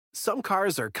Some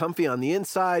cars are comfy on the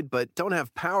inside, but don't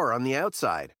have power on the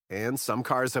outside. And some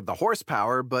cars have the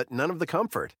horsepower, but none of the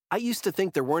comfort. I used to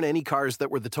think there weren't any cars that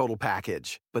were the total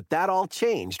package. But that all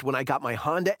changed when I got my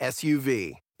Honda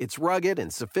SUV. It's rugged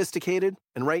and sophisticated,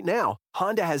 and right now,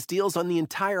 Honda has deals on the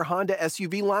entire Honda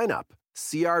SUV lineup.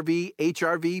 CR-V,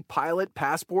 HR-V, Pilot,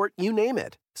 Passport, you name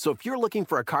it. So if you're looking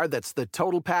for a car that's the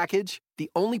total package, the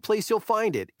only place you'll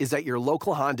find it is at your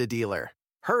local Honda dealer.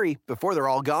 Hurry before they're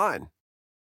all gone.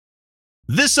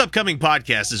 This upcoming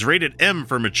podcast is rated M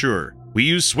for mature. We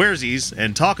use swearsies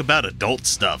and talk about adult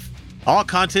stuff. All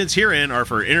contents herein are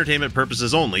for entertainment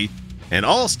purposes only, and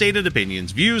all stated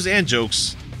opinions, views, and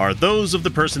jokes are those of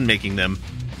the person making them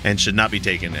and should not be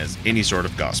taken as any sort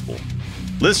of gospel.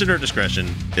 Listener discretion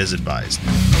is advised.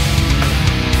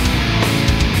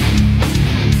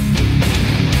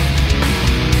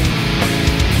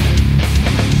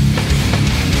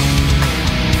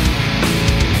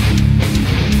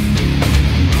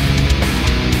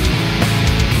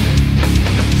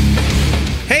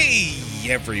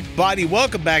 Everybody,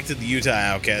 welcome back to the Utah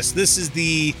Outcast. This is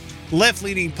the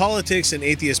left-leaning politics and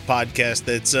atheist podcast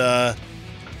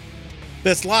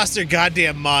that's lost their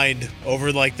goddamn mind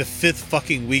over like the fifth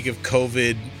fucking week of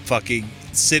COVID, fucking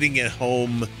sitting at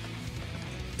home,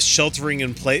 sheltering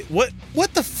in place. What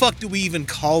the fuck do we even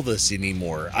call this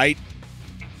anymore? I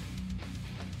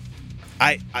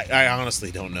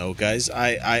honestly don't know, guys.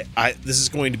 This is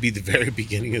going to be the very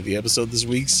beginning of the episode this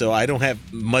week, so I don't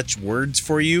have much words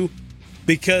for you.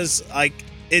 Because, like,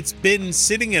 it's been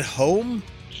sitting at home,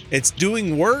 it's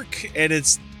doing work, and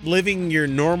it's living your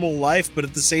normal life, but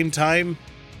at the same time,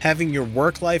 having your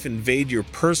work life invade your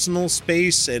personal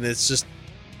space, and it's just,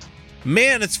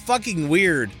 man, it's fucking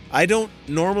weird. I don't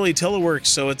normally telework,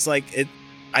 so it's like,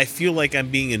 I feel like I'm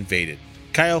being invaded.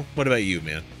 Kyle, what about you,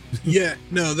 man? Yeah,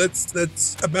 no,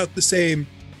 that's about the same.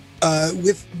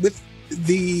 With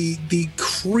the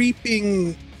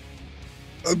creeping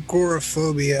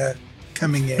agoraphobia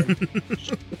coming in,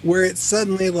 where it's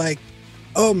suddenly like,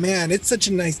 oh man, it's such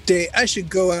a nice day, I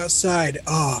should go outside.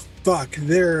 Oh fuck,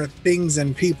 there are things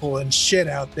and people and shit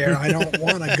out there. I don't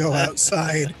want to go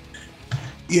outside.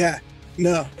 Yeah,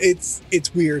 no, it's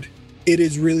weird. It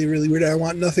is really, really weird. I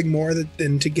want nothing more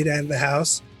than to get out of the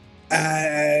house,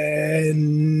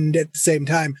 and at the same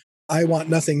time, I want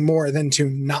nothing more than to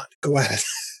not go out of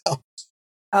the house.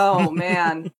 Oh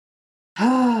man.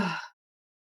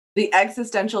 The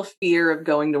existential fear of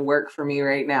going to work for me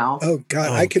right now. Oh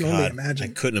God, I can only imagine.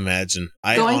 I couldn't imagine.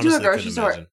 Going to a grocery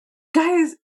store.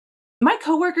 Guys, my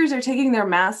coworkers are taking their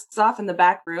masks off in the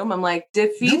back room. I'm like,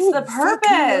 defeats the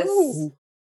purpose. No.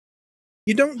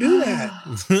 You don't do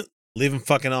that. Leave them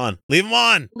fucking on. Leave them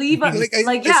on. Leave them. I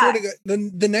swear to God,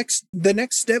 the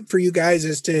next step for you guys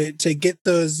is to get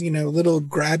those, little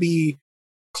grabby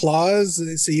claws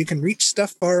so you can reach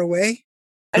stuff far away.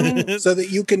 I mean, so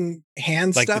that you can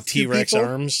hand like stuff like the T-Rex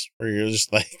arms, where you're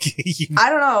just like, I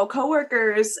don't know,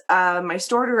 coworkers, my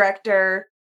store director,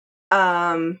 who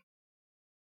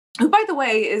by the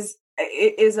way is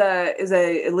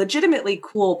a legitimately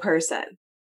cool person,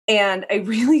 and I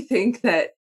really think that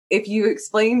if you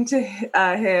explain to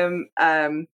him,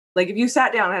 like if you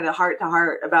sat down and had a heart to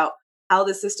heart about how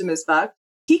the system is fucked,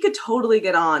 he could totally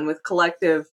get on with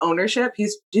collective ownership.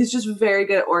 He's just very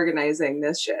good at organizing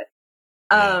this shit.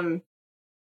 And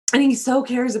he so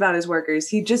cares about his workers.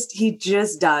 He just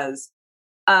does.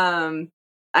 I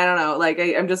don't know. Like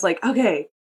I'm just like, okay,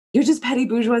 you're just petty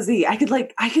bourgeoisie. I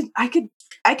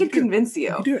could convince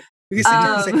you. You do it.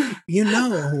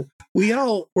 Because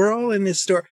we're all in this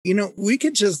store. We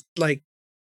could just like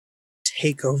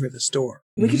take over the store.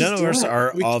 None of us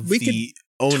are of the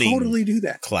owning totally do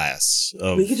that class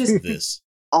of we could just, this.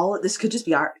 This could just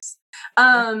be ours.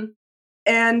 And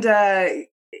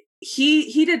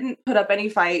he didn't put up any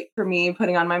fight for me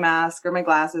putting on my mask or my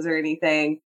glasses or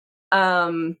anything.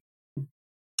 And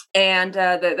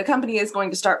the company is going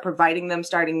to start providing them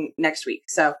starting next week.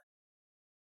 So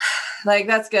like,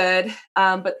 that's good.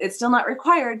 But it's still not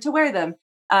required to wear them.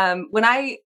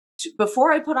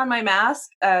 Before I put on my mask,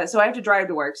 so I have to drive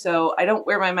to work. So I don't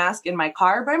wear my mask in my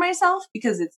car by myself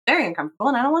because it's very uncomfortable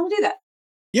and I don't want to do that.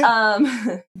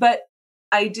 Yeah. But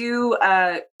I do,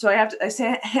 so I have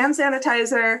hand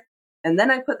sanitizer, and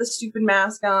then I put the stupid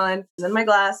mask on, and then my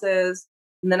glasses,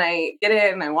 and then I get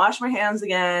in and I wash my hands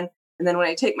again. And then when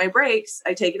I take my breaks,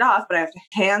 I take it off, but I have to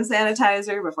hand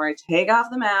sanitizer before I take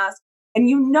off the mask. And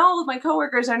my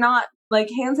coworkers are not like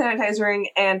hand sanitizing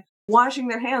and washing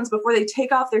their hands before they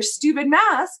take off their stupid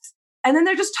masks. And then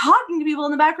they're just talking to people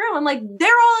in the back room. I'm like, they're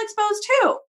all exposed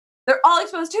too. They're all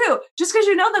exposed too. Just because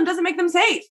you know them doesn't make them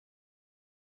safe.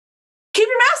 Keep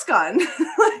your mask on.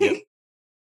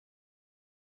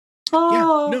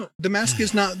 No, the mask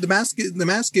is not. The mask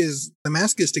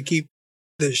is to keep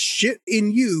the shit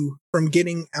in you from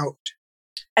getting out.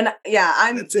 And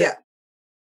That's it.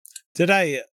 Did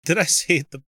I say at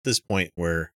this point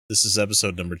where this is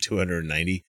episode number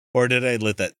 290, or did I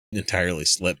let that entirely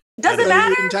slip? Doesn't You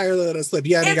matter. entirely let us slip.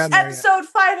 Yeah, It's gotten there yet. episode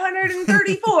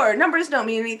 534. Numbers don't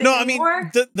mean anything No, I mean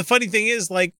anymore. the funny thing is,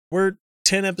 like, we're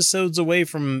 10 episodes away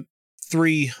from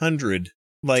 300.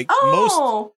 Like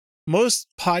most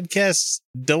podcasts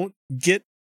don't get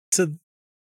to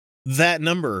that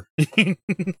number.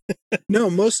 No,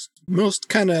 most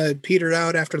kind of petered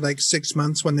out after like 6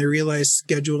 months when they realize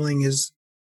scheduling is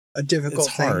a difficult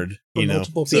It's thing hard, for you know.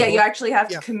 multiple So- Yeah, people. you actually have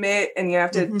to Yeah. commit, and you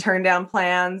have to Mhm. turn down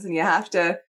plans, and you have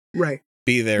to. Right.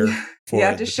 Be there for You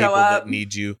have to the show people up. that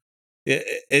need you.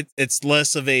 It's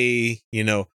less of a,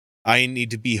 I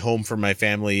need to be home for my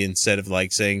family instead of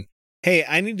like saying, hey,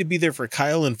 I need to be there for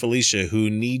Kyle and Felicia who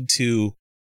need to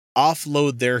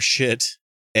offload their shit,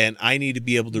 and I need to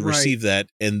be able to Right. receive that,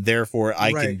 and therefore I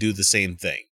can Right. do the same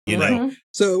thing. You Right. know, Mhm.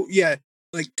 So yeah,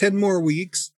 like 10 more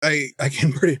weeks. I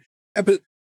can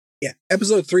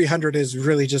episode 300 is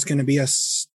really just going to be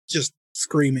us just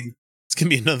screaming. it's gonna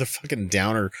be another fucking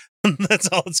downer. That's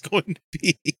all it's going to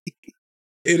be.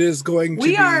 It is going to We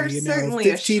be, are certainly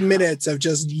a 15 show. minutes of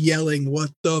just yelling,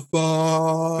 "What the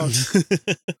fuck?"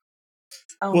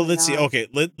 Oh Well, my let's see. God. Okay,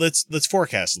 let's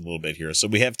forecast a little bit here. So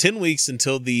we have 10 weeks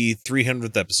until the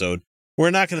 300th episode.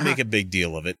 We're not going to make a big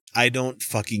deal of it. I don't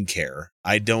fucking care.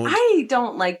 I don't. I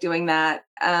don't like doing that.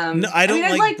 No, I don't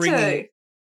I'd like to. bringing-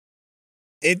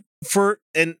 it for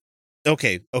and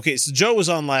okay. So Joe was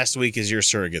on last week as your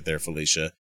surrogate there,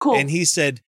 Felicia, Cool. and he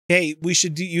said, "Hey,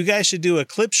 you guys should do a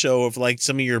clip show of like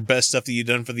some of your best stuff that you've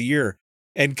done for the year."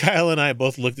 And Kyle and I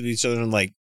both looked at each other and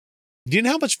like, do you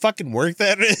know how much fucking work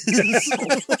that is?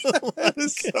 That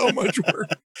is so much work.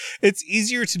 It's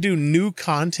easier to do new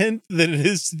content than it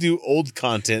is to do old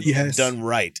content Yes. done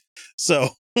right. So,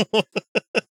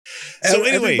 so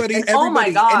anyway, everybody, Oh my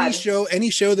God. any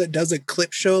show that does a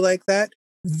clip show like that,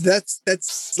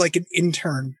 that's like an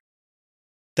intern.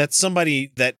 that's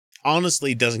somebody that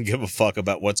honestly doesn't give a fuck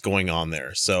about what's going on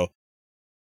there. So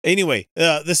anyway,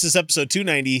 this is episode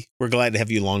 290. We're glad to have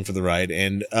you along for the ride.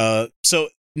 And so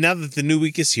now that the new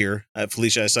week is here,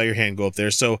 Felicia, I saw your hand go up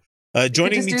there. So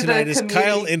joining just me do the tonight is community-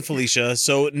 Kyle and Felicia.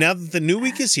 So now that the new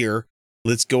week is here,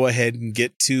 let's go ahead and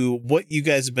get to what you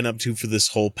guys have been up to for this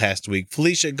whole past week.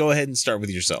 Felicia, go ahead and start with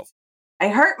yourself. I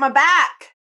hurt my back.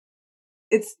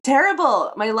 It's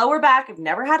terrible. My lower back. I've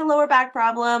never had a lower back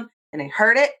problem, and I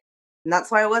hurt it, and that's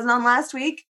why I wasn't on last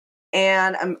week.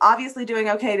 And I'm obviously doing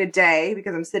okay today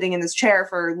because I'm sitting in this chair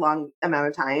for a long amount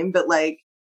of time. But like,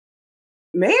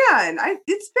 man,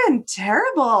 it's been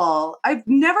terrible. I've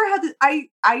never had this. I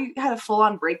had a full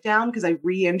on breakdown because I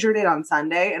re-injured it on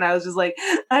Sunday, and I was just like,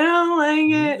 I don't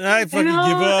like it. I fucking give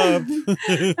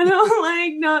up. I don't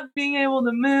like not being able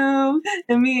to move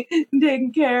and be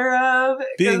taken care of.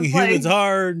 Being 'Cause, human's like,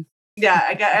 hard. yeah,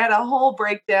 I had a whole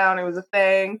breakdown. It was a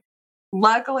thing.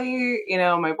 Luckily,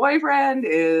 my boyfriend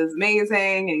is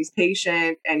amazing and he's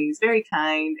patient and he's very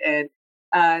kind.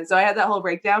 And so I had that whole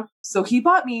breakdown. So he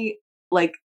bought me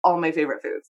like all my favorite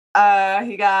foods.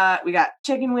 We got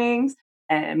chicken wings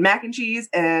and mac and cheese,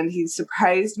 and he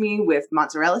surprised me with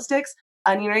mozzarella sticks,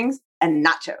 onion rings, and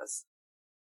nachos.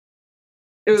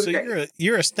 It was So great.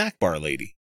 you're a snack bar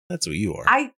lady. That's what you are.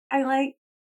 I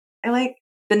like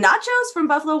the nachos from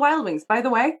Buffalo Wild Wings, by the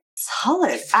way.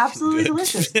 Solid. Absolutely Good.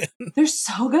 delicious. They're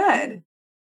so good.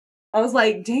 I was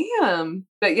like, damn.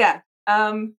 But yeah.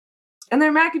 And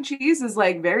their mac and cheese is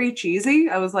like very cheesy.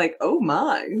 I was like, oh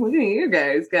my, look at you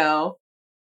guys go.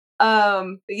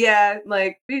 But yeah,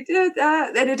 like it did,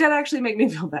 and it did actually make me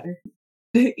feel better.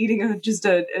 Eating just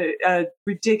a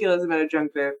ridiculous amount of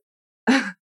junk food.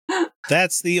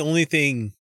 That's the only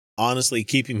thing honestly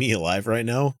keeping me alive right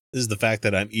now is the fact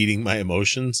that I'm eating my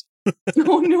emotions.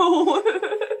 Oh no.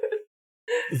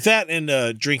 That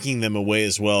and drinking them away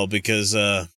as well because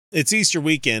it's Easter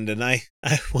weekend and I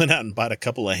went out and bought a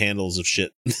couple of handles of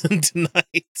shit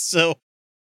tonight. So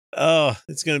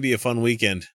it's going to be a fun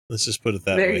weekend. Let's just put it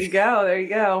that There way. you go. There you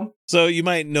go. So you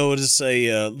might notice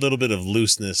a little bit of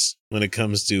looseness when it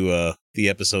comes to the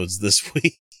episodes this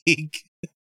week.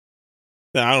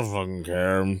 I don't fucking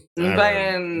care.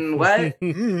 Fucking what?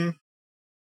 Mm.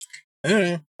 I don't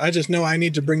know. I just know I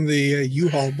need to bring the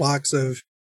U-Haul box of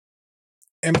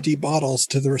empty bottles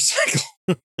to the recycle.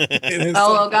 And it's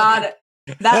Oh like- God.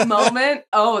 That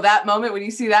moment when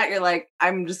you see that, you're like,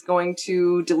 I'm just going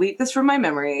to delete this from my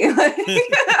memory.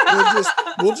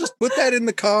 We'll just put that in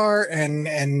the car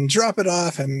and drop it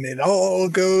off, and it all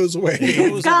goes away.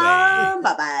 Goes Gone.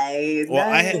 Bye bye. Nice.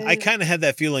 Well, I kind of had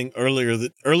that feeling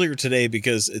earlier today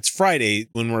because it's Friday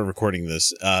when we're recording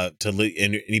this. To let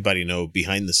anybody know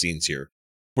behind the scenes here,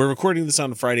 we're recording this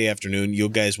on a Friday afternoon. You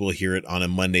guys will hear it on a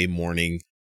Monday morning.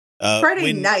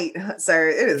 Friday night, sir.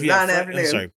 It is not an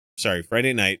afternoon. Sorry,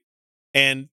 Friday night.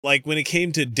 And like when it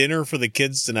came to dinner for the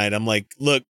kids tonight, I'm like,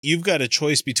 look, you've got a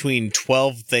choice between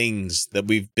 12 things that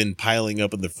we've been piling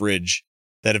up in the fridge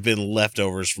that have been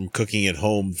leftovers from cooking at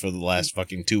home for the last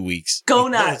fucking 2 weeks. Go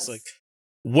nuts. It's like,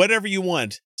 whatever you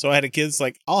want. So I had a kid's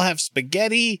like, I'll have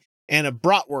spaghetti and a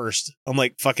bratwurst. I'm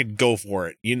like, fucking go for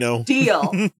it, you know?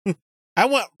 Deal. I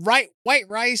want white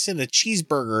rice and a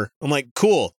cheeseburger. I'm like,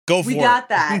 cool, go for it. We got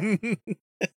that.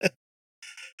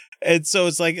 And so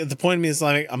it's like, at the point of me, it's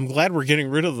like, I'm glad we're getting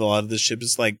rid of a lot of this shit.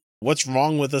 It's like, what's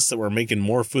wrong with us that we're making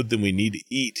more food than we need to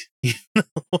eat?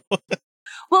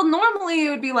 Well, normally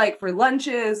it would be like for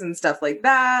lunches and stuff like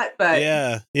that, but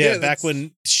yeah, back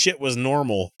when shit was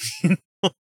normal.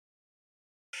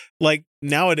 Like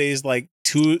nowadays, like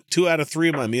two out of 3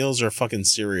 of my meals are fucking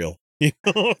cereal. You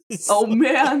know? Oh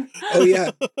man. Oh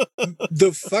yeah.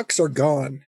 The fucks are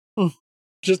gone.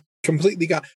 Just completely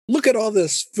gone. Look at all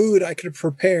this food I could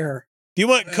prepare. You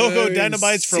want Cocoa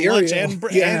Dynamites for lunch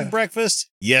cereal. and breakfast?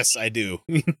 Yes, I do.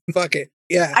 Fuck it.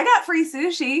 Yeah. I got free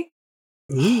sushi.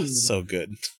 Ooh. So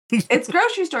good. It's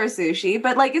grocery store sushi,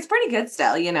 but like it's pretty good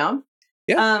still, you know?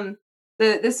 Yeah.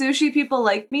 The sushi people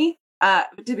like me.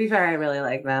 To be fair, I really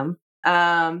like them.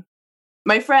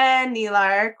 My friend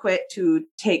Nilar quit to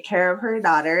take care of her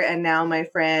daughter, and now my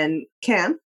friend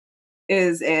Kim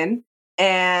is in.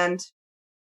 And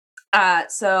she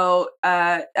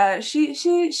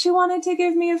wanted to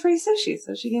give me a free sushi,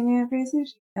 so she gave me a free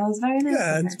sushi. That was very nice.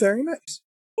 Yeah, it's very nice.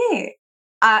 Yeah.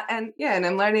 And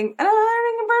I'm learning in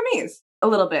Burmese a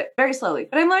little bit, very slowly,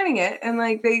 but I'm learning it, and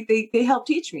like they help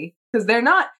teach me because they're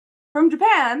not from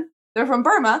Japan, they're from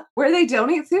Burma, where they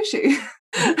don't eat sushi.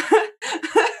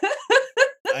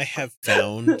 I have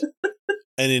found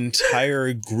an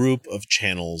entire group of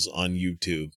channels on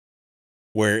YouTube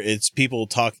where it's people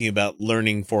talking about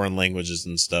learning foreign languages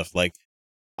and stuff. Like,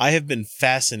 I have been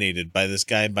fascinated by this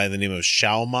guy by the name of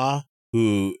Xiaoma,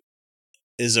 who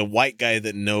is a white guy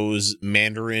that knows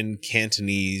Mandarin,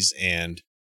 Cantonese, and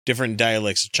different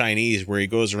dialects of Chinese, where he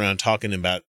goes around talking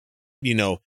about, you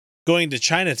know, going to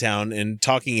Chinatown and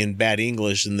talking in bad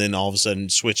English and then all of a sudden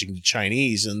switching to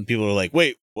Chinese. And people are like,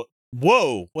 wait,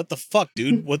 whoa, what the fuck,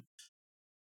 dude? What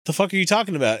the fuck are you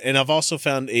talking about? And I've also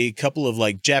found a couple of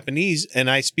like Japanese, and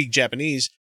I speak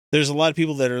Japanese. There's a lot of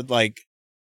people that are like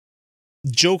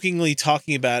jokingly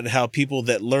talking about how people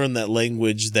that learn that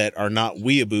language that are not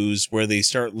weeaboos, where they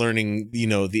start learning, you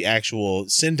know, the actual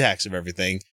syntax of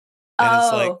everything. And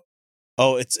it's like,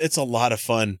 oh, it's a lot of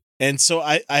fun. And so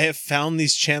I have found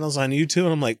these channels on YouTube,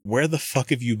 and I'm like, where the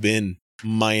fuck have you been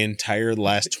my entire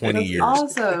last 20 years?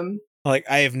 Awesome. Like,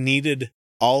 I have needed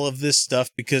all of this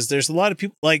stuff because there's a lot of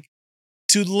people, like,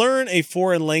 to learn a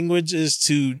foreign language is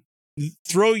to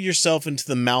throw yourself into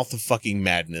the mouth of fucking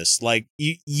madness. Like,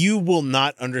 you will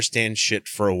not understand shit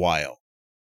for a while.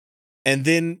 And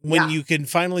then when you can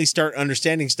finally start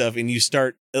understanding stuff and you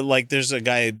start, like, there's a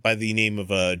guy by the name of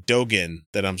Dogen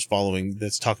that I'm following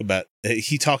that's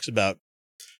he talks about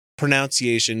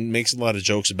pronunciation, makes a lot of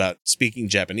jokes about speaking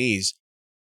Japanese.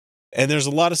 And there's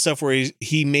a lot of stuff where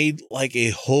he made like a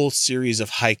whole series of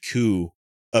haiku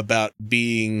about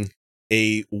being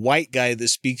a white guy that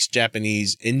speaks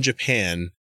Japanese in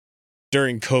Japan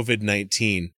during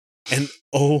COVID-19. And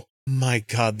oh my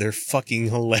God, they're fucking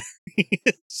hilarious.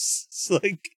 It's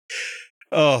like,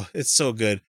 oh, it's so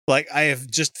good. Like, I have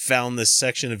just found this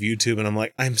section of YouTube and I'm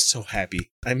like, I'm so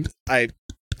happy. I'm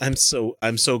so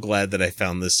glad that I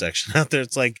found this section out there.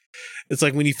 It's like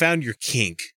when you found your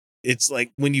kink. It's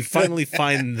like when you finally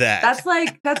find that. That's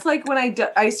like when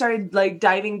I started like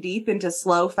diving deep into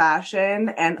slow fashion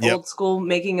and old school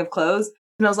making of clothes,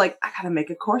 and I was like, I gotta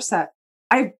make a corset.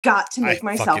 I've got to make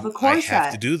myself a corset. I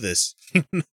have to do this.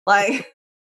 Like,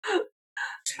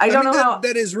 I don't know how.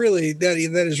 That is really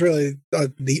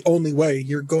the only way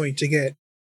you're going to get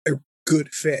a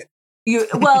good fit.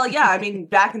 Well, yeah. I mean,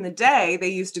 back in the day, they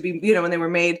used to be, you know, when they were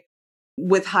made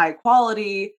with high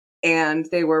quality. And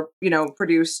they were, you know,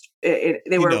 produced.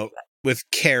 With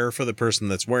care for the person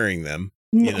that's wearing them.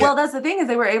 Well, that's the thing is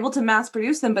they were able to mass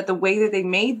produce them, but the way that they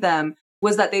made them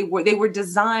was that they were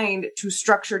designed to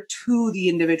structure to the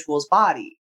individual's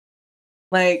body,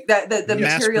 like the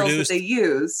materials that they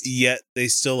used. Yet they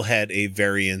still had a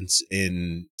variance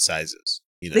in sizes.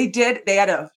 You know? They did. They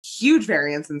had a huge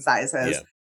variance in sizes.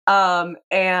 Yeah.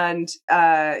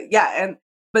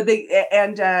 But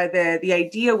the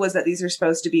idea was that these are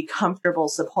supposed to be comfortable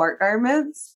support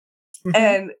garments.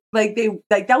 And like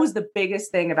that was the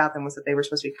biggest thing about them, was that they were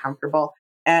supposed to be comfortable.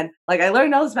 And like I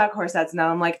learned all this about corsets. Now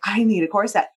I'm like, I need a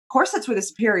corset. Corsets were the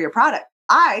superior product.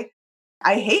 I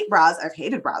hate bras. I've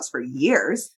hated bras for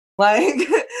years. Like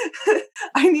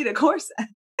I need a corset.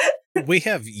 We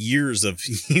have years of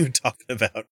you talking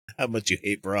about how much you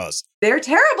hate bras. They're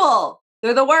terrible.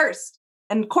 They're the worst.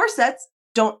 And corsets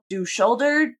don't do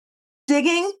shoulder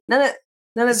digging. None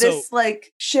of this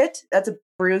like shit. That's a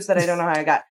bruise that I don't know how I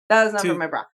got. That was not from my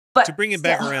bra. But to bring it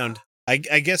back around, I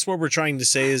guess what we're trying to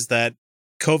say is that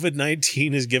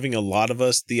COVID-19 is giving a lot of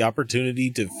us the opportunity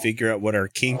to figure out what our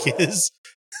kink is,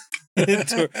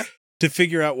 to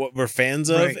figure out what we're fans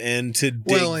of, and to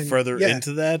dig further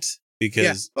into that.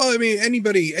 Because well, I mean,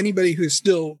 anybody who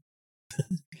still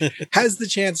has the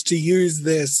chance to use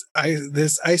this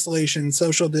isolation,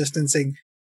 social distancing,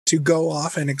 to go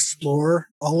off and explore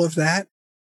all of that.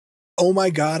 Oh my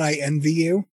God, I envy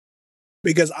you,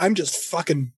 because I'm just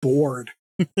fucking bored.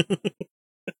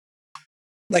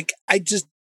 Like I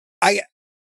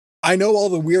know all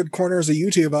the weird corners of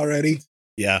YouTube already.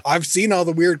 Yeah. I've seen all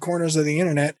the weird corners of the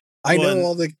internet. I know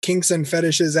all the kinks and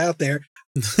fetishes out there.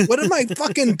 What am I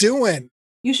fucking doing?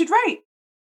 You should write.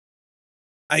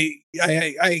 I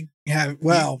have,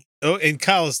 well. Oh, and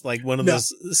Kyle's like one of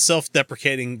those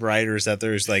self-deprecating writers out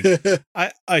there is like,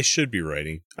 I should be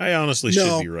writing. I honestly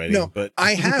should be writing. But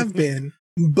I have been,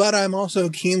 but I'm also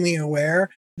keenly aware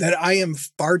that I am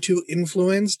far too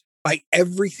influenced by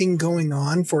everything going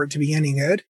on for it to be any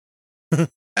good.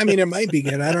 I mean, it might be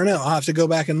good. I don't know. I'll have to go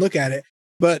back and look at it.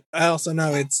 But I also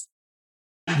know it's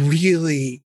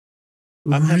really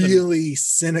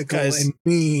cynical and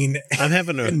mean.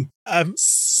 I'm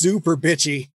super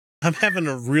bitchy. I'm having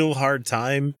a real hard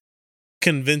time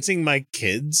convincing my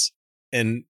kids,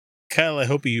 and Kyle, I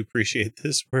hope you appreciate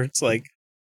this, where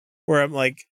I'm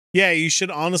like, yeah, you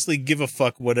should honestly give a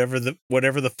fuck whatever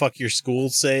the fuck your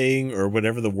school's saying or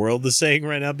whatever the world is saying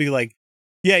right now. Be like,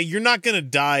 yeah, you're not gonna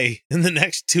die in the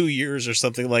next 2 years or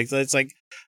something like that. It's like,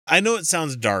 I know it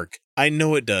sounds dark. I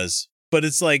know it does, but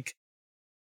it's like,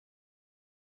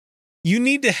 you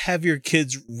need to have your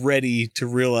kids ready to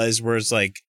realize where it's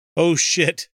like, oh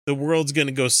shit, the world's going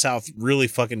to go south really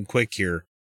fucking quick here.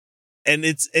 And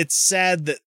it's sad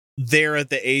that they're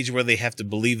at the age where they have to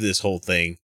believe this whole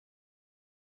thing.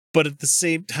 But at the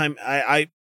same time, I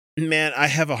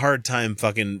have a hard time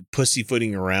fucking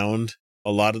pussyfooting around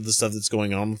a lot of the stuff that's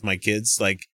going on with my kids.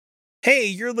 Like, hey,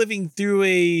 you're living through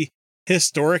a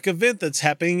historic event that's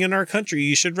happening in our country.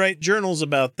 You should write journals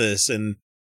about this. And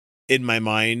in my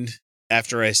mind,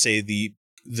 after I say the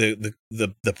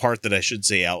part that I should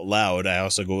say out loud, I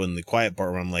also go in the quiet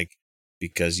part where I'm like,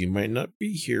 because you might not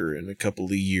be here in a couple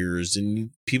of years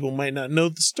and people might not know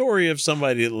the story of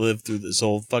somebody that lived through this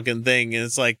whole fucking thing. And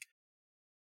it's like,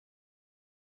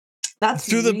 that's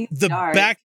through really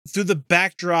through the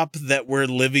backdrop that we're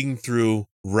living through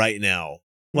right now.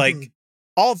 Like,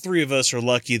 all three of us are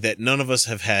lucky that none of us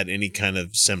have had any kind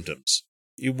of symptoms.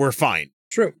 We're fine.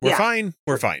 True. We're fine.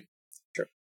 We're fine. True.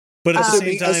 But at the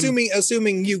same time,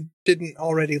 assuming you didn't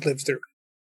already live through it.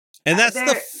 And that's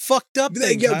the fucked up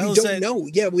thing. Yeah, we don't know.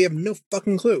 Yeah, we have no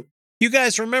fucking clue. You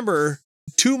guys remember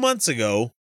 2 months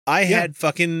ago, I had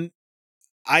fucking,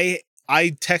 I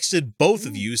texted both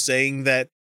of you saying that,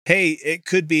 hey, it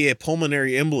could be a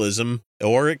pulmonary embolism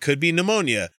or it could be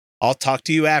pneumonia. I'll talk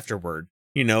to you afterward.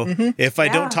 You know, if I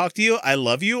don't talk to you, I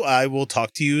love you. I will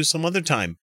talk to you some other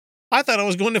time. I thought I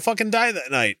was going to fucking die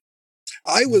that night.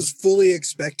 I was fully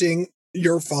expecting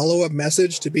your follow-up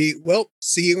message to be, well,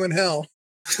 see you in hell.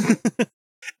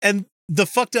 And the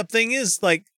fucked up thing is,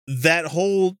 like, that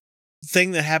whole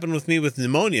thing that happened with me with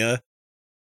pneumonia,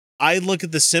 I look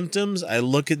at the symptoms, I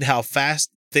look at how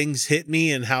fast things hit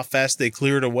me and how fast they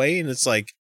cleared away, and it's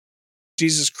like,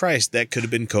 Jesus Christ, that could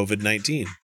have been COVID-19.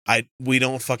 We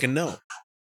don't fucking know.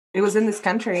 It was in this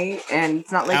country, and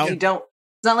it's not like you don't.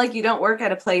 It's not like you don't work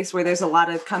at a place where there's a lot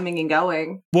of coming and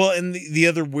going. Well, and the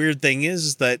other weird thing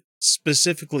is that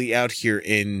specifically out here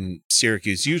in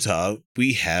Syracuse, Utah,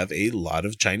 we have a lot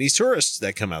of Chinese tourists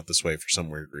that come out this way for some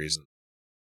weird reason.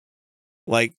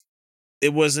 Like,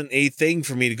 it wasn't a thing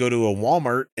for me to go to a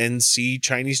Walmart and see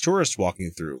Chinese tourists walking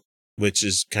through, which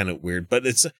is kind of weird. But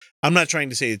I'm not trying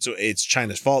to say it's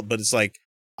China's fault, but it's like,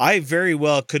 I very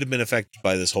well could have been affected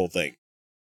by this whole thing.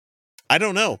 I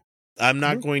don't know. I'm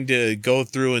not going to go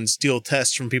through and steal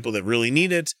tests from people that really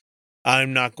need it.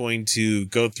 I'm not going to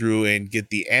go through and get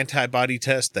the antibody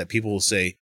test that people will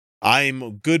say,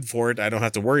 I'm good for it. I don't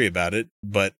have to worry about it.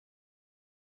 But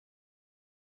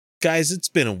guys, it's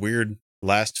been a weird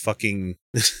last fucking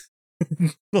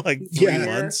like 3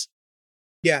 months.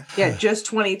 Yeah. Yeah. Just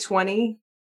 2020.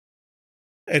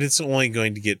 And it's only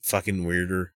going to get fucking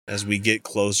weirder as we get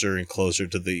closer and closer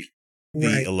to the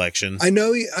Right. election. I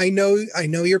know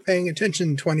you're paying attention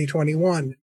in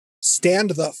 2021. Stand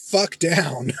the fuck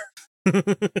down.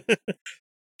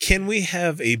 Can we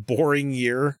have a boring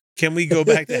year? Can we go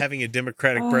back to having a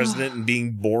Democratic president and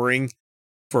being boring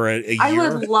for a year? I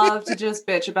would love to just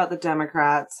bitch about the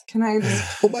Democrats. Can I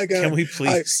just... Oh my god. Can we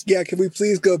please? Can we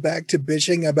please go back to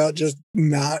bitching about just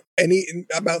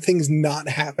about things not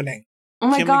happening? Oh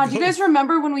my Can we god, go- you guys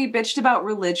remember when we bitched about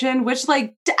religion, which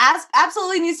like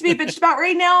absolutely needs to be bitched about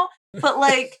right now, but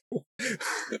like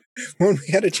When we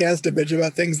had a chance to bitch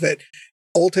about things that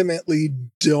ultimately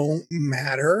don't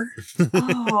matter.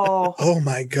 Oh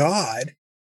my god.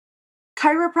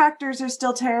 Chiropractors are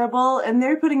still terrible and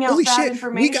they're putting out Holy bad shit.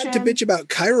 information. We got to bitch about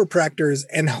chiropractors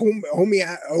and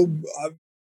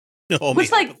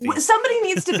which like somebody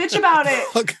needs to bitch about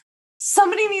it.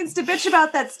 Somebody needs to bitch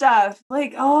about that stuff.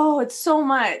 Like, oh, it's so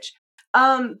much.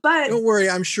 But don't worry,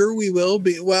 I'm sure we will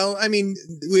be. Well, I mean,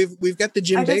 we've got the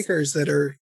Jim Bakers that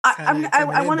are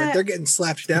I want to. They're getting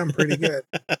slapped down pretty good.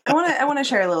 I want to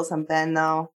share a little something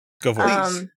though. Go for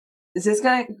it. This is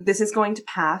going to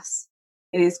pass.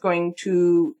 It is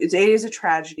a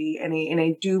tragedy, and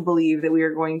I do believe that we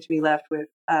are going to be left with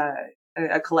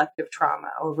a collective trauma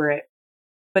over it.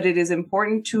 But it is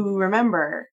important to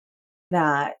remember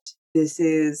that this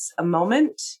is a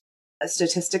moment.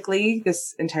 Statistically,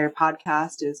 this entire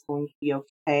podcast is going to be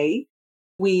okay.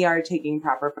 We are taking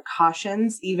proper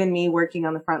precautions, even me working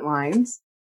on the front lines.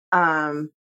 And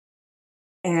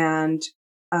I'm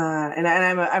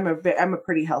a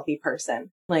pretty healthy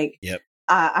person. Like, yep.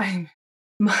 I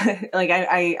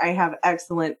have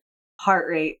excellent heart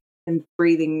rate and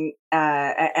breathing,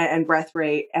 and breath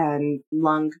rate and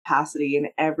lung capacity and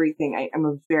everything. I'm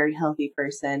a very healthy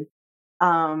person.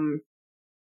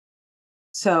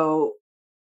 So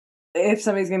if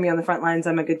somebody's going to be on the front lines,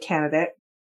 I'm a good candidate.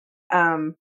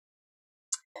 But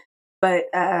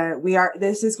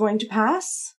this is going to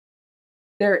pass.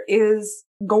 There is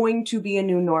going to be a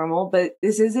new normal, but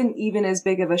this isn't even as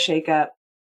big of a shakeup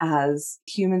as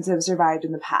humans have survived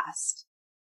in the past.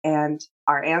 And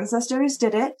our ancestors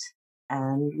did it,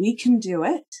 and we can do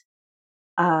it.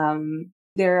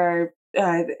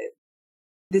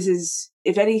 This is,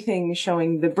 if anything,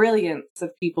 showing the brilliance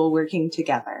of people working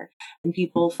together and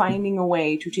people finding a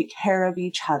way to take care of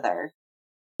each other,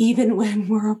 even when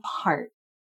we're apart.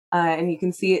 And you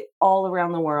can see it all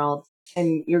around the world.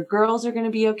 And your girls are going to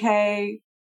be okay.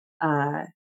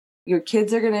 Your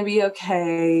kids are going to be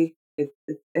okay. It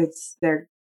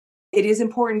is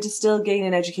important to still gain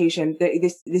an education.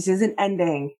 This isn't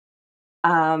ending.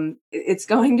 It's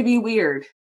going to be weird.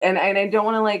 And I don't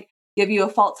want to give you a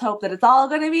false hope that it's all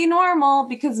going to be normal,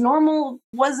 because normal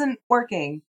wasn't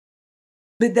working.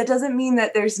 But that doesn't mean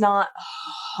that there's not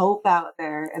hope out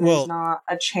there and there's not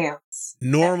a chance.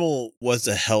 Normal was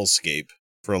a hellscape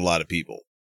for a lot of people.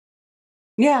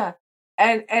 Yeah.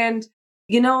 And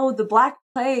the Black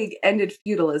Plague ended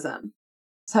feudalism.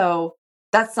 So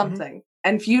that's something. Mm-hmm.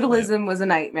 And feudalism was a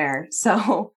nightmare.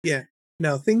 So yeah.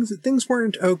 No, things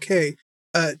weren't okay.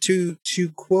 To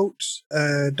quote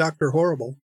Dr.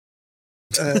 Horrible,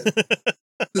 the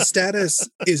status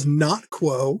is not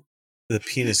quo. The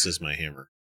penis is my hammer.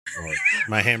 Or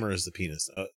my hammer is the penis.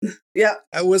 Yeah,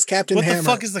 it was Captain Hammer. What the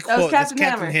fuck is the quote? That's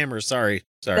Captain Hammer. Sorry.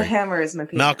 The hammer is my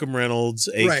penis. Malcolm Reynolds,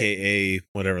 a.k.a.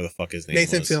 whatever the fuck his name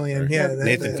Nathan was. Fillion. Yeah,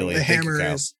 Nathan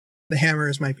Fillion. The hammer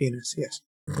is my penis. Yes.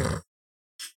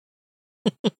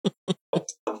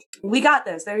 We got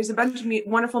this. There's a bunch of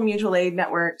wonderful mutual aid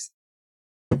networks.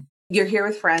 You're here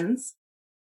with friends,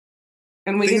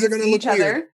 and we get to see each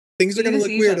other. Things are going to look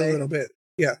weird a little bit.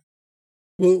 Yeah,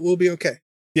 we'll be okay.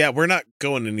 Yeah, we're not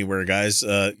going anywhere, guys.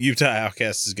 Utah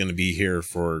Outcast is going to be here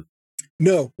for...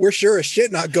 No, we're sure as shit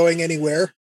not going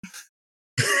anywhere.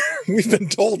 We've been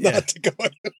told not to go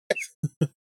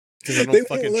anywhere. Because I don't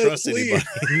fucking trust anybody.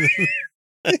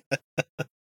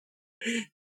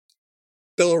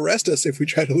 They'll arrest us if we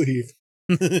try to leave.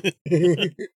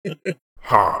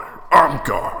 Hi, I'm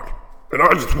God, and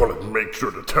I just wanted to make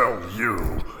sure to tell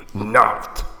you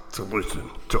not to listen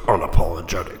to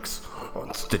Unapologetics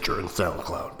on Stitcher and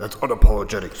SoundCloud. That's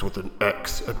Unapologetics with an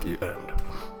X at the end.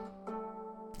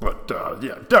 But,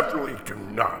 definitely do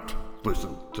not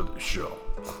listen to this show.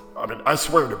 I mean, I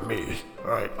swear to me,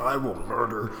 alright, I will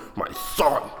murder my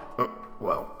son.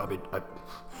 I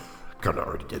kind of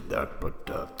already did that, but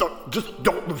just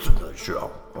don't listen to the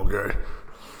show, okay?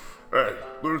 Hey,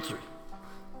 Lucy.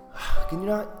 Can you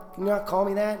not call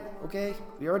me that, okay?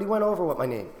 We already went over what my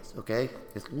name is, okay?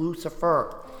 It's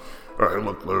Lucifer. Alright,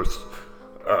 look, Luce.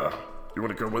 You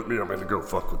wanna come with me? I'm gonna go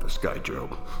fuck with this guy, Joe.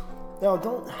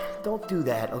 don't do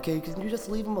that, okay? Can you just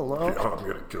leave him alone? I'm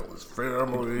gonna kill his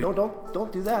family. No,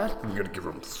 don't do that. I'm gonna give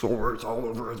him sores all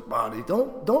over his body.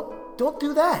 Don't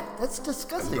do that. That's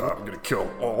disgusting. I'm gonna kill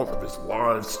all of his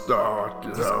livestock.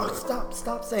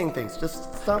 Stop saying things.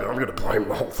 Just stop. I'm gonna blame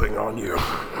the whole thing on you.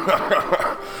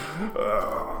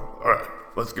 Alright,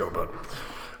 let's go, bud.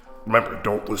 Remember,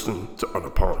 don't listen to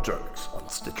Unapologetics on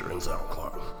Stitcher and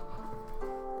SoundCloud.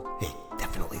 Hey,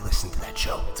 definitely listen to that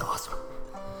show. It's awesome.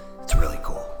 It's really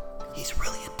cool. He's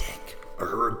really a dick. I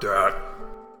heard that.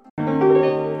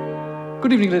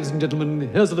 Good evening, ladies and gentlemen.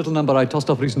 Here's a little number I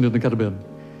tossed off recently in the Caribbean.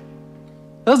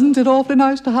 Isn't it awfully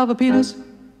nice to have a penis?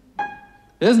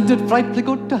 Isn't it frightfully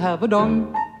good to have a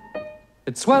dong?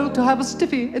 It's swell to have a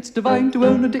stiffy, it's divine to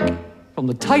own a dick. From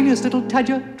the tiniest little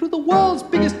tadger to the world's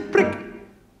biggest prick.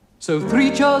 So 3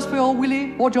 cheers for your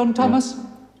Willie or John Thomas.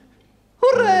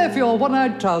 Hooray for your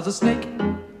one-eyed trouser snake.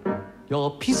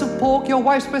 Your piece of pork, your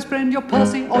wife's best friend, your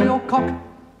Percy or your cock.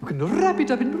 You can wrap it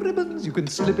up in ribbons, you can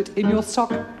slip it in your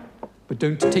sock. But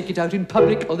don't take it out in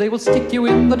public or they will stick you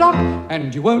in the dock.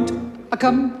 And you won't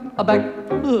come back.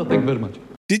 Oh, thank you very much.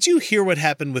 Did you hear what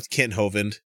happened with Kent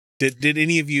Hovind? Did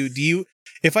any of you,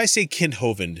 if I say Kent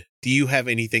Hovind, do you have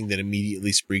anything that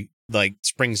immediately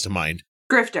springs to mind?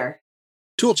 Grifter.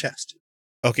 Tool chest.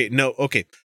 Okay, no, okay.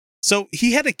 So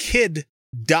he had a kid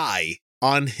die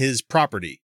on his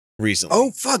property recently.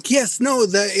 Oh fuck yes, no,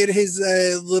 his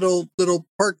little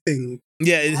park thing.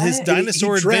 Yeah, in his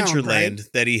dinosaur he drowned, Adventureland right?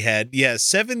 that he had. Yeah,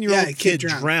 7-year-old kid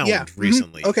drowned yeah.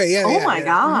 recently. Okay, yeah. Oh my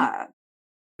god.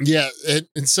 Yeah,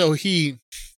 and so he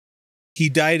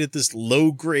died at this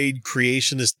low-grade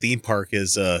creationist theme park,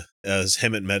 as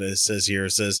Hemet Meta says here.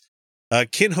 It says,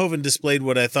 Kent Hovind displayed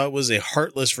what I thought was a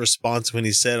heartless response when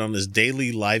he said on his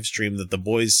daily live stream that the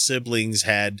boys' siblings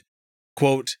had,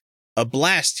 quote, a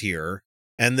blast here,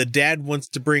 and the dad wants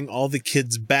to bring all the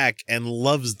kids back and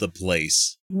loves the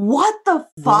place. What the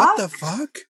fuck? What the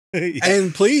fuck? Yeah.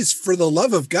 And please, for the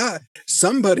love of God,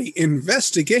 somebody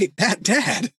investigate that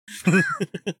dad.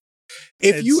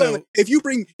 If you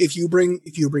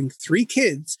bring 3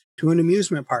 kids to an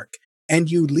amusement park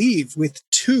and you leave with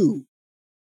 2,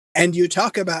 and you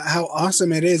talk about how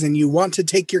awesome it is, and you want to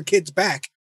take your kids back,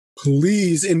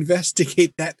 please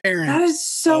investigate that parent. That is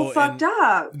so fucked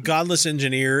up. Godless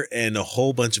Engineer and a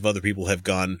whole bunch of other people have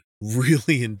gone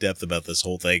really in depth about this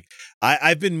whole thing.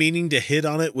 I've been meaning to hit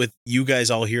on it with you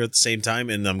guys all here at the same time,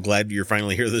 and I'm glad you're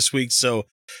finally here this week. So,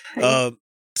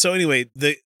 anyway,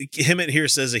 the Hemet here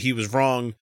says that he was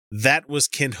wrong. That was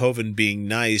Kent Hovind being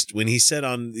nice when he said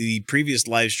on the previous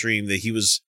live stream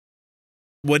that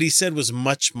what he said was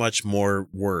much, much more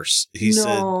worse. He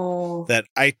said that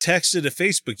I texted a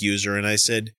Facebook user and I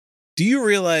said, do you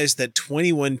realize that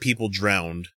 21 people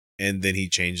drowned? And then he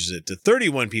changes it to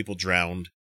 31 people drowned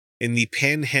in the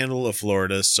panhandle of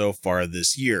Florida so far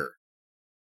this year.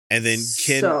 And then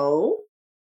Kent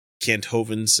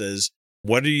Hovind says,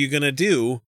 what are you going to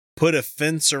do? Put a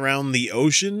fence around the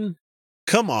ocean?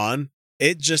 Come on,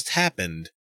 it just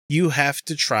happened. You have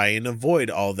to try and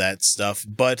avoid all that stuff,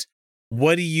 but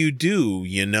what do?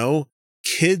 You know,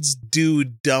 kids do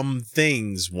dumb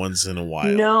things once in a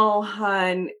while. No,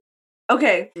 hun.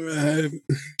 Okay.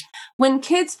 When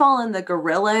kids fall in the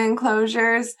gorilla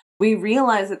enclosures, we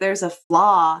realize that there's a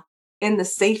flaw in the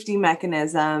safety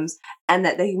mechanisms and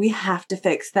that we have to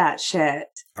fix that shit.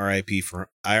 R.I.P.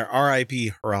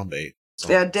 Harambe.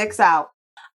 Yeah, dicks out.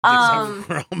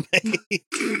 Harambe.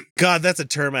 God, that's a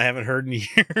term I haven't heard in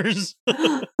years.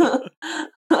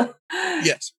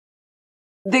 Yes.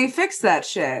 They fix that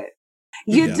shit.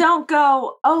 You don't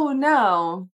go, oh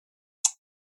no,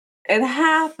 it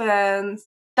happens.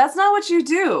 That's not what you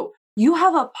do. You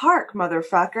have a park,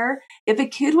 motherfucker. If a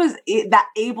kid was that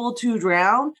able to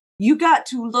drown, you got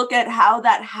to look at how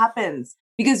that happens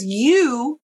because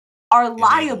you are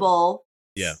liable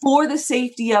for the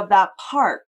safety of that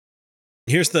park.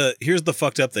 Here's the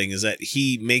fucked up thing is that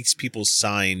he makes people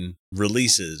sign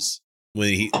releases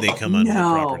when they come onto the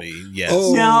property. Yes.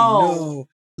 Oh, no.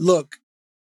 Look,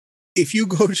 if you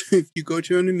go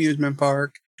to an amusement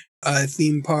park, a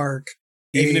theme park,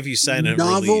 even if you sign a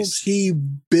novelty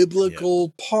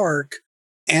biblical park,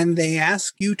 and they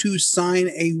ask you to sign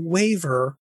a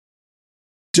waiver,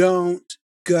 don't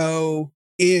go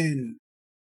in.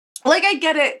 Like, I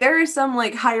get it. There are some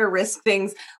like higher risk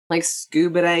things like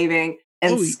scuba diving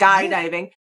and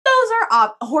skydiving. Those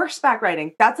are horseback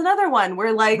riding. That's another one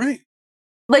where like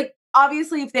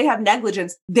obviously if they have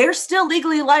negligence, they're still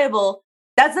legally liable.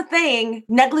 That's a thing.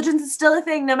 Negligence is still a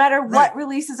thing no matter what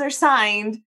releases are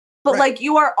signed. But like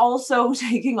you are also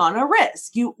taking on a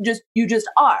risk. You just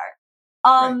are.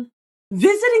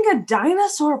 Visiting a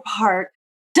dinosaur park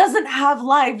doesn't have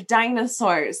live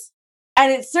dinosaurs.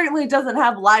 And it certainly doesn't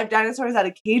have live dinosaurs out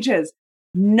of cages.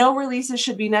 No releases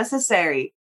should be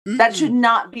necessary. That should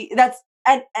not be,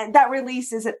 and that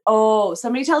release isn't,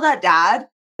 somebody tell that dad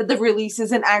that the release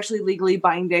isn't actually legally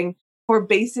binding for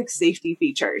basic safety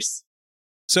features.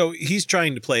 So he's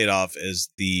trying to play it off as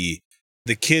the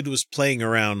kid was playing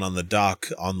around on the dock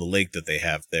on the lake that they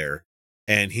have there,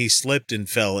 and he slipped and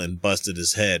fell and busted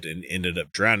his head and ended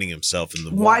up drowning himself in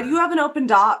the water. Why do you have an open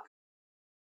dock?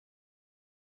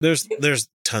 There's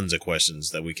tons of questions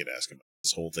that we could ask about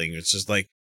this whole thing. It's just like,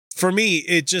 for me,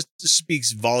 it just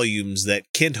speaks volumes that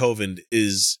Kent Hovind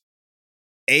is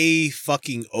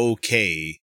fucking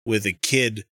okay with a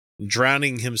kid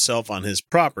drowning himself on his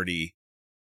property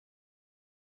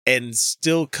and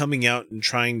still coming out and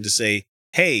trying to say,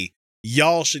 hey,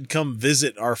 y'all should come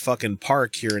visit our fucking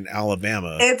park here in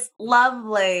Alabama. It's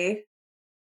lovely.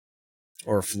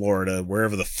 Or Florida,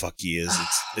 wherever the fuck he is.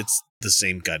 It's the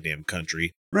same goddamn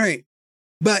country. Right.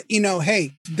 But,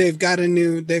 hey, they've got a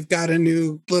new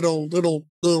little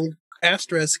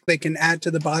asterisk they can add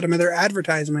to the bottom of their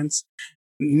advertisements.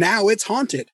 Now it's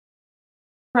haunted.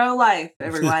 Pro-life,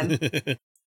 everyone.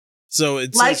 So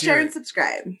it's like, share, and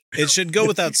subscribe. It should go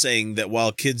without saying that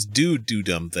while kids do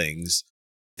dumb things,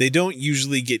 they don't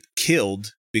usually get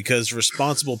killed because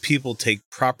responsible people take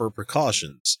proper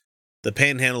precautions. The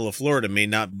panhandle of Florida may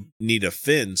not need a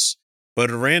fence, but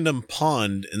a random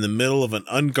pond in the middle of an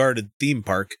unguarded theme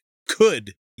park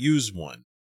could use one.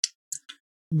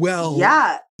 Well,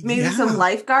 yeah, maybe some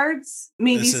lifeguards,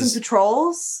 maybe some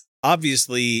patrols.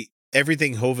 Obviously,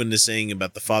 everything Hovind is saying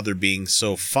about the father being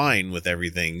so fine with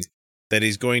everything that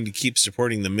he's going to keep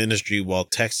supporting the ministry while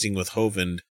texting with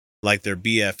Hovind like they're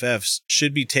BFFs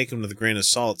should be taken with a grain of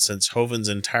salt, since Hovind's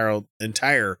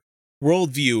entire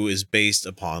worldview is based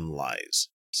upon lies.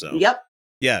 So, yep.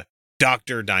 Yeah.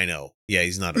 Dr. Dino. Yeah,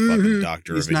 he's not a fucking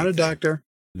doctor. He's not a doctor.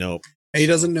 Nope. He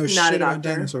doesn't know shit about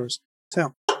dinosaurs.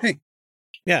 So, hey.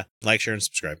 Yeah, like, share, and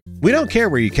subscribe. We don't care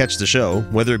where you catch the show,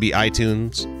 whether it be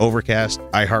iTunes, Overcast,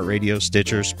 iHeartRadio,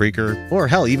 Stitcher, Spreaker, or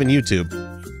hell, even YouTube.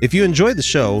 If you enjoy the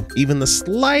show, even the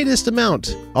slightest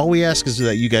amount, all we ask is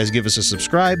that you guys give us a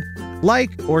subscribe,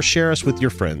 like, or share us with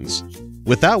your friends.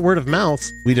 Without word of mouth,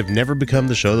 we'd have never become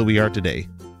the show that we are today.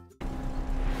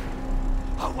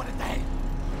 Oh, what a day!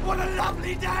 What a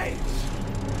lovely day!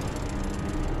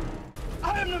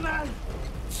 I am the man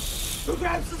who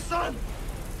grabs the sun,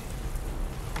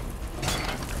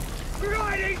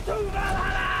 riding to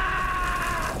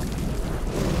Valhalla!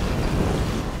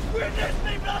 Witness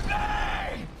me,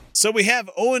 bloody! So we have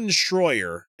Owen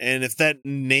Schroyer, and if that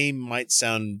name might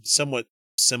sound somewhat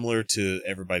similar to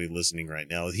everybody listening right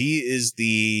now, he is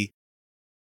the...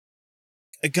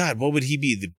 God, what would he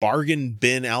be? The bargain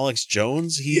bin Alex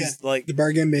Jones? He's like the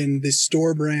bargain bin, the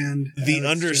store brand, the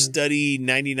Alex understudy Jones.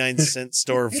 99-cent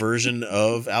store version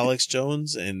of Alex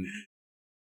Jones. And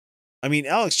I mean,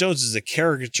 Alex Jones is a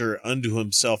caricature unto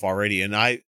himself already. And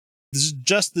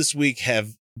just this week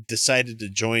have decided to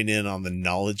join in on the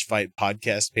Knowledge Fight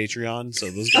podcast Patreon. So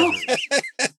those guys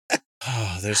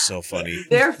are, they're so funny.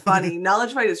 They're funny.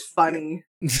 Knowledge Fight is funny.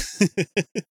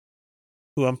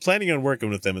 Who I'm planning on working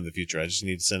with them in the future. I just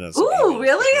need to send out some Ooh, emails.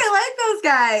 really? I like those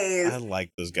guys. I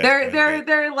like those guys.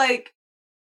 They're like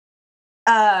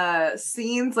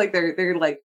scenes, like they're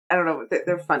like, I don't know,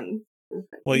 they're funny.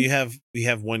 Well, we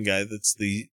have one guy that's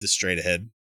the straight ahead.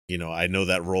 I know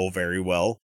that role very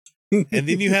well. And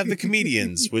then you have the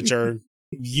comedians, which are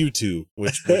you two,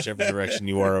 whichever direction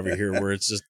you are over here, where it's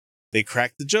just they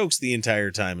crack the jokes the entire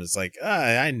time. It's like,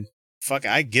 I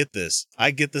get this.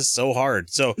 I get this so hard.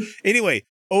 So anyway,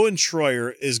 Owen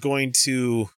Schroyer is going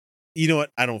to, you know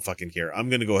what? I don't fucking care. I'm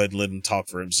going to go ahead and let him talk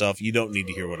for himself. You don't need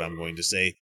to hear what I'm going to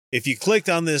say. If you clicked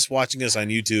on this, watching us on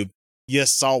YouTube, you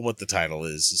saw what the title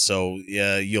is. So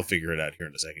yeah, you'll figure it out here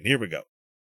in a second. Here we go.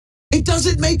 It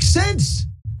doesn't make sense.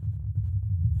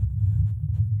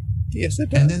 Yes, it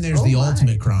does. And then there's the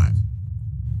ultimate crime.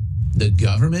 The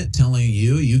government telling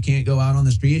you can't go out on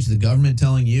the streets. The government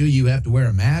telling you have to wear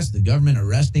a mask. The government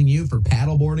arresting you for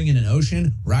paddleboarding in an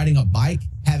ocean, riding a bike,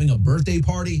 having a birthday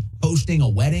party, hosting a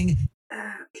wedding.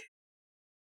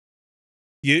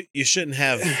 You shouldn't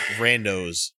have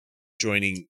randos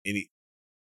joining any.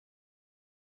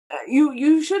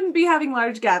 You shouldn't be having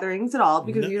large gatherings at all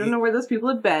because you don't know where those people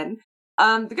have been.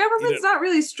 The government's not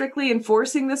really strictly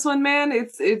enforcing this one, man.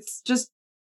 It's just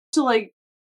to like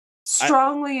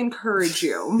strongly encourage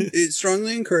you. It's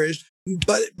strongly encouraged,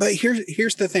 but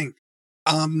here's the thing.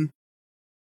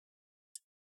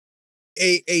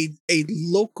 A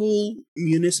local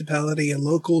municipality, a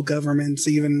local government,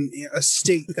 even a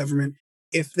state government,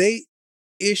 if they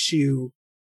issue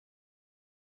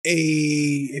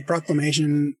a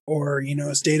proclamation or,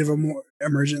 a state of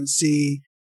emergency,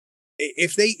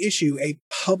 if they issue a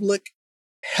public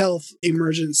health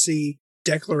emergency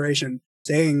declaration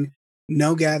saying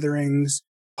no gatherings,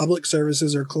 public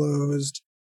services are closed,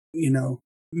 no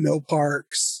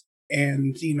parks,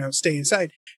 and, stay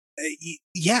inside,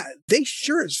 yeah, they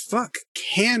sure as fuck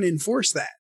can enforce that.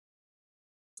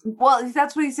 Well,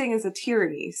 that's what he's saying is a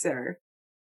tyranny, sir.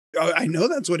 I know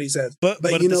that's what he says. But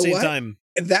you at the know same what? time,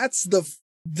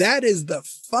 that is the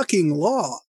fucking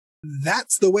law.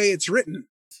 That's the way it's written.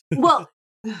 Well,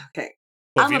 okay.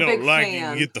 well, I'm if you a don't big like fan. it, you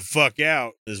can get the fuck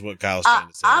out, is what Kyle's trying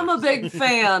to say. I'm a big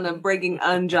fan of breaking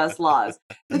unjust laws.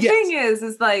 The Yes. thing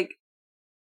is like,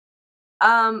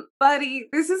 buddy,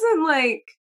 this isn't like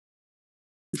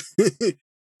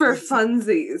for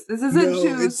funsies. This isn't No, to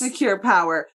it's- secure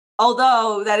power.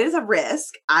 Although that is a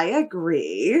risk. I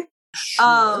agree.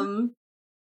 Sure.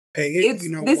 Hey, It's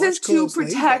this watch is to closely,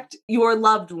 protect your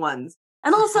loved ones.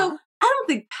 And also, Uh-huh. I don't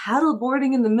think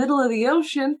paddleboarding in the middle of the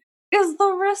ocean is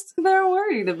the risk they're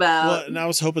worried about. Well, and I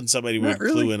was hoping somebody Not would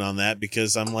really. clue in on that,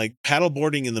 because I'm like,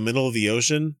 paddleboarding in the middle of the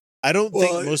ocean, I don't Well,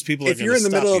 think most people are if going you're to in the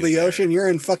stop middle of you the there. ocean, you're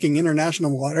in fucking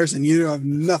international waters, and you have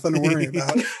nothing to worry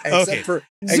about Okay. You're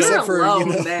except for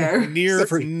alone there.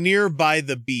 nearby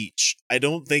the beach. I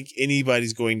don't think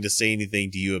anybody's going to say anything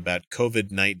to you about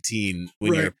COVID-19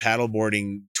 when Right. you're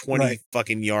paddleboarding 20 Right.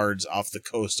 fucking yards off the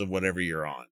coast of whatever you're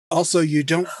on. Also, you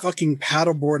don't fucking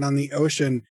paddleboard on the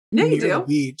ocean Yeah, you near the do.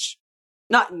 beach.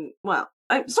 Not well,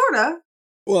 sort of.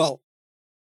 Well,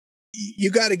 you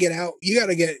got to get out. You got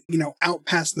to get out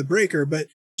past the breaker. But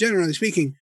generally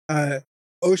speaking,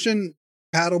 ocean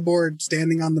paddleboard,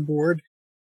 standing on the board,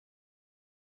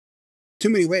 too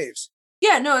many waves.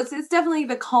 Yeah, no, it's definitely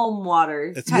the calm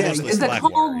water. It's kind mostly of, it's a slack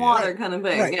calm water, water kind of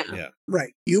thing. Right. Yeah. Yeah.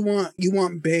 Right. You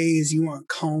want bays. You want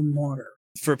calm water.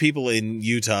 For people in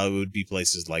Utah, it would be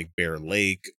places like Bear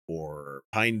Lake or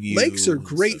Pineview. Lakes are and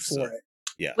great stuff, for so- it.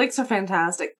 Yeah. Lakes are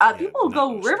fantastic. Yeah, People not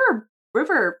go ocean.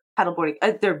 river paddleboarding.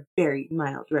 They're very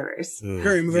mild rivers. Ugh,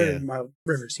 Very, very yeah. mild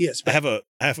rivers. Yes. I have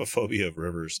a phobia of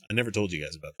rivers. I never told you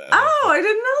guys about that. Oh, I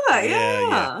didn't know that. Yeah,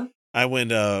 Yeah. I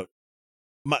went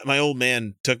my old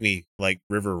man took me like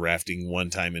river rafting one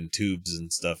time in tubes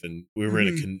and stuff, and we were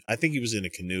in a I think he was in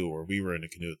a canoe, or we were in a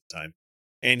canoe at the time.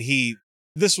 And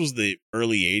this was the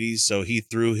early 80s, so he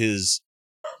threw his,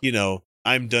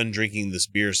 I'm done drinking this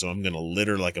beer, so I'm going to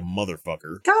litter like a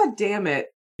motherfucker. God damn it.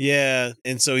 Yeah,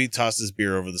 and so he tossed his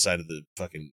beer over the side of the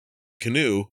fucking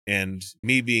canoe, and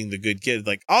me being the good kid,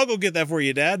 like, I'll go get that for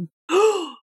you, Dad.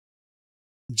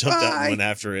 Jumped out and went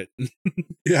after it.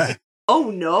 Yeah. Oh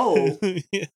no.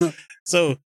 Yeah.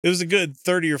 So it was a good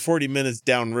 30 or 40 minutes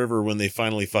downriver when they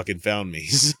finally fucking found me.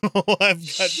 So I've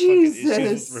got fucking issues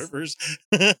Jesus. with rivers.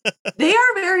 They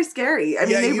are very scary. I mean,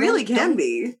 Yeah, they you really don't- can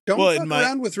be. Don't Well, fuck in my-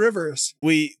 around with rivers.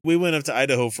 We went up to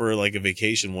Idaho for like a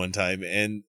vacation one time,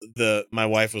 and my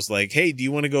wife was like, "Hey, do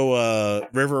you want to go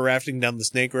river rafting down the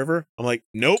Snake River?" I'm like,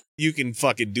 "Nope, you can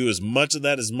fucking do as much of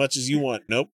that as much as you want."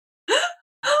 Nope.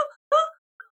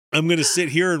 I'm gonna sit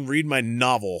here and read my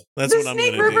novel. That's The what I'm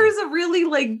Snake gonna River do. is a really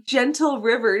like gentle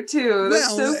river too. That's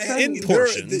so funny. in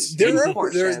portions. There In are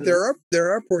portions. there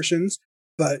are portions,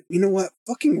 but you know what?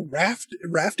 Fucking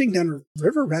rafting down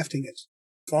river rafting is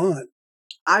fun.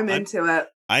 I'm into it.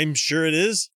 I'm sure it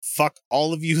is. Fuck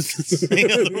all of you that say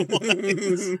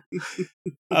otherwise.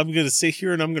 I'm gonna sit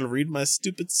here and I'm gonna read my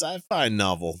stupid sci-fi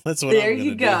novel. That's what There I'm gonna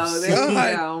you go. do. There you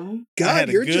God. go. God, I had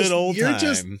a you're good just old you're time.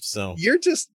 just So you're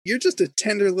just a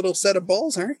tender little set of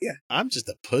balls, aren't you? I'm just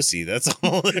a pussy. That's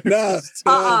all. there No, is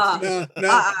to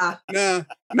it.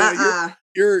 no.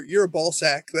 You're a ball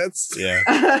sack. That's Yeah.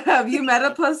 Have you met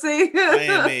a pussy?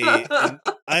 I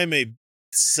am a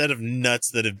set of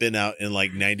nuts that have been out in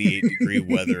like 98-degree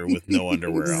weather with no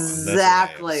underwear on. That's what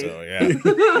I am. Exactly. So yeah.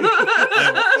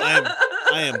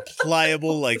 I am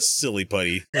pliable like silly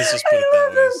putty. Let's just put it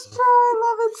that way. So- I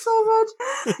love it so much.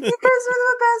 You guys are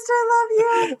the best. I love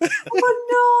you. Oh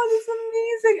no, this is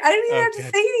amazing. I didn't even have to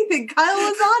Okay. say anything. Kyle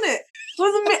was on it. It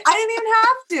was I didn't even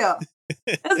have to.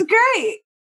 It was great.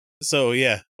 So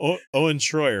yeah, Owen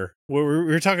Schroyer. We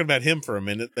were talking about him for a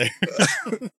minute there.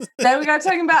 Then we got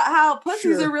talking about how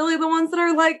pussies Sure. are really the ones that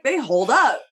are like they hold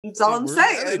up. That's all I'm Yeah,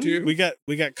 they saying. do.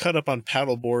 we got cut up on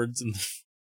paddle boards and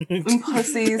And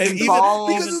pussies And and even- balls.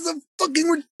 because it's a fucking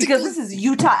ridiculous. Because this is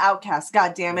Utah Outcast,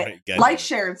 god damn it. Right, God Like, damn it.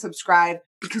 share, and subscribe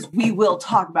because we will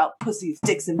talk about pussies,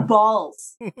 dicks, and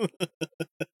balls.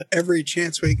 every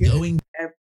chance we get. Going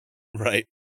right.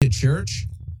 to church?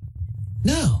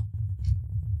 No.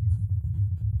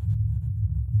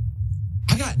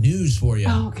 I got news for you.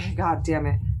 Oh, okay, god damn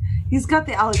it. He's got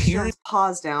the Alex Karen- Jones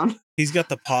paws down. He's got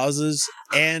the pauses,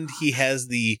 and he has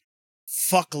the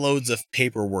fuckloads of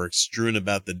paperwork strewn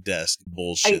about the desk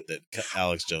bullshit that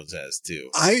Alex Jones has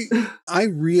too. I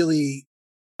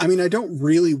don't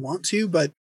really want to,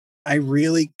 but I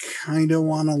really kind of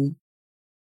want to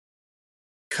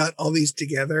cut all these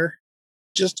together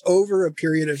just over a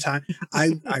period of time.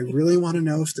 I really want to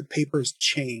know if the papers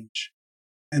change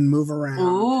and move around.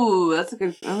 Ooh, that's a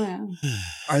good. Oh yeah.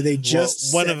 Are they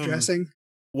just one set of them, dressing?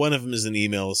 One of them is an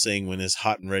email saying when his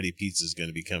hot and ready pizza is going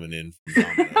to be coming in from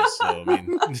Domino's. So I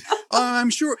mean,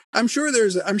 I'm sure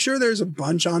there's a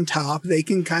bunch on top. They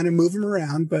can kind of move them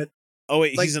around, but oh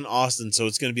wait, he's in Austin, so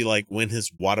it's going to be like when his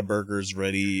Whataburger's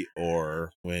ready,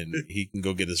 or when he can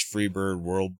go get his Freebird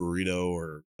World Burrito,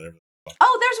 or whatever.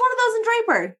 Oh, there's one of those in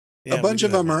Draper. Yeah, a bunch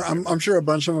of them are. I'm sure a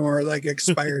bunch of them are like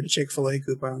expired Chick-fil-A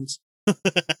coupons.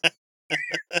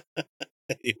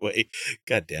 Anyway,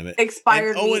 god damn it.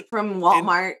 Expired meat from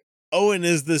Walmart. Owen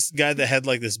is this guy that had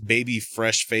like this baby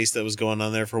fresh face that was going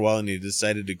on there for a while, and he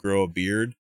decided to grow a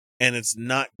beard, and it's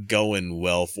not going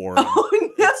well for him.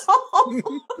 Oh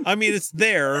no. I mean, it's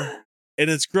there and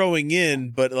it's growing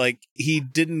in, but like he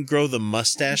didn't grow the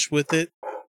mustache with it.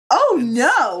 Oh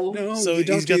no. No, So you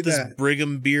don't he's got do this that.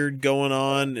 Brigham beard going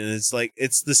on, and it's like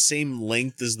it's the same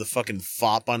length as the fucking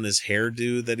fop on his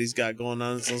hairdo that he's got going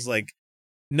on. So it's like,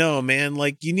 no, man,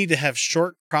 like you need to have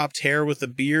short cropped hair with a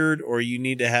beard, or you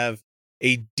need to have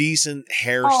a decent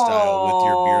hairstyle with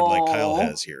your beard like Kyle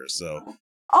has here. So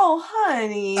Oh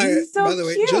honey, he's so by the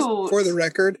way, cute. just for the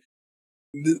record,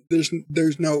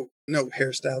 there's no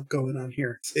hairstyle going on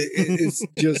here. It's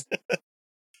just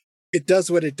it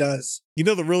does what it does. you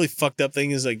know the really fucked up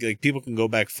thing is like people can go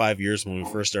back 5 years when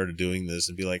we first started doing this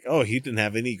and be like, oh, he didn't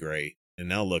have any gray, and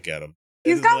now look at him.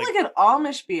 He's And got like an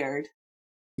Amish beard.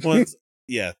 well,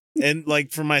 yeah, and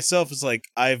like for myself, it's like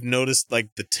I've noticed like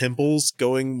the temples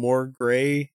going more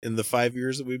gray in the 5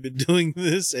 years that we've been doing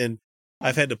this, and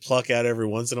I've had to pluck out every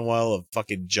once in a while a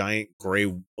fucking giant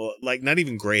gray, like not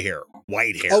even gray hair,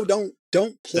 white hair. Oh, don't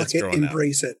pluck That's it, growing out.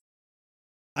 embrace it.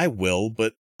 I will,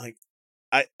 but like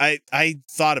I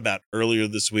thought about earlier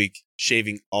this week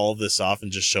shaving all this off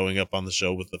and just showing up on the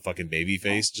show with the fucking baby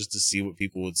face just to see what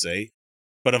people would say.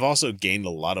 But I've also gained a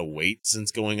lot of weight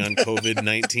since going on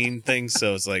COVID-19 things,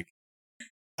 so it's like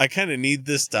I kind of need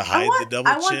this to hide the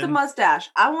double chin. I want the mustache.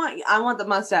 I want the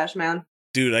mustache, man.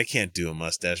 Dude, I can't do a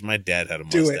mustache. My dad had a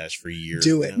Do it. mustache for years.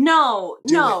 Do it. now.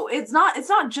 No, it's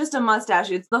not just a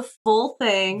mustache. It's the full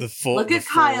thing. The full Look the at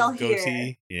full Kyle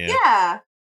goatee. here. Yeah. Yeah.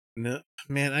 No,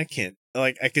 man, I can't.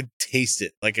 Like I could taste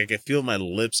it. Like I could feel my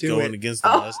lips Do going it. against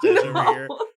the Oh, mustache no. over here.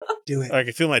 Do it. Or I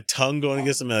can feel my tongue going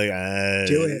against them. Like,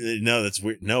 Do it. No, that's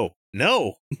weird. No.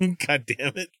 God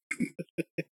damn it.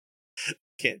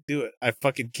 Can't do it. I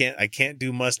fucking can't. I can't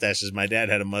do mustaches. My dad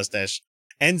had a mustache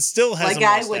and still has Like a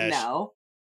I mustache. would know.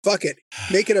 Fuck it.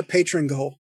 Make it a patron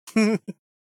goal.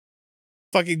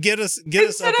 Fucking get us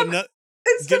Instead up of- enough.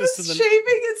 Instead Get of us to the- shaving,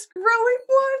 it's growing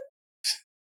one.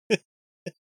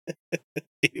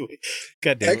 Anyway,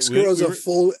 God damn X it. We grows were- a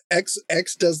full X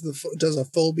does a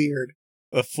full beard.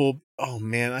 a full. Oh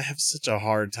man, I have such a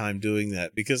hard time doing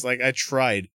that because like I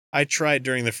tried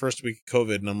during the first week of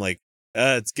COVID, and I'm like,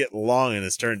 it's getting long and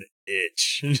it's starting to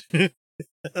itch.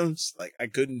 I'm just like, I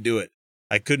couldn't do it.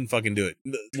 I couldn't fucking do it.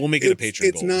 We'll make it a Patreon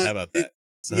It's goal. not- How about that?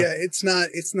 So- Yeah, it's not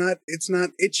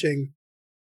itching.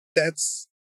 That's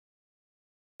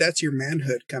your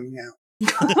manhood coming out.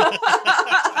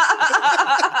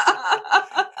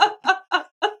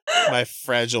 My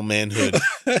fragile manhood.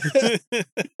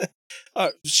 Oh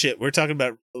shit, we're talking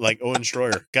about like Owen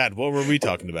Schroyer. God, what were we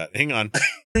talking about? Hang on.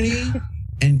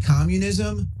 And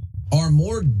communism are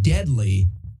more deadly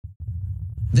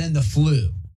than the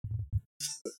flu.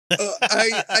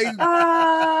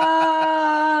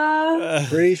 I'm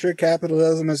pretty sure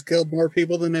capitalism has killed more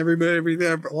people than everybody,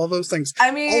 all those things. I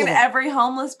All mean, of them. every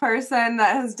homeless person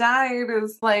that has died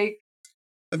is like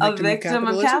a victim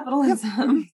of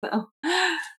capitalism. So.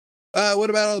 What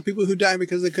about all the people who died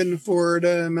because they couldn't afford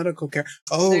medical care?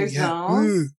 Oh, There's yeah.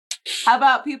 those. How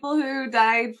about people who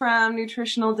died from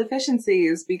nutritional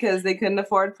deficiencies because they couldn't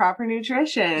afford proper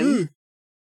nutrition?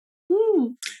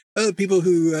 People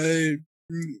who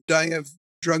dying of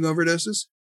drug overdoses,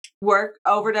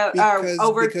 overworking.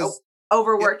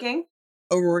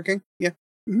 overworking. Yeah.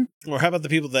 Mm-hmm. Or how about the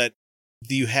people that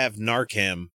do you have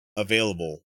Narcan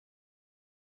available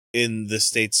in the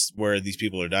states where these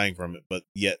people are dying from it, but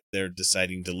yet they're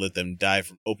deciding to let them die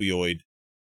from opioid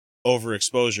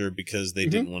overexposure because they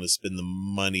didn't want to spend the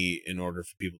money in order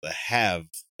for people to have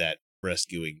that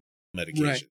rescuing medication.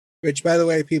 Right. Which, by the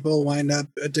way, people wind up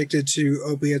addicted to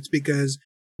opiates because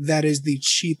that is the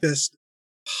cheapest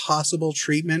possible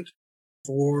treatment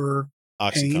for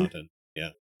pain. OxyContin. Yeah.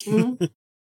 Mhm.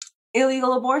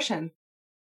 Illegal abortion.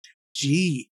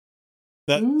 Gee.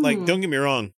 Like, don't get me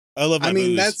wrong. I love my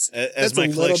booze. That's as my a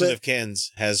little collection bit- of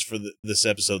cans has for this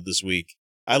episode this week.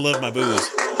 I love my booze.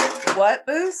 What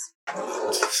booze?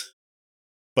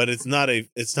 But it's not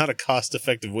a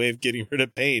cost-effective way of getting rid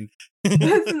of pain.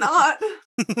 It's not.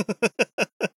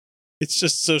 It's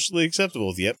just socially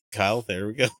acceptable. Yep, Kyle, there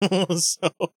we go. So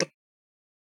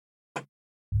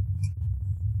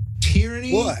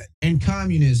Tyranny What? and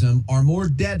communism are more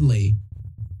deadly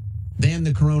than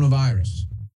the coronavirus.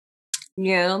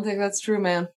 Yeah, I don't think that's true,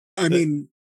 man. I mean,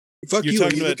 fuck you're you.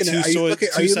 talking Are you about looking at? Are you looking,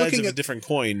 are two you sides looking of a at? different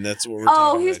coin. That's what we're Oh,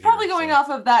 talking he's about probably here, going so. off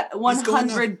of that He's going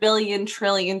off- 100 billion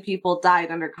trillion people died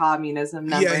under communism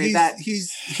number. Yeah, he's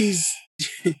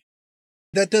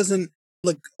that doesn't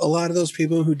look. A lot of those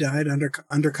people who died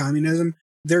under communism,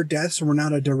 their deaths were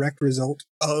not a direct result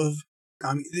of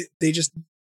they just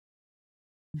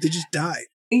died,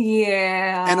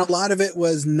 yeah. and a lot of it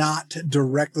was not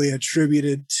directly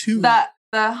attributed to That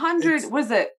the 100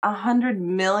 was it 100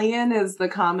 million is the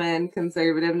common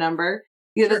conservative number.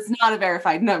 Yeah, Sure. that's not a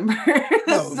verified number.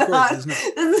 No, That's of course not. it's not.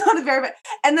 That's not a verified.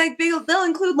 And like they'll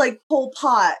include like Pol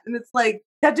Pot, and it's like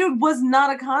that dude was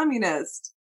not a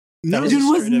communist. No, That That dude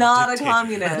was straight up not a dictator.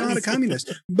 communist. not a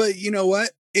communist. But you know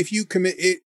what? If you commit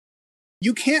it,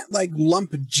 you can't like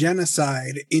lump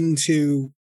genocide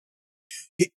into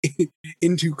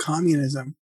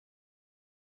communism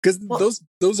because Well-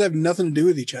 those have nothing to do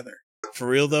with each other. For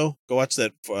real though, go watch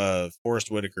that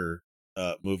Forrest Whitaker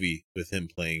movie with him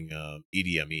playing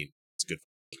Idi Amin. It's good.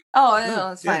 Oh, No,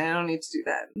 no, it's yeah. fine. I don't need to do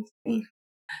that.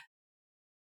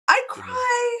 I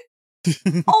cry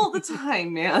all the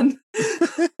time, man.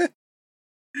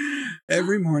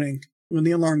 Every morning when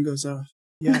the alarm goes off.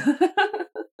 Yeah.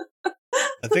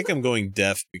 I think I'm going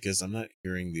deaf because I'm not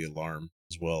hearing the alarm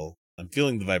as well. I'm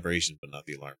feeling the vibration, but not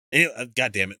the alarm. Anyway,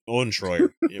 God damn it, Owen Schroyer.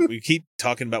 Yeah, we keep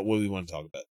talking about what we want to talk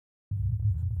about.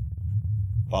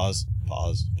 Pause.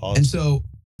 And so,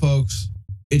 folks,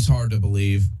 it's hard to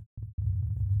believe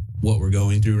what we're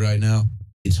going through right now.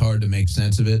 It's hard to make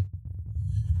sense of it.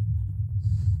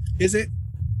 Is it?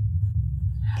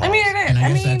 I mean, it is. And I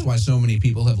guess mean, that's why so many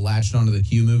people have latched onto the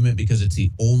Q movement, because it's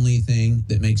the only thing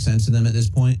that makes sense to them at this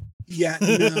point. Yeah.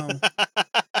 No.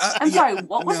 I'm Yeah, sorry.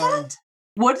 What was no. that?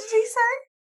 What did he say?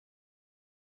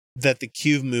 That the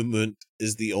Q movement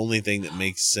is the only thing that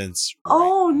makes sense. right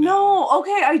Oh now. no.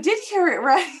 Okay, I did hear it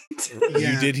right.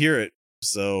 Yeah. You did hear it.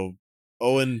 So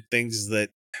Owen thinks that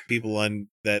people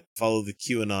that follow the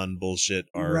QAnon bullshit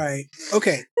are Right.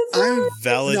 Okay. I'm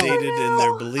validated in their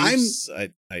No. beliefs.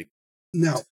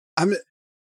 no. I'm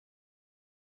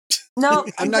No,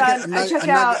 I'm I'm not done. gonna. I'm I not, check I'm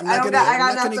out. not, I I'm don't not got. gonna. I got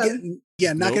I'm not gonna nothing. get.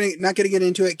 Yeah, not Nope. gonna get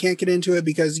into it. Can't get into it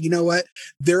because you know what?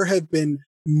 There have been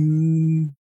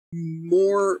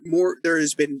more. There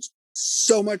has been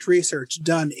so much research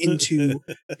done into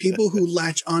people who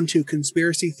latch onto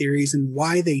conspiracy theories and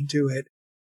why they do it,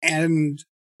 and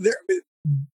there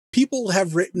people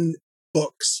have written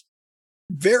books,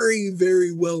 very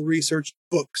very well researched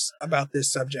books about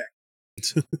this subject.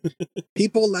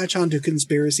 People latch onto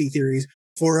conspiracy theories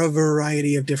for a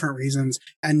variety of different reasons,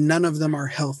 and none of them are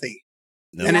healthy.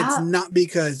 No. And Yeah. it's not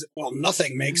because, well,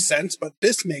 nothing makes sense, but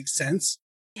this makes sense.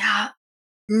 Yeah,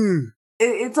 Mm.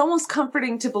 it's almost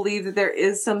comforting to believe that there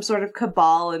is some sort of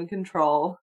cabal and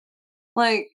control.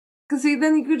 Like, because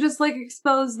then you could just like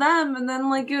expose them, and then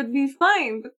like it would be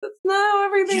fine. But that's not how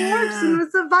everything works, Yeah. and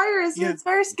it's a virus, Yeah. and it's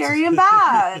very scary and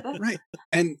bad. Right.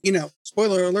 And, you know,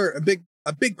 spoiler alert,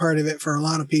 a big part of it for a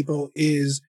lot of people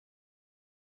is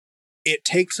it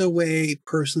takes away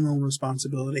personal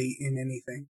responsibility in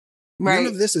anything. Right. None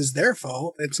of this is their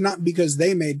fault. It's not because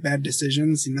they made bad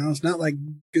decisions. You know, it's not like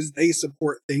because they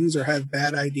support things or have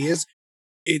bad ideas.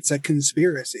 It's a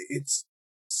conspiracy. It's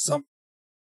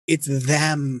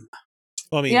them.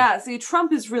 Well, I mean, Yeah, see,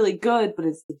 Trump is really good, but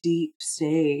it's the deep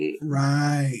state.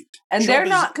 Right. And Trump they're is-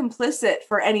 not complicit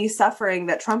for any suffering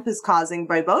that Trump is causing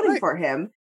by voting Right. for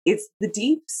him. It's the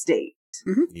deep state.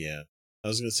 yeah. I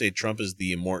was gonna say Trump is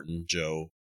the Immortan Joe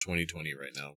 2020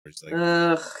 right now. Where it's like,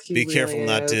 Ugh, he be careful really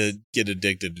not is. to get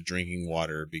addicted to drinking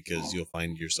water because you'll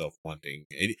find yourself wanting.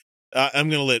 I'm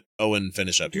gonna let Owen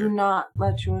finish up Do here. not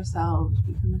let yourselves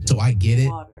become addicted So I get to it.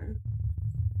 water.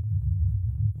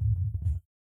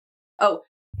 Oh,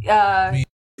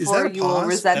 Is or that a you will pause?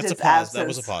 resent That's a its pause. absence. That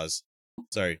was a pause.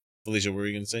 Sorry, Felicia. What were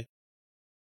you gonna say?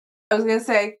 I was gonna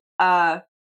say,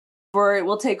 for it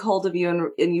will take hold of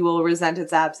you and you will resent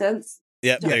its absence.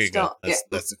 Yeah, Don't- there you go. don't- yeah.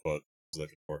 That's the quote I was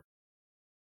looking for.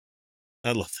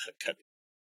 I love that cut.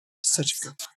 Such a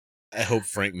good. I hope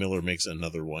Frank Miller makes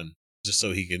another one. just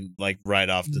so he can like ride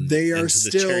off into They are the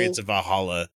still- chariots of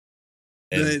Valhalla.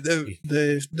 And The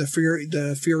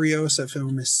Furiosa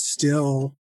film is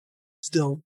still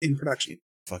in production.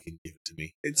 fucking give it to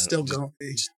me. It's I still don't-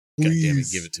 going. just God damn it,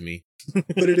 Please. give it to me.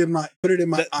 Put it in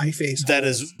my eye face. That hole.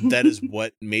 is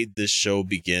what made this show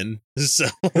begin. So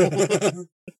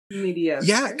Mediocre.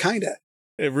 Yeah, kinda.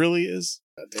 it really is.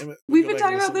 God damn it. We've Go been back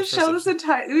talking and about listen this to the show first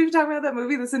episode. we've been talking about that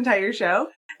movie this entire show,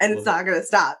 and it's Love not going to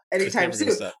stop It's anytime never soon.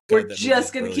 gonna stop. We're God, that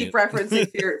just movie going is to keep brilliant.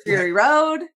 referencing Fury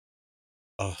Road.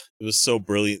 Oh, it was so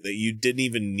brilliant that you didn't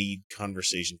even need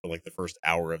conversation for like the first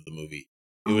hour of the movie.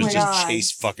 It Oh was my just God.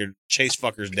 chase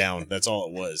fuckers down. That's all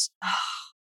it was.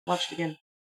 Watch it again.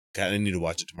 God, I need to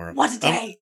watch it tomorrow. What a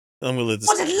day! I'm gonna let this.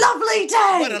 What a lovely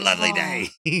day! What a lovely Oh.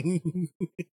 day.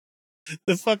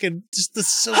 The fucking just the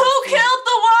silver. Who killed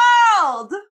the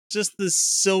world? Just the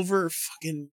silver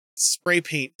fucking spray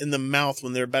paint in the mouth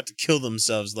when they're about to kill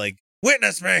themselves. Like,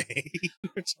 witness me.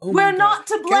 Oh my We're God. not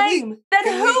to Can we- blame. Then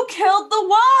can who we- killed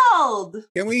the world?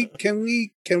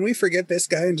 Can we forget this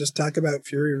guy and just talk about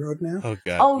Fury Road now? Oh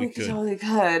god. Oh, we we could. totally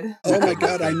could. Oh my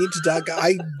God, I need to talk.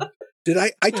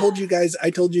 I told you guys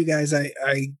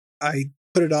I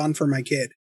put it on for my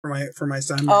kid, for my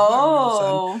son. my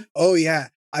middle son. Oh yeah,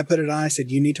 I put it on. I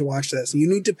said, you need to watch this. You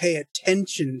need to pay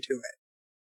attention to it.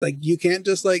 Like, you can't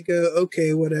just like go,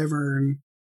 okay, whatever, and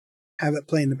have it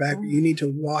play in the background. You need to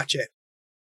watch it.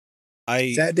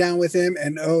 I Sat down with him,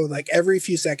 and like every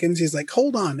few seconds, he's like,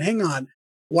 hold on, hang on.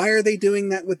 Why are they doing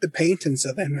that with the paint? And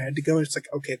so then I had to go. It's like,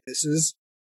 okay, this is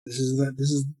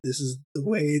the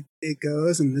way it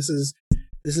goes, and this is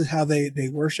how they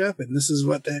worship, and this is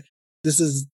what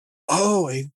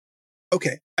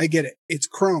okay, I get it. It's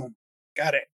chrome.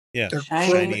 Got it. yeah, They're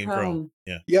shiny and chrome.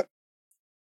 Yeah. Yep.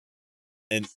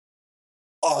 And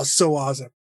Oh, so awesome.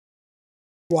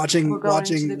 Watching We're going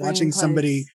to the green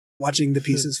somebody place. watching the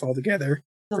pieces fall together.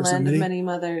 The for land somebody. of many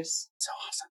mothers. So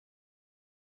awesome.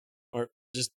 or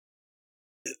just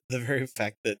the very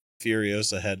fact that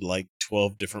Furiosa had like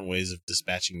 12 different ways of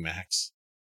dispatching Max,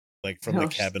 like from the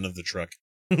Gosh. cabin of the truck.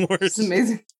 Where It's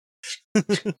amazing.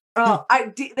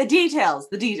 The details.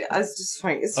 It's just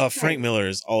funny. It's Frank Miller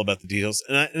is all about the details,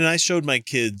 and I showed my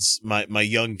kids, my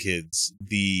young kids,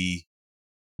 the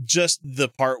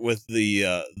part with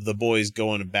the boys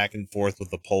going back and forth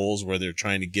with the poles where they're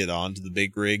trying to get onto the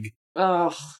big rig.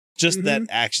 Oh, Just that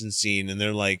action scene, and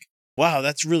they're like, "Wow,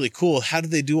 that's really cool. How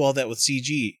did they do all that with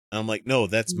CG?" And I'm like, "No,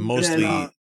 that's mostly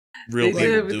real people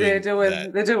doing they do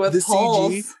that." it with The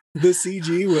poles. CG, the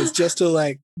CG was just to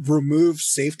like remove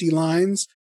safety lines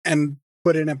and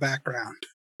put in a background.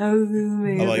 That was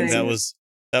amazing. I'm like,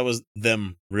 that was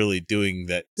them really doing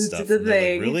that This stuff. is the And they're like,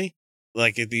 thing. really?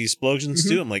 Like at the explosions Mhm.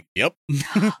 too? I'm like, yep.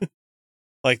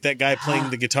 Like that guy playing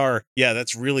the guitar. Yeah,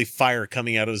 that's really fire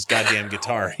coming out of his goddamn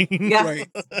guitar. Yeah, Right.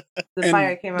 the And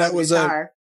fire came out that of the was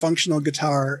guitar. Functional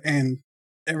guitar and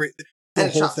the And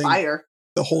it whole shot thing. fire.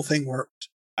 The whole thing worked.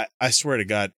 I swear to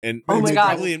God. And Oh my it's god!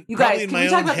 probably, You probably guys, in can my we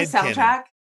talk own about the headcanon. soundtrack?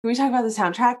 Can we talk about the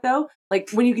soundtrack though? Like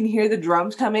when you can hear the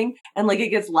drums coming and like it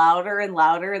gets louder and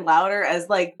louder and louder as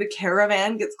like the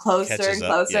caravan gets closer Catches and up,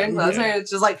 closer yeah, and closer. yeah. And it's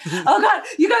just like, oh god,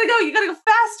 you gotta go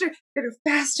faster, you gotta go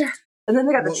faster. And then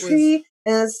they got What the was- tree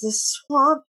and it's the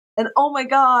swamp and oh my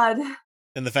god.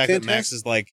 And the fact that Max Fantastic. is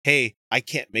like, hey, I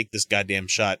can't make this goddamn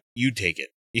shot. You take it.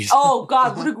 Oh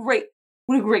god, what a great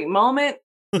moment.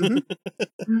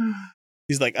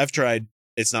 He's like, I've tried.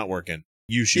 It's not working.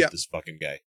 You shoot Yeah. this fucking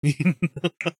guy.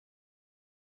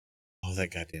 Oh,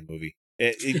 that goddamn movie.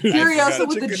 I Furiosa forgot- with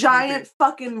Such a the good giant movie.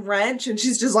 fucking wrench, and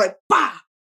she's just like, bah,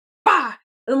 bah.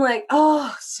 And I'm like,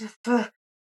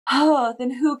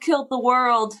 then who killed the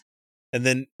world? And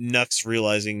then Nux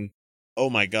realizing, oh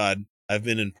my god, I've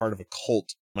been in part of a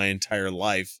cult my entire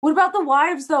life. What about the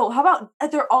wives, though? How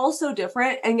about they're all so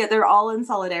different, and yet they're all in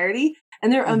solidarity,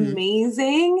 and they're Mhm.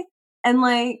 amazing, and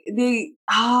like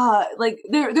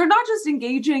they're not just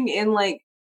engaging in like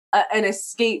an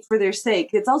escape for their sake.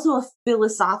 It's also a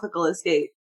philosophical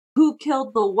escape. Who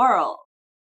killed the world?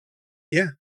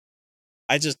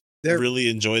 I just They're- really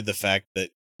enjoyed the fact that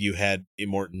you had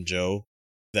Immortan Joe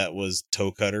that was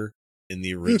Toe Cutter in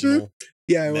the original.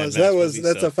 Yeah, it Mad was. Max movie,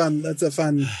 That's so- a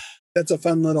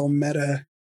fun little meta.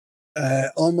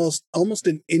 Almost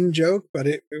an in joke, but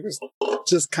it was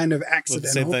just kind of But at the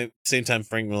accidental. same time,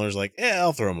 Frank Miller's like,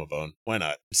 I'll throw him a bone. Why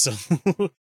not? So,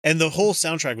 and the whole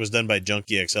soundtrack was done by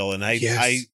Junkie XL. And I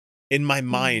Yes. in my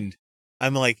mind,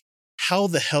 I'm like, how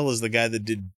the hell is the guy that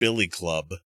did Billy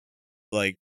Club?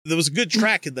 Like, there was a good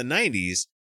track in the 90s,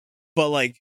 but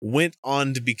like went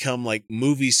on to become like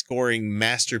movie scoring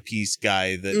masterpiece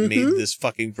guy that made Mhm. this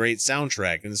fucking great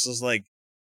soundtrack. And it's just like,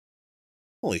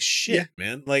 Holy shit,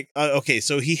 man. Like, okay,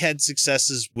 so he had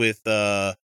successes with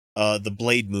the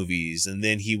Blade movies, and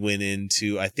then he went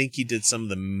into, I think he did some of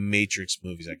the Matrix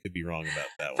movies. I could be wrong about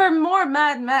that For one. more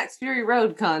Mad Max Fury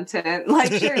Road content,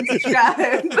 like, share, and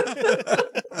subscribe.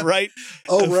 Right?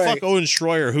 Oh, right. Fuck Owen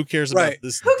Schroyer. Who cares about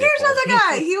this? Who cares dickhole? about that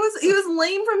guy? He was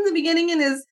lame from the beginning, and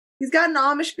he's got an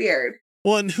Amish beard.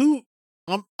 Well, and who?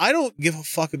 I don't give a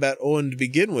fuck about Owen to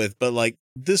begin with, but like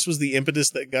this was the impetus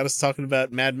that got us talking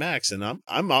about Mad Max, and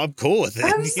I'm cool with it.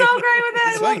 I'm so great with it.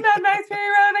 I love Mad Max Fury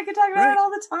Road. I could talk about it all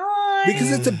the time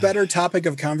because it's a better topic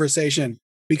of conversation.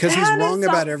 Because he's wrong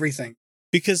about everything.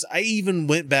 Because I even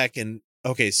went back and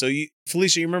okay, so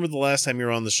Felicia, you remember the last time you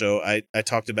were on the show? I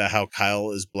talked about how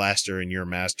Kyle is Blaster and you're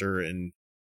Master, and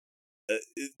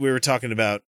we were talking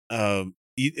about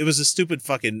it was a stupid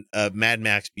fucking Mad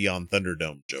Max Beyond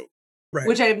Thunderdome joke. Right.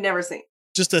 Which I've never seen.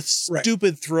 Just a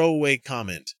stupid throwaway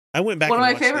comment. I went back. One of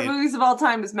and my favorite movies of all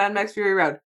time is Mad Max Fury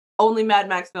Road. Only Mad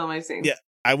Max film I've seen. Yeah,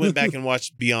 I went back and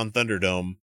watched Beyond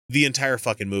Thunderdome, the entire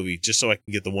fucking movie, just so I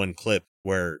can get the one clip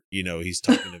where he's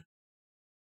talking to.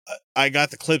 I got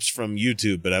the clips from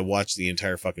YouTube, but I watched the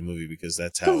entire fucking movie because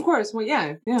that's how. Of course, well,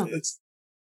 yeah. That's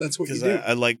what you Because do.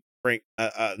 I like Frank,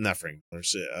 not Frank.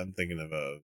 I'm thinking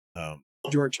of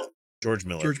George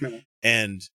Miller. George Miller.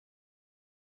 And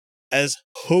as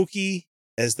hokey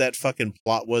as that fucking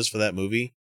plot was for that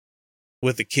movie,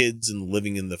 with the kids and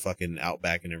living in the fucking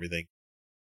outback and everything,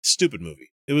 stupid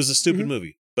movie. It was a stupid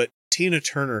movie, but Tina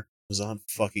Turner was on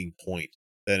fucking point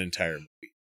that entire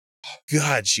movie.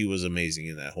 God, she was amazing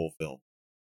in that whole film.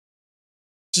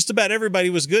 Just about everybody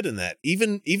was good in that.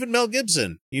 Even Mel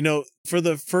Gibson, for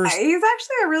the first. He's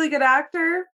actually a really good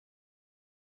actor.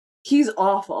 He's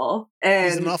awful, and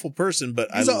he's an awful person, but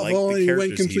He's I like awful, the and he characters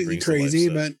went completely brings to life, crazy,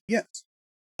 so. but yes.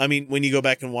 I mean, when you go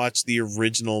back and watch the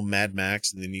original Mad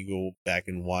Max, and then you go back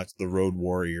and watch The Road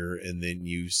Warrior, and then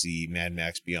you see Mad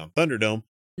Max Beyond Thunderdome,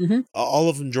 all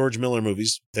of them George Miller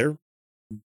movies, they're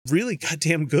really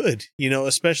goddamn good,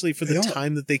 especially for the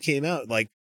time that they came out. Like,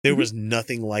 there was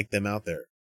nothing like them out there.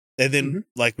 And then,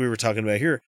 like we were talking about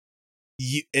here,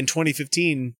 in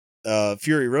 2015,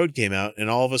 Fury Road came out, and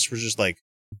all of us were just like,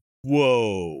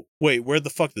 whoa, wait, where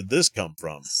the fuck did this come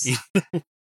from?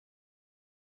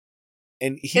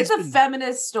 And it's a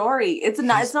feminist story. It's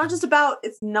not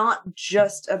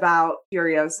just about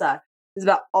Furiosa. It's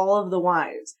about all of the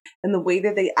wives and the way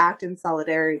that they act in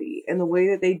solidarity and the way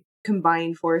that they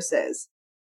combine forces.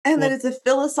 And then it's a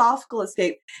philosophical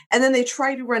escape. And then they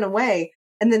try to run away.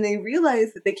 And then they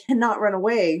realize that they cannot run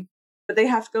away, but they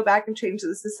have to go back and change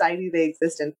the society they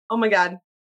exist in. Oh my God.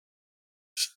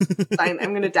 Fine,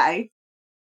 I'm going to die.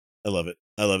 I love it.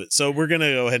 So we're going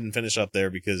to go ahead and finish up there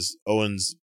because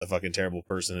Owen's a fucking terrible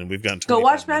person, and we've gotten 25 Go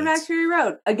watch minutes. Mad Max Fury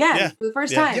Road again for the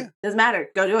first time. Yeah. Doesn't matter.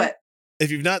 Go do it. If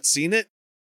you've not seen it,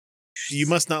 you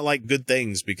must not like good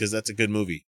things because that's a good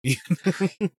movie.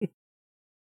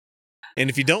 And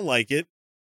if you don't like it,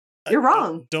 you're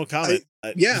wrong. Don't comment.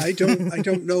 I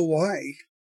don't know why.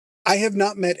 I have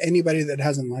not met anybody that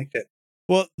hasn't liked it.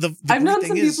 Well, I've known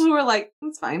some people who are like,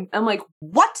 it's fine. I'm like,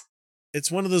 what? It's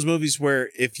one of those movies where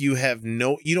if you have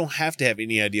you don't have to have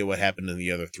any idea what happened in the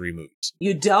other three movies.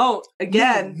 You don't.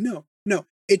 Again. No.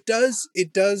 It does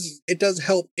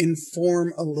help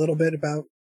inform a little bit about.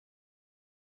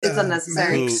 It's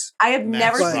unnecessary. Max. I have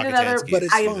never seen another, but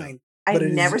it's fine. I've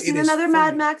never seen another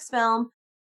Mad Max film.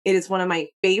 It is one of my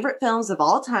favorite films of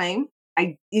all time.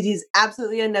 It is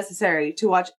absolutely unnecessary to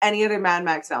watch any other Mad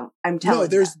Max film. I'm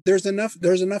telling you. There's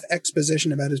enough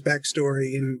exposition about his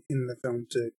backstory in the film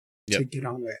to get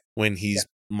on with. When he's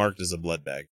marked as a blood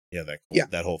bag.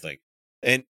 That whole thing.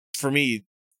 And for me,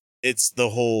 it's the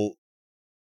whole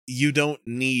you don't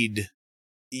need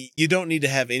to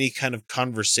have any kind of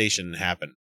conversation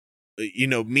happen.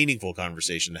 Meaningful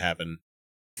conversation to happen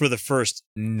for the first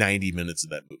 90 minutes of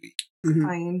that movie.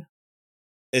 Fine.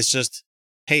 It's just,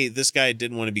 hey, this guy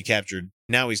didn't want to be captured.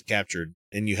 Now he's captured.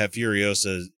 And you have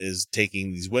Furiosa is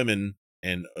taking these women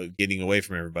and getting away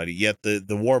from everybody. Yet the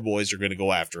war boys are going to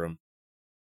go after him.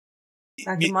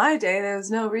 Back in my day, there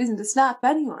was no reason to stop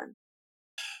anyone.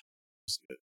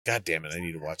 God damn it. I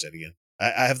need to watch that again.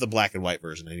 I have the black and white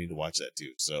version. I need to watch that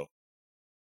too. So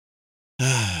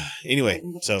anyway,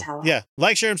 so yeah,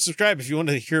 like, share, and subscribe if you want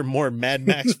to hear more Mad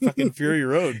Max fucking Fury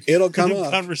Road. It'll come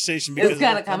up. Conversation. It's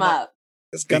gonna come up.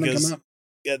 It's gonna come up.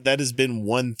 Yeah, that has been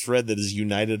one thread that has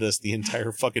united us the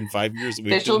entire fucking 5 years that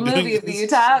we've Official been doing movie of the this.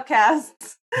 Utah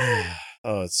Outcasts.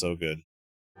 Oh, it's so good.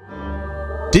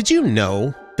 Did you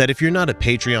know that if you're not a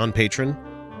Patreon patron,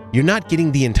 you're not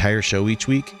getting the entire show each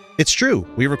week? It's true.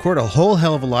 We record a whole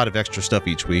hell of a lot of extra stuff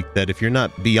each week that if you're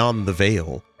not beyond the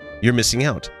veil, you're missing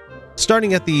out.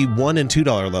 Starting at the $1 and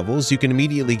 $2 levels, you can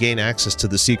immediately gain access to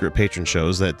the secret patron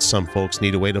shows that some folks need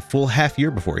to wait a full half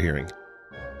year before hearing.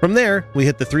 From there, we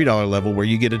hit the $3 level where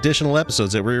you get additional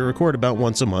episodes that we record about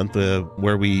once a month,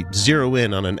 where we zero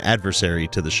in on an adversary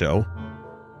to the show.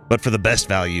 But for the best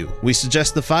value, we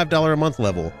suggest the $5 a month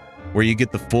level, where you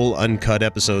get the full uncut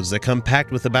episodes that come packed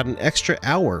with about an extra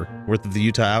hour worth of the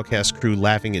Utah Outcast crew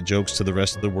laughing at jokes to the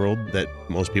rest of the world that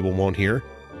most people won't hear,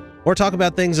 or talk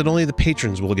about things that only the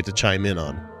patrons will get to chime in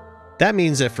on. That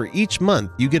means that for each month,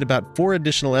 you get about 4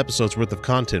 additional episodes worth of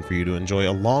content for you to enjoy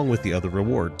along with the other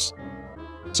rewards.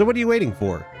 So what are you waiting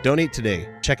for? Donate today.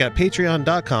 Check out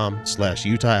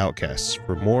patreon.com/Utah Outcasts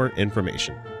for more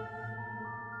information.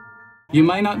 You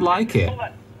might not like it,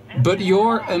 but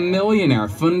you're a millionaire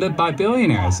funded by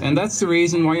billionaires, and that's the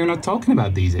reason why you're not talking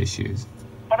about these issues.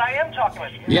 But I am talking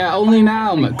with you. Yeah, only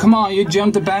now. Come on, you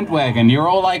jumped the bandwagon. You're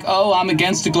all like, oh, I'm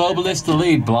against the globalist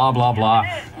elite, blah, blah, blah.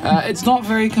 It's not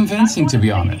very convincing, to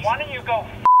be honest. Why don't you go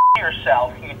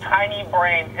yourself, you tiny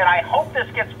brain, and I hope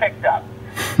this gets picked up.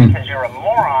 Because you're a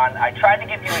moron. I tried to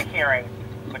give you a hearing,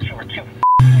 but you were too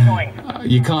annoying.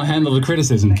 You can't handle the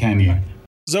criticism, can you?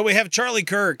 So we have Charlie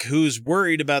Kirk, who's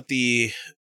worried about the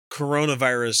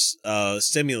coronavirus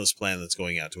stimulus plan that's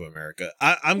going out to America.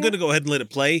 I'm going to go ahead and let it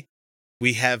play.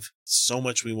 We have so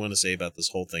much we want to say about this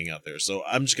whole thing out there, so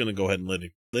I'm just going to go ahead and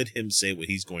let him say what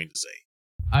he's going to say.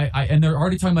 And they're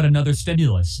already talking about another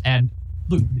stimulus. And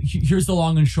look, here's the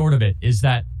long and short of it, is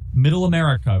that middle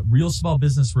America, real small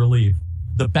business relief,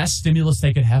 the best stimulus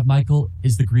they could have, Michael,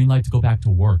 is the green light to go back to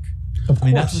work. I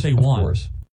mean, that's what they want.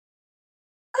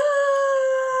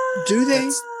 Do they?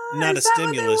 That's not a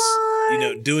stimulus. You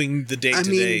know, doing the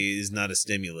day-to-day is not a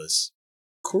stimulus.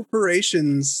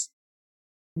 Corporations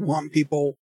want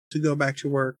people to go back to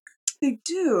work. They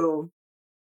do.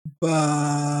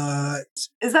 But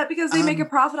is that because they make a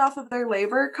profit off of their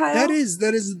labor, Kyle? That is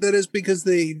because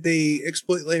they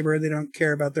exploit labor. They don't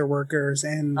care about their workers,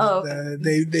 and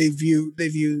they view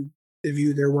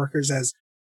their workers as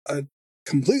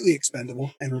completely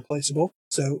expendable and replaceable.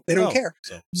 So they don't care.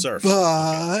 So surf.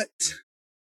 But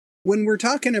when we're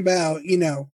talking about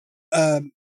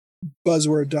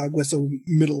buzzword dog whistle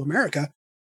middle America,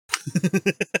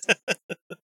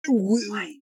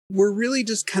 we're really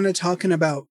just kind of talking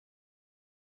about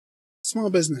small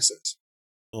businesses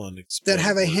that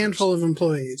have a handful of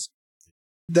employees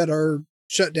that are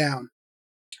shut down.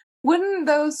 Wouldn't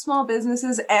those small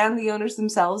businesses and the owners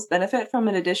themselves benefit from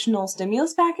an additional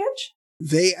stimulus package?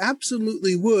 They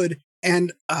absolutely would,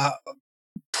 and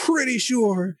pretty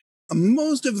sure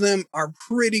most of them are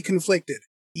pretty conflicted.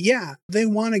 Yeah, they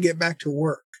want to get back to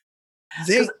work.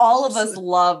 Because all of us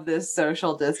love this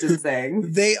social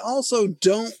distancing. They also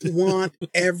don't want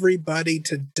everybody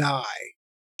to die.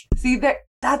 See,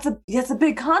 that's a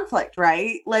big conflict,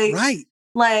 right?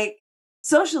 Like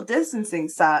social distancing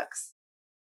sucks,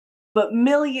 but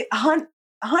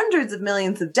hundreds of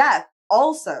millions of death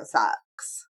also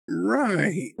sucks.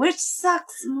 Right. Which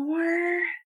sucks more?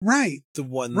 Right. The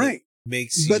one that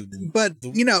makes you. But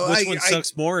which one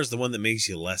sucks more is the one that makes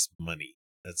you less money.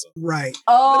 That's right.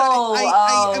 Oh,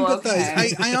 I empathize.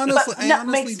 Okay. I honestly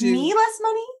makes do. me less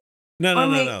money?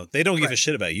 No. They don't give a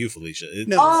shit about you, Felicia.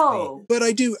 But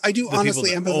I do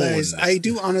honestly empathize. I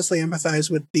do honestly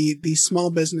empathize with the small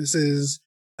businesses,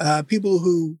 people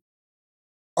who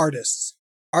artists.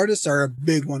 Artists are a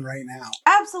big one right now.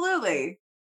 Absolutely.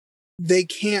 They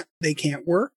can't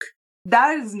work.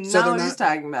 That is not what he's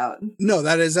talking about. No,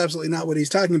 that is absolutely not what he's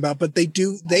talking about. But they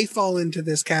fall into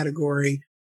this category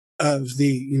of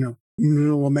the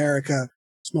middle America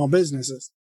small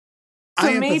businesses. So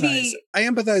I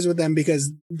empathize with them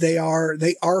because they are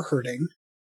hurting.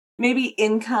 Maybe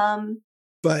income,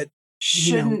 but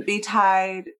shouldn't be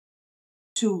tied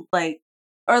to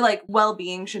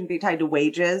well-being shouldn't be tied to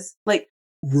wages.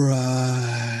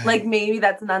 Right. Like maybe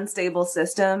that's an unstable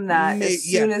system that as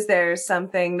soon as there's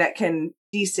something that can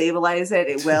destabilize it,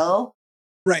 it will.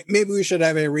 Right. Maybe we should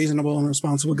have a reasonable and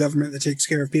responsible government that takes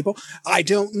care of people. I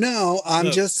don't know. I'm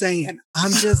just saying.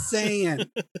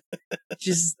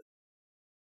 Just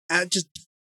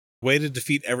way to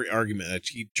defeat every argument that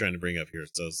you keep trying to bring up here.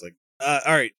 So it's like,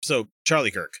 all right. So Charlie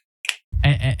Kirk.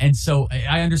 And so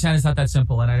I understand it's not that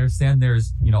simple, and I understand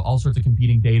there's all sorts of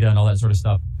competing data and all that sort of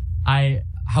stuff.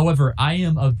 However, I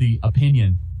am of the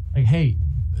opinion, hey,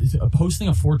 posting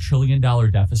a $4 trillion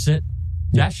deficit,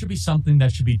 that should be something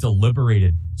that should be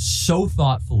deliberated so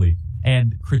thoughtfully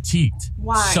and critiqued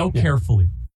so carefully.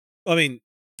 I mean,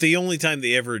 the only time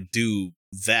they ever do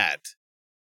that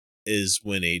is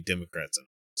when a Democrat's in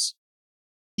office.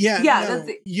 Yeah. No,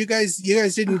 you guys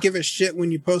didn't give a shit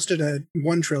when you posted a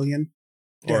 $1 trillion.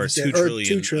 deficit or or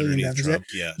 2 trillion deficit. Trump,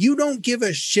 yeah. You don't give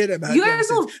a shit about You guys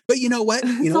deficits. But you know what?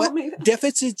 You know what?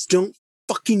 Deficits don't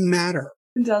fucking matter.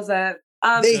 Doesn't.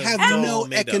 They have and- no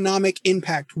economic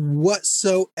impact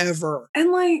whatsoever.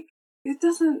 And like,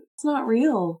 it's not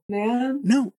real, man.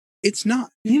 No, it's not.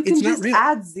 You can It's not just real.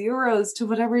 add zeros to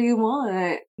whatever you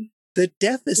want. The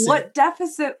deficit. What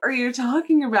deficit are you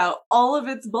talking about? All of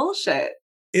it's bullshit.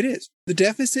 It is. The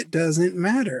deficit doesn't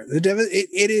matter. The deficit.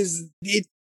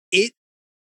 It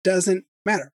doesn't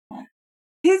matter.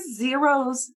 His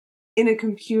zeros in a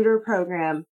computer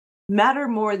program matter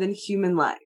more than human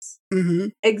lives. Mm-hmm.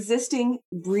 Existing,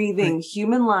 breathing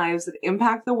human lives that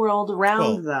impact the world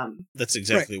around them. That's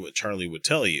exactly what Charlie would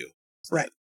tell you. Right.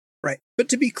 But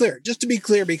to be clear,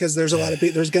 because there's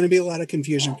there's going to be a lot of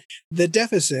confusion. The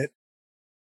deficit,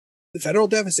 the federal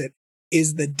deficit,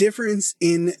 is the difference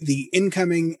in the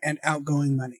incoming and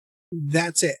outgoing money.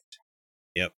 That's it.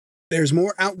 Yep. There's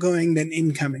more outgoing than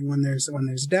incoming when there's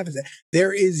a deficit.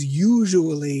 There is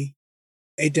usually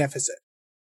a deficit.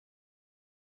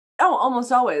 Oh,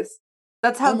 almost always.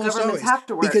 That's how Almost governments always. have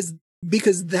to work.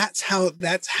 Because that's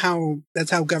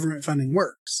how government funding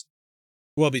works.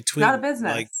 Well, between Not a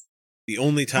business. like the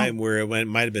only time where it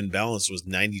might have been balanced was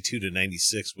 92 to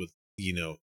 96 with,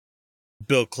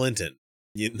 Bill Clinton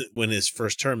when his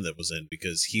first term that was in,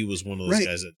 because he was one of those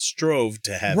guys that strove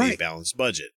to have a balanced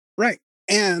budget. Right.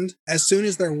 And as soon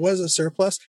as there was a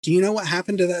surplus, do you know what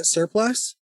happened to that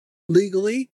surplus?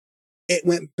 Legally, it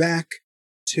went back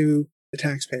to the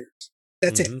taxpayers.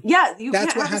 That's it. Yeah, you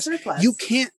That's can't what have has, a surplus. You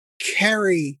can't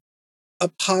carry a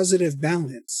positive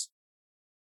balance.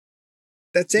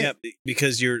 That's it. Yeah,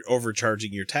 because you're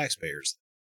overcharging your taxpayers.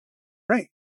 Right.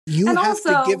 You And have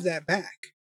to also- give that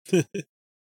back.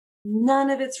 None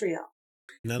of it's real.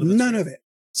 None of it.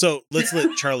 So let's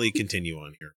let Charlie continue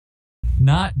on here.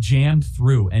 Not jammed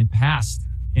through and passed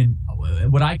in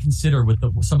what I consider with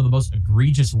some of the most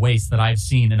egregious waste that I've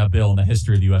seen in a bill in the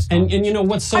history of the U.S. Congress. And you know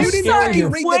what's so I'm scary sorry, here?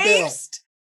 waste?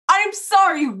 I'm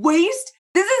sorry, waste?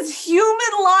 This is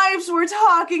human lives we're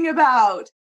talking about.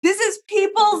 This is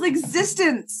people's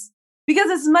existence.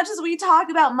 Because as much as we talk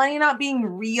about money not being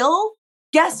real,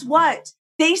 guess what?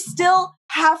 They still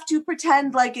have to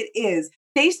pretend like it is.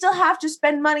 They still have to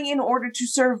spend money in order to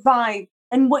survive.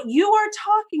 And what you are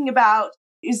talking about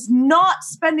is not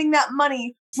spending that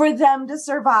money for them to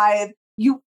survive.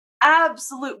 You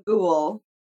absolute ghoul.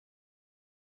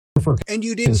 And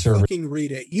you didn't fucking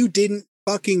read it. You didn't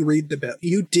fucking read the bill.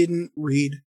 You didn't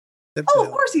read the bill. Oh,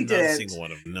 of course he Not a did. single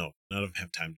one of them. No, none of them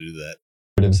have time to do that.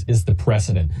 Is the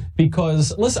precedent,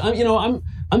 because listen,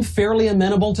 I'm fairly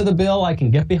amenable to the bill. I can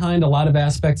get behind a lot of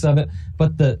aspects of it,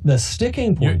 but the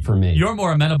sticking point for me, You're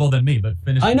more amenable than me, but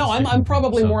finish. I know I'm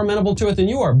probably more amenable to it than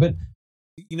you are, but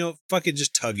Fucking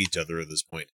just tug each other at this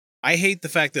point. I hate the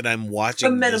fact that I'm watching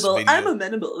Amenable. this video. I'm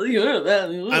amenable. You're that.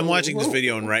 I'm watching this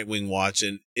video on Right Wing Watch,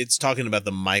 and it's talking about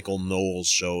the Michael Knowles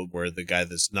show where the guy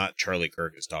that's not Charlie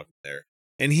Kirk is talking there.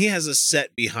 And he has a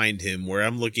set behind him where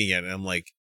I'm looking at it and I'm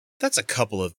like, that's a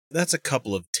couple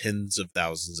of tens of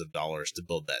thousands of dollars to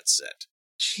build that set.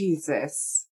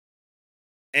 Jesus.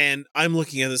 And I'm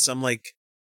looking at this, I'm like,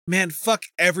 man, fuck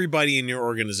everybody in your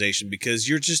organization, because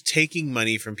you're just taking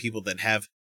money from people that have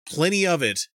plenty of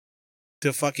it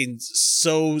to fucking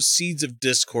sow seeds of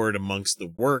discord amongst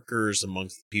the workers,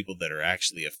 amongst the people that are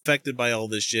actually affected by all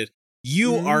this shit.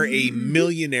 You are a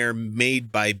millionaire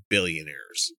made by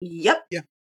billionaires. Yep. Yeah.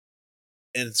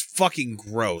 And it's fucking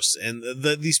gross. And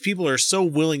these people are so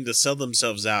willing to sell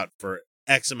themselves out for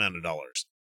X amount of dollars.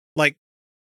 Like,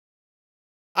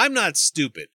 I'm not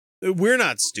stupid. We're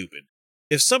not stupid.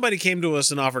 If somebody came to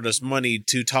us and offered us money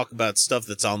to talk about stuff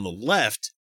that's on the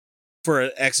left for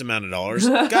X amount of dollars,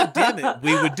 God damn it,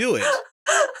 we would do it.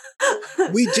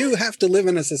 We do have to live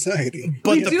in a society.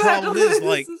 But We the do have to problem live is, in a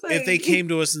like, if they society. came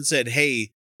to us and said,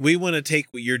 hey, we want to take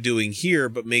what you're doing here,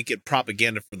 but make it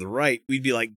propaganda for the right, we'd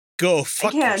be like, go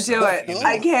fuck I can't do yourself, it. you know?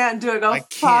 I can't do it. Go I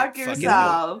fuck can't fucking do it.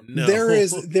 yourself. No.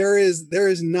 There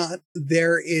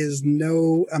is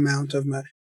no amount of money.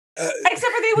 Except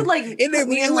for they would like. It put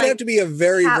me in, would like, have to be a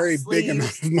very, cap very big amount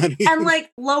sleeves of money. and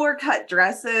like lower cut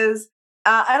dresses.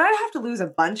 And I'd have to lose a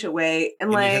bunch of weight. And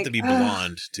And like you have to be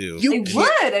blonde, too. You It can't-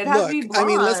 would. It'd have to be look, I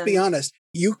mean, let's be blonde. honest.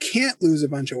 You can't lose a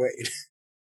bunch of weight.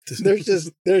 there's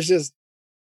just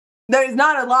There's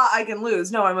not a lot I can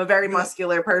lose. No, I'm a very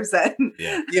muscular person.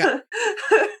 Yeah. Yeah.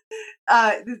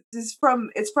 It's from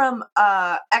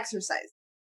exercise.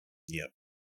 Yep.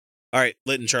 All right,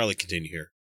 letting Charlie continue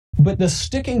here. But the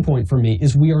sticking point for me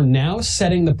is we are now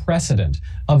setting the precedent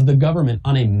of the government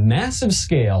on a massive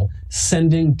scale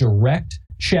sending direct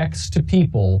checks to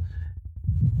people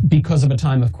because of a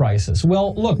time of crisis.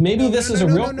 Well, look, maybe this is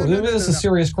a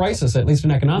serious crisis, at least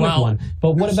an economic one.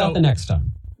 But what about the next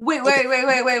time? Wait.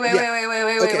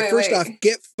 Okay, first off,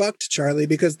 get fucked, Charlie,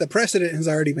 because the precedent has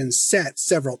already been set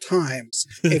several times.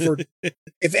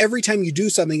 If every time you do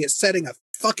something, it's setting a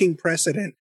fucking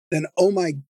precedent, then oh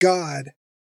my God.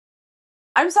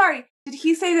 I'm sorry. Did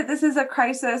he say that this is a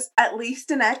crisis, at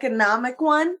least an economic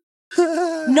one?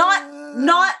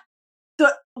 Not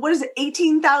the, what is it,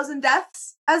 18,000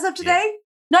 deaths as of today?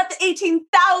 Yeah. Not the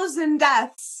 18,000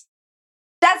 deaths.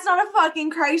 That's not a fucking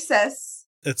crisis.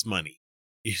 That's money.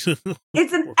 It's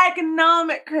an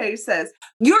economic crisis.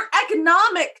 Your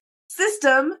economic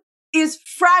system is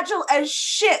fragile as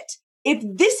shit. If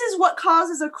this is what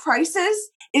causes a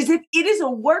crisis, is if it is a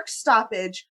work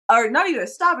stoppage, or not even a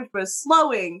stoppage, but a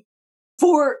slowing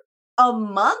for a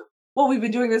month. Well, we've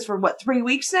been doing this for 3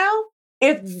 weeks now?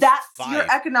 If that's 5. your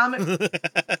economic...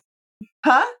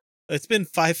 Huh? It's been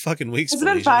 5 fucking weeks. It's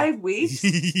been 5 weeks.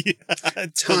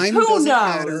 Time doesn't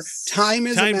matter. Time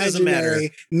is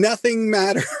imaginary. Nothing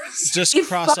matters. Just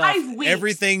cross off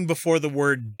everything before the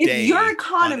word day. If your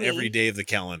economy, on every day of the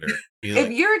calendar.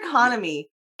 If your economy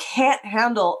can't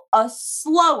handle a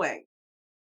slowing,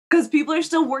 because people are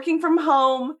still working from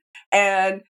home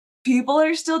and people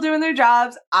are still doing their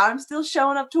jobs, I'm still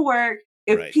showing up to work.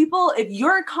 If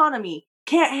your economy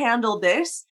can't handle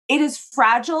this, it is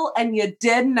fragile and you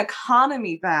did an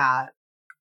economy bad.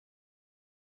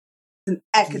 It's an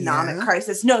economic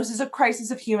crisis. No, this is a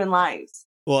crisis of human lives.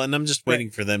 Well, and I'm just waiting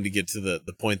for them to get to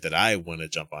the point that I want to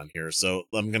jump on here. So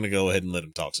I'm going to go ahead and let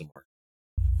him talk some more.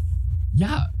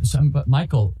 Yeah, but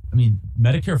Michael, I mean,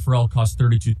 Medicare for All costs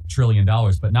 $32 trillion,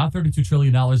 but not $32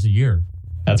 trillion a year.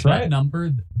 That's right.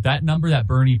 That number that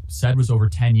Bernie said was over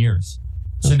 10 years.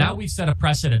 So now we've set a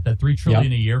precedent that $3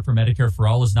 trillion a year for Medicare for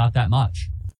All is not that much.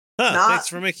 Thanks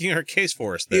for making our case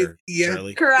for us there,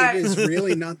 Charlie. Correct. It is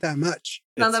really not that much.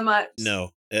 Not that much.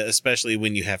 No, especially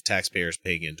when you have taxpayers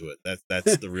paying into it.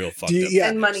 That's the real fucked up. Yeah,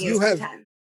 and money is pretend.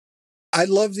 I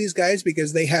love these guys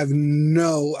because they have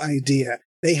no idea.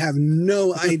 They have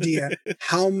no idea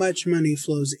how much money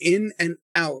flows in and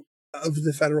out of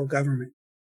the federal government.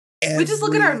 We just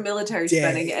look at our military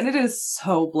spending, and it is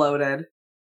so bloated.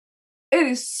 It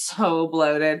is so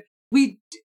bloated. We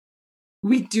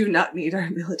do not need our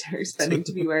military spending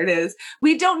to be where it is.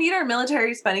 We don't need our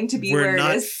military spending to be where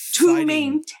it is to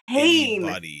maintain.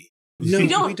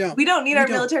 No, we don't need our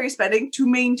military spending to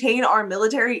maintain our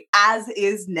military as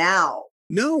is now.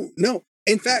 No.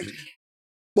 In fact,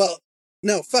 well,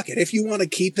 no, fuck it. If you want to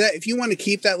keep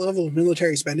that level of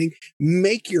military spending,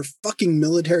 make your fucking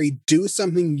military do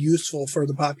something useful for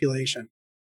the population.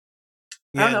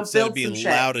 Yeah, I don't know, instead of being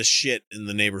loud as shit in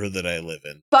the neighborhood that I live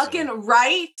in. Fucking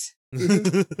right.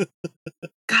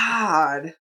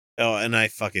 God. Oh, and I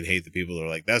fucking hate the people that are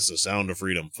like, that's the sound of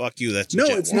freedom. Fuck you. That's no,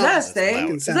 it's not. Is that a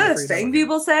thing? Is that a thing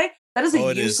people say? That is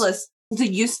it's a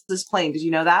useless plane. Did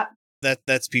you know that?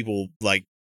 That's people like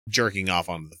jerking off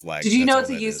onto the flag. Did you know it's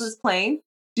a useless plane?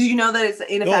 Did you know that it's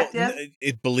ineffective?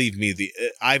 Believe me,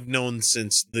 I've known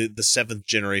since the 7th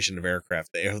generation of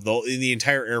aircraft. In the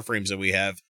entire airframes that we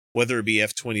have, whether it be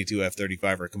F-22,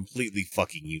 F-35, are completely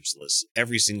fucking useless.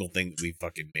 Every single thing that we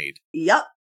fucking made. Yep.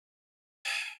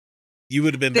 You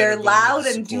would have been. They're loud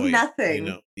and do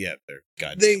nothing. Yeah, they're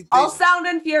goddamn. All sound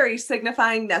and fury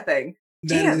signifying nothing.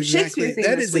 Damn, Shakespeare thing.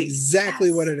 That is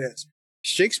exactly what it is.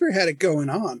 Shakespeare had it going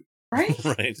on. Right.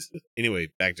 Right. Anyway,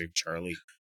 back to Charlie.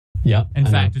 Yeah. In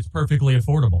fact, it's perfectly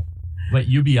affordable. But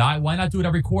UBI, why not do it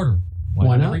every quarter?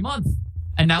 Why not every month?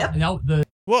 And now the.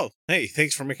 Whoa! Hey,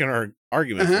 thanks for making our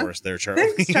argument for us there,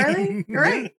 Charlie. Thanks, Charlie. You're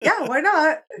right. Yeah, why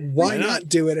not? Why not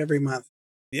do it every month?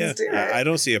 Yeah, I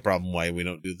don't see a problem why we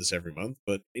don't do this every month.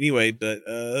 But anyway,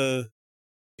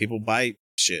 people buy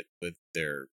shit with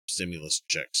their stimulus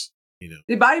checks. You know,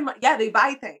 they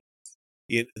buy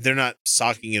things. They're not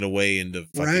socking it away into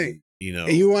fucking,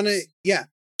 You want to,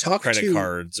 talk credit to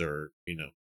cards or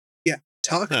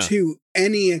talk to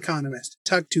any economist.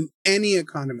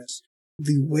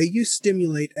 The way you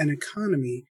stimulate an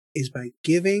economy is by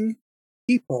giving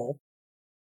people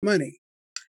money.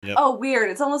 Yep. Oh,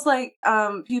 weird. It's almost like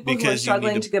people who are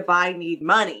struggling to get by need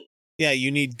money. Yeah,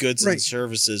 you need goods and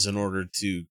services in order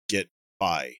to get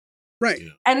by. Right.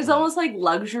 And it's almost like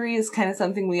luxury is kind of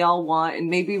something we all want, and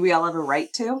maybe we all have a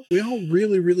right to. We all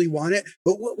really, really want it.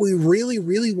 But what we really,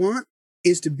 really want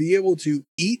is to be able to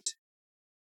eat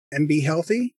and be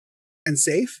healthy and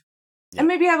safe. And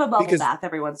maybe have a bubble bath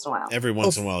every once in a while. Every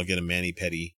once in a while, get a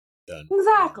mani-pedi done.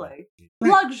 Exactly. Right.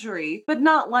 Luxury, but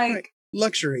not like...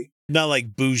 Luxury. Not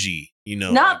like bougie,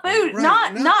 Not bougie.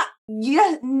 Not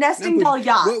nesting doll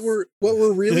yachts. What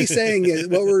we're really saying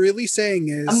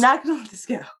is I'm not going to let this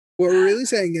go. What we're really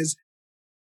saying is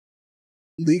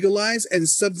legalize and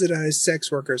subsidize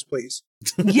sex workers, please.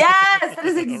 Yes, that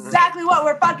is exactly what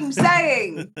we're fucking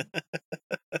saying.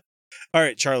 All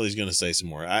right, Charlie's going to say some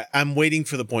more. I'm waiting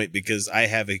for the point because I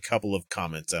have a couple of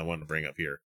comments I want to bring up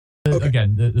here. Okay.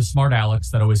 Again, the smart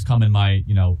Alex that always come in my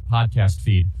podcast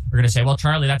feed are going to say, "Well,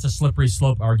 Charlie, that's a slippery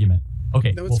slope argument."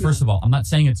 Okay, well, first of all, I'm not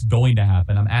saying it's going to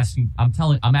happen. I'm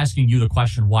asking you the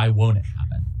question: why won't it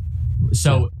happen?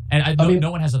 So, and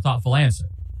no one has a thoughtful answer.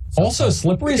 So, also,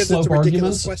 slippery slope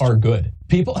arguments are good.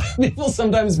 People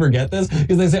sometimes forget this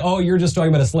because they say, "Oh, you're just talking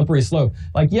about a slippery slope."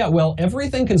 Like, yeah, well,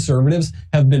 everything conservatives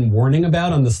have been warning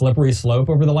about on the slippery slope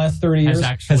over the last 30 years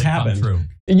has happened. True.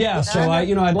 Yeah, so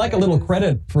I'd like a little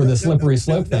credit for the slippery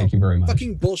slope. Thank you very much.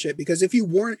 Fucking bullshit. Because if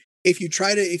you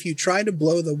try to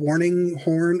blow the warning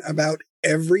horn about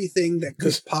everything that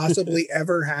could possibly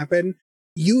ever happen,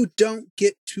 you don't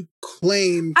get to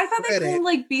claim. I thought they claimed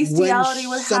like bestiality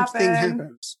would something happen.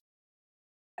 Happens.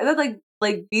 I thought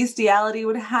like bestiality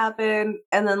would happen,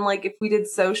 and then like if we did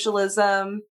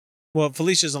socialism. Well,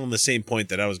 Felicia's on the same point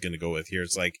that I was going to go with here.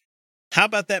 It's like, how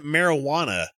about that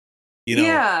marijuana?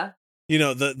 Yeah.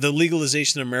 The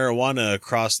legalization of marijuana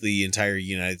across the entire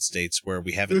United States, where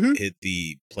we haven't hit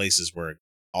the places where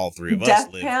all three of us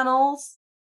live. Death panels.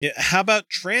 Yeah. How about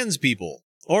trans people?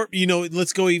 Or,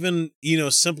 let's go even,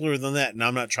 simpler than that. And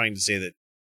I'm not trying to say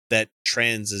that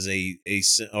trans is a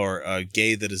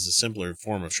gay that is a simpler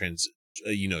form of trans,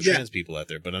 trans people out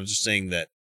there. But I'm just saying that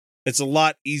it's a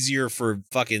lot easier for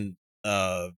fucking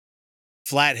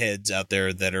flatheads out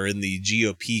there that are in the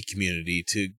GOP community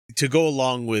to go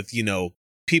along with,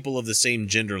 people of the same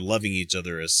gender loving each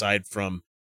other, aside from,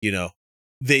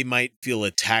 they might feel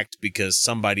attacked because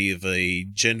somebody of a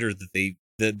gender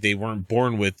that they weren't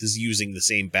born with is using the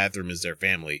same bathroom as their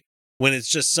family, when it's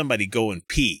just somebody go and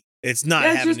pee. It's not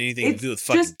having anything to do with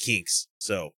fucking kinks.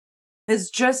 So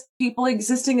it's just people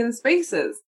existing in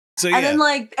spaces. So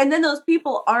and then those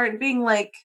people aren't being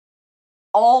like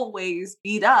always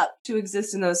beat up to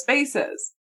exist in those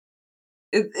spaces.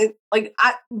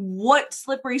 What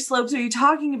slippery slopes are you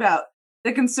talking about?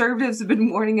 The conservatives have been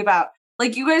warning about.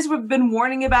 Like, you guys have been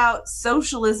warning about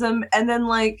socialism, and then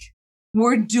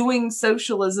we're doing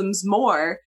socialisms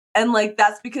more. And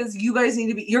that's because you guys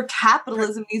your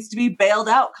capitalism needs to be bailed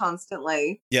out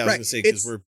constantly. Yeah, I was going to say, because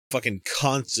we're fucking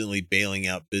constantly bailing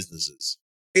out businesses.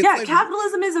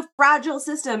 Capitalism is a fragile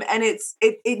system, and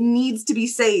it needs to be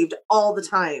saved all the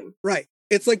time. Right.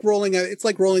 It's like rolling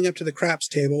up to the craps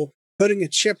table, putting a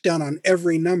chip down on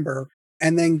every number,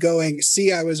 and then going,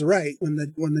 "See, I was right," when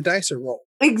the dice are rolled.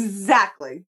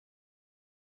 Exactly.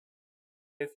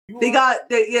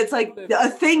 It's like a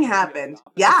thing happened.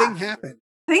 Yeah. A thing happened.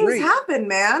 Things happen,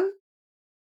 man.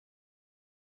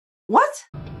 What?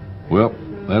 Well,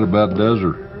 that about does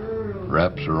her.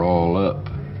 Wraps are all up.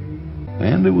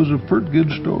 And it was a pretty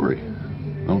good story,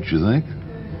 don't you think?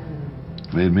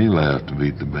 Made me laugh to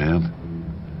beat the band.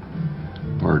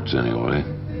 Parts, anyway.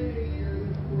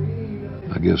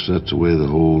 I guess that's the way the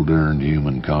whole darned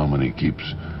human comedy keeps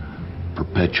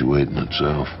perpetuating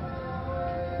itself.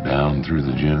 Down through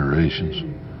the generations.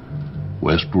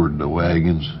 Westward the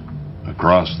wagons.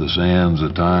 Across the sands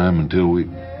of time until we...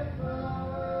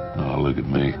 Oh, look at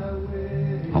me.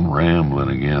 I'm rambling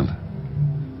again.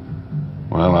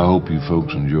 Well, I hope you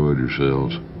folks enjoyed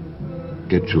yourselves.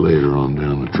 Catch you later on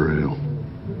down the trail.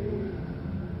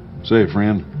 Say,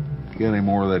 friend, you got any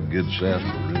more of that good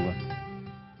sarsaparilla?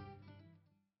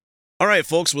 All right,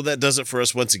 folks. Well, that does it for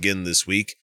us once again this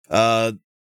week.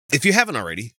 If you haven't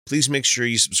already, please make sure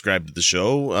you subscribe to the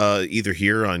show, either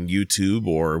here on YouTube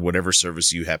or whatever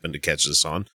service you happen to catch this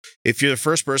on. If you're the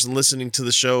first person listening to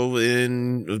the show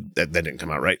that didn't come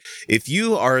out right. If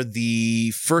you are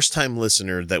the first time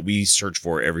listener that we search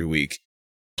for every week,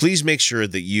 please make sure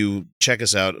that you check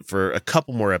us out for a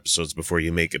couple more episodes before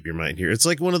you make up your mind here. It's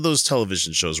like one of those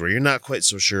television shows where you're not quite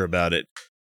so sure about it,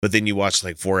 but then you watch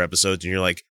 4 episodes and you're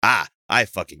like, I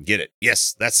fucking get it.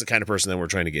 Yes, that's the kind of person that we're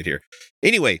trying to get here.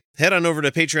 Anyway, head on over to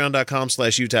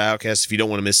patreon.com/Utah Outcast if you don't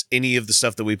want to miss any of the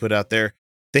stuff that we put out there.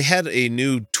 They had a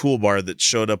new toolbar that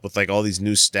showed up with all these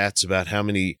new stats about how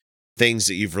many things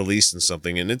that you've released and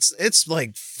something. And it's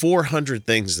like 400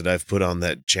 things that I've put on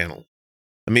that channel.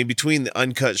 I mean, between the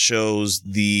uncut shows,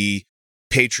 the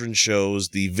patron shows,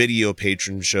 the video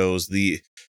patron shows, the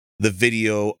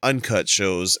video uncut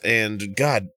shows, and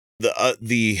God,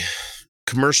 the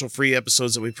commercial-free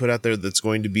episodes that we put out there that's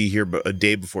going to be here a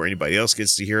day before anybody else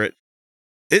gets to hear it.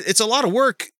 It's a lot of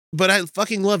work, but I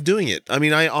fucking love doing it. I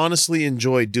mean, I honestly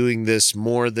enjoy doing this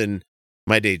more than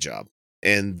my day job.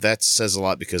 And that says a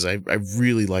lot because I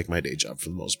really like my day job for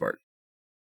the most part.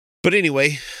 But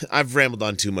anyway, I've rambled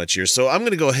on too much here. So I'm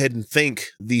going to go ahead and thank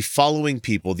the following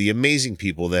people, the amazing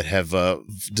people that have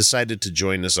decided to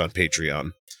join us on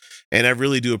Patreon. And I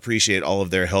really do appreciate all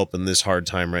of their help in this hard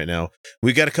time right now.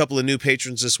 We've got a couple of new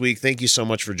patrons this week. Thank you so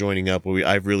much for joining up.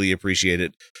 I really appreciate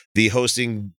it. The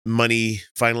hosting money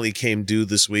finally came due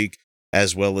this week,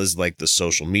 as well as like the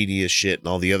social media shit and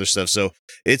all the other stuff. So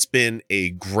it's been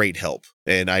a great help,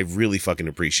 and I really fucking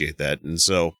appreciate that. And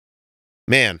so,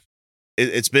 man,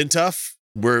 it's been tough.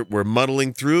 We're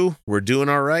muddling through. We're doing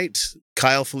all right.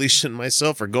 Kyle, Felicia, and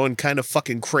myself are going kind of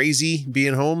fucking crazy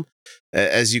being home,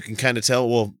 as you can kind of tell.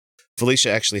 Well,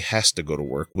 Felicia actually has to go to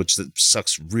work, which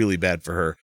sucks really bad for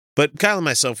her. But Kyle and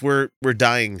myself, we're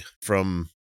dying from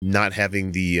not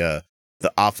having the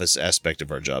office aspect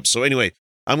of our job. So anyway,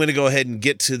 I'm going to go ahead and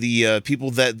get to the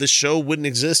people that this show wouldn't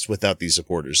exist without these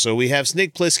supporters. So we have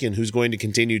Snake Plissken, who's going to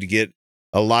continue to get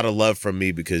a lot of love from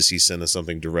me because he sent us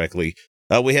something directly.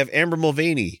 We have Amber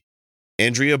Mulvaney,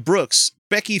 Andrea Brooks,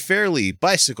 Becky Fairley,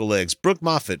 Bicycle Legs, Brooke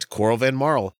Moffitt, Coral Van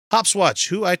Marl, Hopswatch,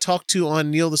 who I talked to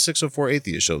on Neil the 604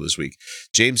 Atheist show this week,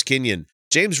 James Kenyon,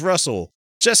 James Russell,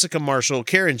 Jessica Marshall,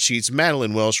 Karen Sheets,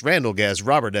 Madeline Welsh, Randall Gaz,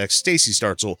 Robert X, Stacy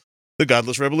Startzel, The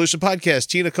Godless Revolution Podcast,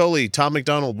 Tina Coley, Tom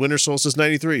McDonald, Winter Solstice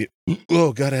 93.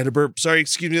 Oh, God, I had a burp. Sorry,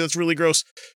 excuse me, that's really gross.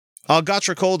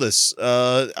 Gatra Koldis,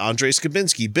 Andre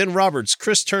Skabinski, Ben Roberts,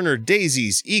 Chris Turner,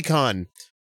 Daisies, Econ,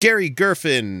 Gary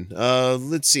Gerfin,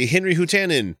 let's see, Henry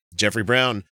Hutanen, Jeffrey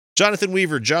Brown, Jonathan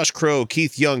Weaver, Josh Crow,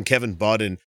 Keith Young, Kevin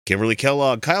Bodden, Kimberly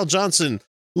Kellogg, Kyle Johnson,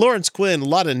 Lawrence Quinn,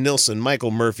 Lotta Nilsson,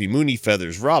 Michael Murphy, Mooney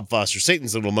Feathers, Rob Foster,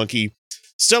 Satan's Little Monkey,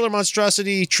 Stellar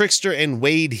Monstrosity, Trickster, and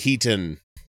Wade Heaton.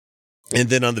 And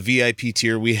then on the VIP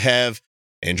tier, we have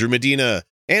Andrew Medina,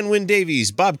 Anwin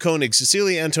Davies, Bob Koenig,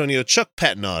 Cecilia Antonio, Chuck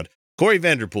Patnod, Corey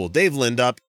Vanderpool, Dave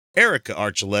Lindop, Erica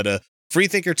Archuleta,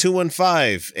 Freethinker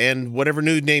 215, and whatever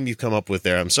new name you've come up with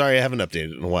there. I'm sorry I haven't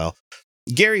updated it in a while.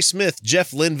 Gary Smith,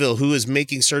 Jeff Linville, who is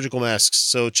making surgical masks,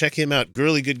 so check him out.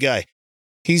 Really good guy.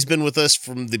 He's been with us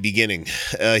from the beginning.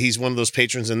 He's one of those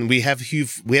patrons, and we have a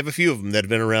few of them that have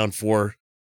been around for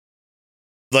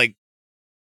like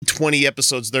 20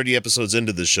 episodes, 30 episodes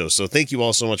into this show. So thank you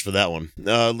all so much for that one.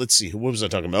 Let's see. What was I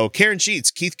talking about? Oh, Karen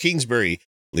Sheets, Keith Kingsbury,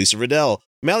 Lisa Riddell,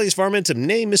 Malleus Varmentum,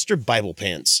 name Mr. Bible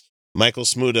Pants, Michael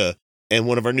Smuda, and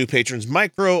one of our new patrons,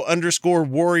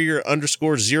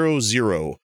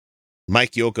 Micro_Warrior_00,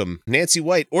 Mike Yoakum, Nancy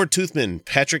White, or Toothman,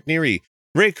 Patrick Neary,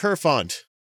 Ray Kerfont,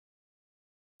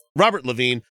 Robert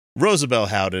Levine, Rosabelle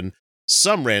Howden,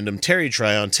 Some Random, Terry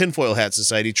Tryon, Tinfoil Hat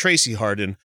Society, Tracy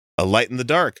Harden, A Light in the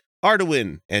Dark,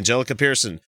 Arduin, Angelica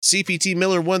Pearson, CPT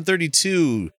Miller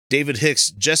 132, David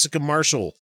Hicks, Jessica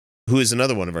Marshall, who is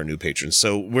another one of our new patrons.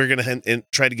 So we're going to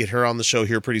try to get her on the show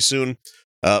here pretty soon.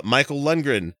 Michael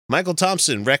Lundgren, Michael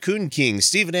Thompson, Raccoon King,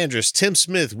 Stephen Andrus, Tim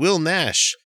Smith, Will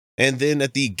Nash. And then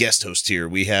at the guest host here,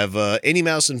 we have Any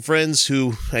Mouse and Friends,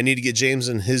 who I need to get James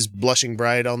and his blushing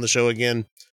bride on the show again.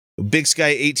 Big Sky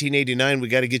 1889, we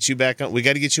got to get you back on. We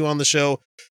got to get you on the show.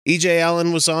 EJ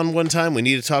Allen was on one time. We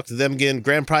need to talk to them again.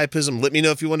 Grand Priapism, let me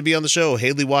know if you want to be on the show.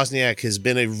 Haley Wozniak has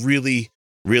been a really,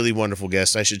 really wonderful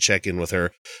guest. I should check in with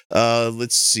her.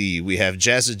 Let's see. We have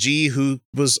Jazza G, who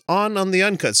was on the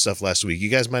Uncut stuff last week. You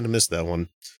guys might have missed that one.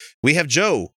 We have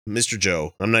Joe, Mr.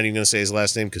 Joe. I'm not even going to say his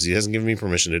last name because he hasn't given me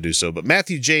permission to do so. But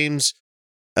Matthew James,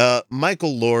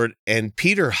 Michael Lord, and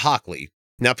Peter Hockley.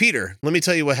 Now, Peter, let me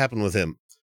tell you what happened with him.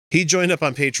 He joined up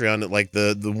on Patreon at like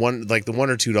the $1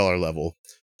 or $2 level.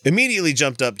 Immediately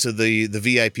jumped up to the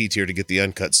VIP tier to get the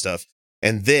Uncut stuff,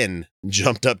 and then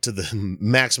jumped up to the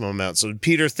maximum amount. So,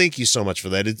 Peter, thank you so much for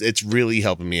that. It's really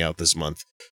helping me out this month.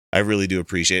 I really do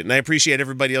appreciate it. And I appreciate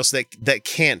everybody else that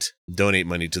can't donate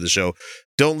money to the show.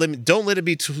 Don't let it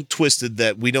be twisted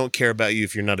that we don't care about you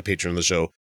if you're not a patron of the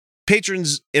show.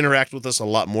 Patrons interact with us a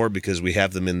lot more because we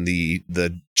have them in the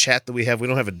chat that we have. We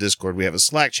don't have a Discord. We have a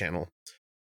Slack channel.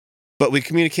 But we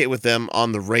communicate with them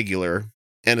on the regular.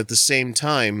 And at the same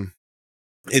time,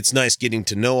 it's nice getting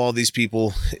to know all these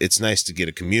people. It's nice to get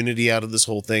a community out of this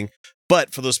whole thing.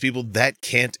 But for those people that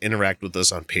can't interact with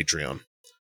us on Patreon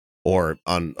or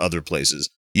on other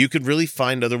places, you could really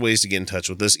find other ways to get in touch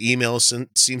with us. Email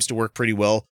seems to work pretty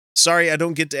well. Sorry, I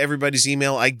don't get to everybody's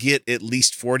email. I get at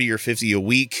least 40 or 50 a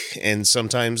week. And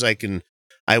sometimes I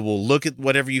will look at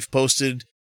whatever you've posted.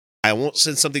 I won't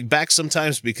send something back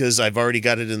sometimes because I've already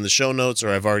got it in the show notes or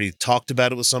I've already talked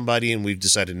about it with somebody and we've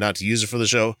decided not to use it for the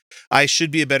show. I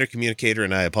should be a better communicator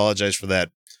and I apologize for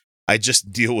that. I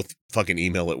just deal with fucking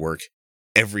email at work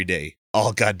every day,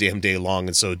 all goddamn day long.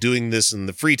 And so doing this in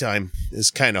the free time is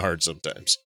kind of hard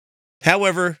sometimes.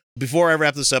 However, before I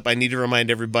wrap this up, I need to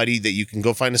remind everybody that you can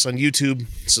go find us on YouTube,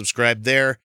 subscribe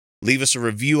there, leave us a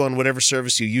review on whatever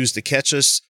service you use to catch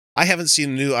us. I haven't seen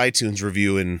a new iTunes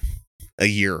review in a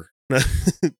year.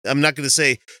 I'm not going to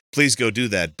say please go do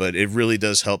that, but it really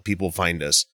does help people find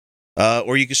us.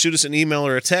 Or you can shoot us an email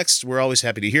or a text. We're always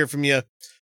happy to hear from you.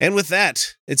 And with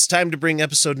that, it's time to bring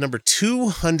episode number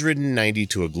 290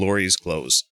 to a glorious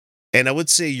close. And I would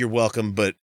say you're welcome,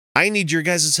 but I need your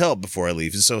guys' help before I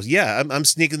leave. And so, yeah, I'm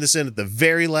sneaking this in at the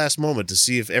very last moment to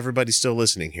see if everybody's still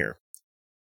listening here.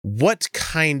 What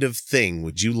kind of thing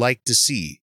would you like to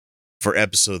see for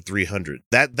episode 300?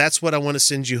 That's what I want to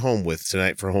send you home with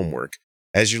tonight for homework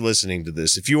as you're listening to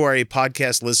this. If you are a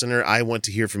podcast listener, I want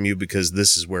to hear from you because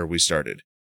this is where we started.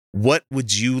 What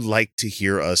would you like to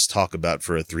hear us talk about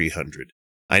for a 300?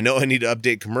 I know I need to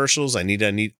update commercials. I need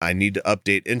to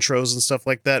update intros and stuff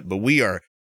like that, but we are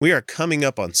coming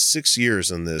up on 6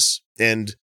 years on this,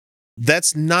 and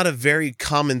that's not a very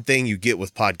common thing you get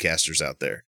with podcasters out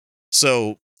there.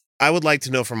 So I would like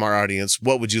to know from our audience,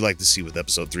 what would you like to see with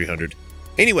episode 300?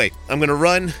 Anyway, I'm going to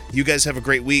run. You guys have a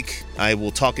great week. I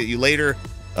will talk at you later.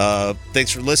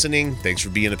 Thanks for listening. Thanks for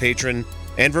being a patron.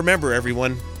 And remember,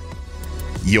 everyone,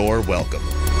 you're welcome.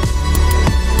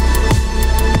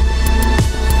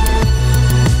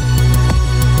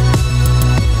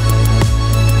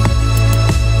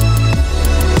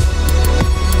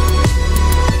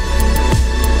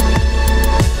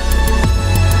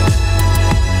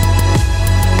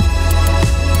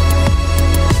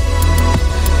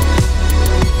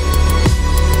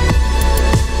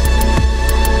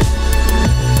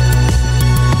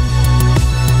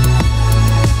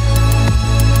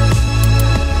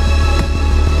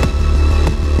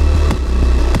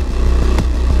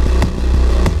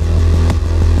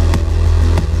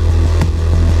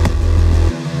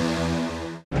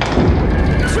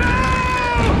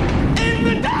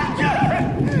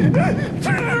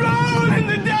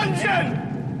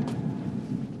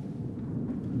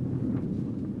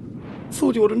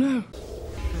 What do you want to know?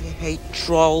 I hate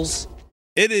trolls.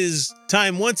 It is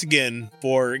time once again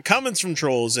for comments from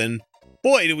trolls, and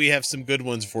boy, do we have some good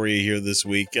ones for you here this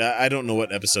week. I don't know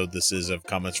what episode this is of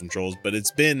comments from trolls, but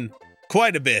it's been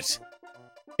quite a bit.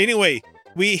 Anyway,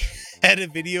 we had a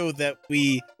video that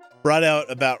we brought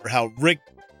out about how Rick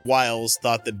Wiles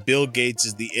thought that Bill Gates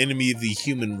is the enemy of the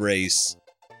human race.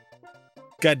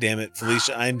 God damn it,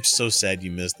 Felicia, I'm so sad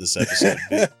you missed this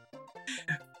episode.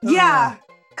 Yeah.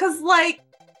 Because, like,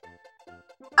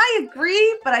 I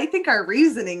agree, but I think our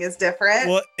reasoning is different.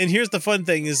 Well, and here's the fun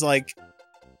thing is, like,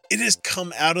 it has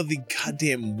come out of the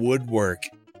goddamn woodwork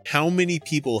how many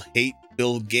people hate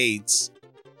Bill Gates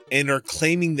and are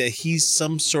claiming that he's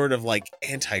some sort of, like,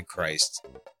 antichrist.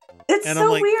 It's and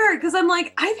so weird, because I'm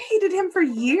like, I've hated him for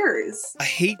years. I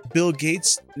hate Bill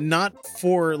Gates, not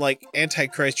for, like,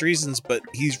 antichrist reasons, but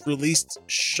he's released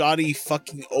shoddy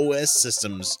fucking OS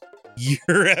systems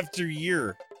year after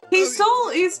year. He's a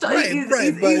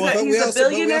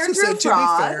billionaire through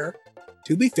fraud.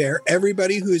 To be fair,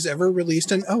 everybody who's ever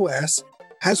released an OS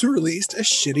has released a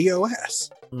shitty OS.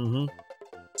 Mm-hmm.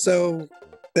 So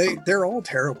they're all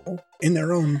terrible in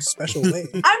their own special way.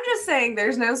 I'm just saying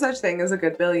there's no such thing as a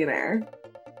good billionaire.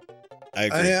 I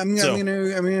agree. I'm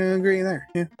gonna agree there.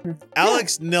 Yeah.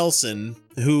 Alex Nelson,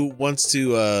 who wants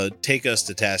to take us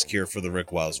to task here for the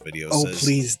Rick Wiles video, says,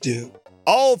 please do.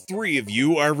 All three of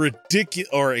you are ridiculous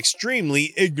or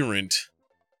extremely ignorant.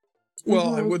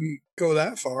 Well, I wouldn't go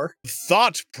that far.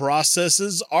 Thought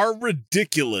processes are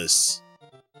ridiculous.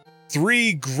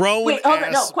 Three grown Wait, hold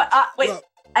on. No,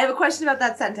 I have a question about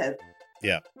that sentence.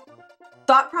 Yeah.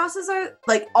 Thought processor,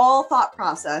 like all thought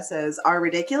processes are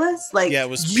ridiculous. Like, yeah, it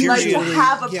was like to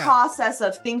have a process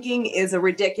of thinking is a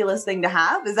ridiculous thing to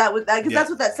have. Is that what? Because that's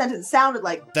what that sentence sounded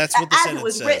like. That's what the as sentence it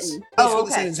was says. written. That's what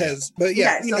the sentence says. But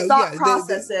yeah, so thought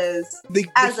processes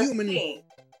as a thing.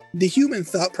 The human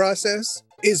thought process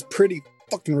is pretty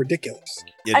fucking ridiculous.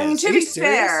 I mean, to be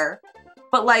fair,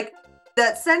 but like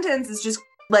that sentence is just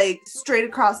like straight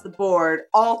across the board,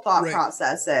 all thought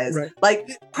processes, like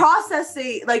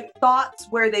processing, like thoughts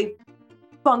where they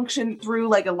function through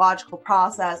like a logical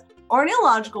process or an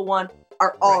illogical one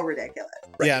are all ridiculous.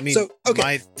 Yeah, I mean,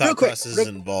 my thought processes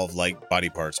involve like body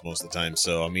parts most of the time.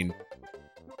 So, I mean,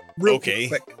 real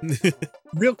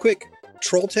quick,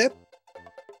 troll tip.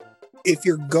 If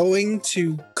you're going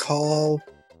to call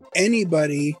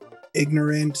anybody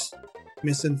ignorant,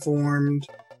 misinformed,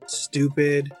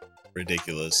 stupid,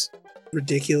 ridiculous,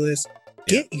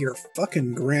 get your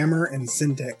fucking grammar and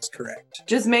syntax correct.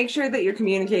 Just make sure that you're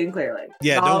communicating clearly.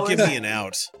 Yeah, don't give me an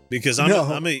out because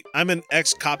I'm an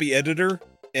ex-copy editor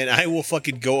and I will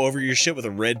fucking go over your shit with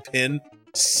a red pen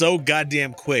so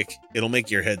goddamn quick, it'll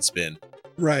make your head spin.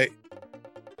 Right.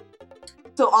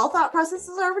 So all thought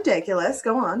processes are ridiculous.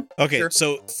 Go on. Okay, Sure.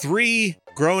 so 3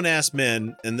 grown-ass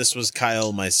men, and this was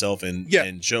Kyle, myself, and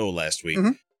Joe last week.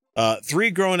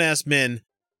 3 grown-ass men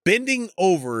bending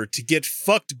over to get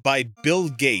fucked by Bill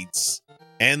Gates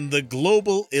and the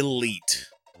global elite.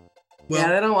 Well,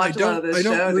 yeah, they don't watch a lot of this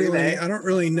show, do they? I don't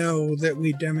really know that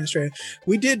we demonstrated.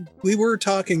 We were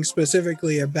talking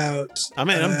specifically about. I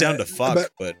mean, I'm down to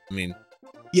fuck, but I mean.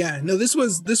 Yeah, no, this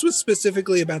was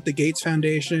specifically about the Gates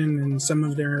Foundation and some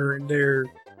of their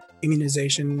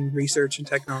immunization research and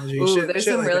technology. Ooh, there's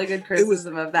some really good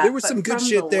criticism of that. There was some good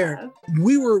shit there.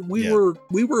 We were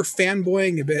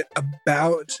fanboying a bit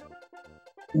about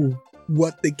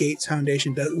what the Gates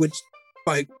Foundation does, which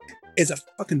like is a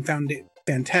fucking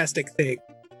fantastic thing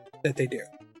that they do.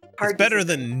 It's better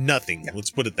than nothing. Yeah.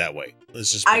 Let's put it that way.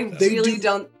 Let's just. I really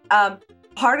don't.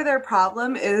 Part of their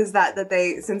problem is that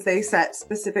they, since they set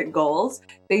specific goals,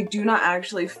 they do not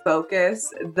actually focus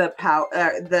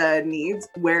the needs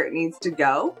where it needs to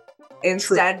go.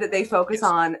 Instead, that they focus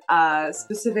on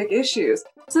specific issues.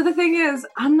 So the thing is,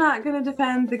 I'm not going to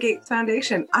defend the Gates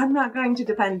Foundation. I'm not going to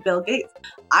defend Bill Gates.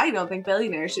 I don't think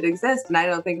billionaires should exist, and I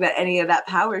don't think that any of that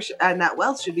power and that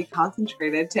wealth should be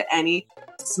concentrated to any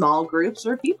small groups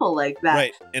or people like that.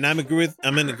 Right, and I'm in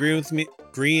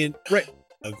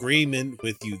agreement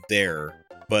with you there,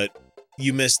 but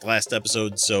you missed last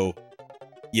episode, so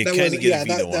you kind of get a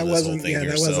veto on this whole thing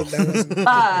here.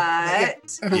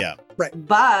 But yeah, right.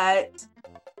 But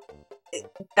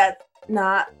that's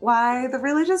not why the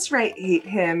religious right hate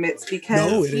him. It's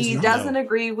because he doesn't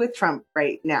agree with Trump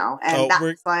right now, and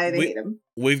that's why they hate him.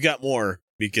 We've got more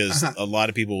because a lot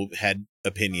of people had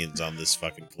opinions on this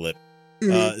fucking clip.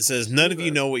 It says, none of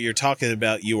you know what you're talking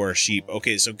about. You are sheep.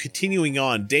 Okay, so continuing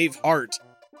on, Dave Hart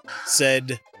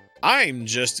said, I'm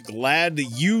just glad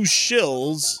you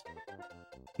shills.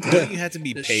 Don't you have to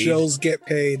be paid? Shills get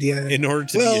paid, yeah. In order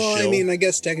to be a shill? Well, I mean, I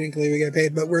guess technically we get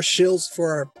paid, but we're shills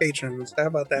for our patrons. How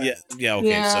about that? Yeah, okay.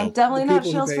 Yeah, so definitely not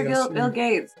shills for Bill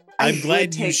Gates. I'm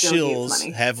glad you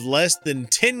shills have less than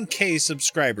 10K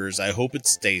subscribers. I hope it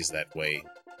stays that way.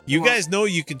 You guys know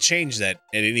you can change that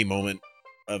at any moment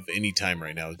of any time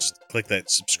right now. Just click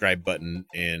that subscribe button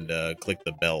and click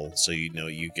the bell so you know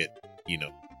you get,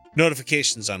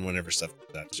 notifications on whenever stuff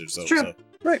comes out. So, true.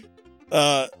 Right.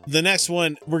 The next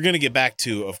one we're going to get back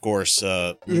to, of course,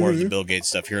 more of the Bill Gates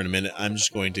stuff here in a minute. I'm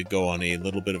just going to go on a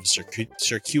little bit of a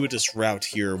circuitous route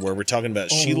here where we're talking about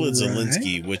Sheila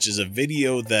Zelinsky, which is a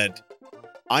video that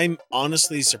I'm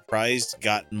honestly surprised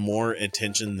got more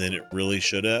attention than it really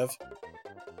should have.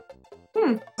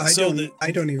 I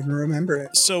don't even remember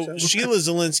it. So Sheila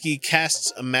Zelinsky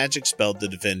casts a magic spell to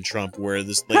defend Trump, where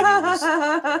this lady was...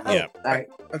 Yeah. Right.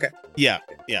 Okay. Yeah.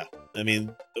 I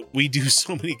mean, we do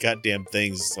so many goddamn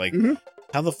things. It's like,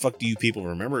 how the fuck do you people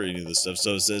remember any of this stuff?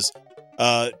 So it says,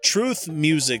 Truth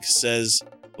Music says,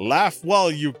 laugh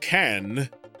while you can.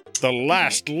 The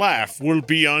last laugh will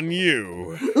be on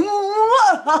you. Well,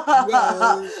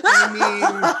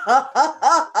 I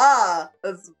mean...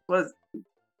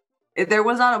 There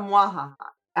was not a mwahaha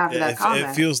after that comment.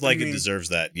 It feels like it deserves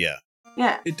that, yeah.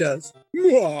 Yeah. It does.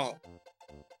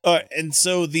 And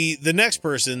so the next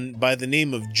person by the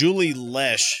name of Julie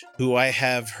Lesh, who I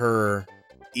have her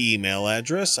email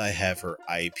address, I have her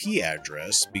IP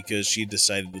address, because she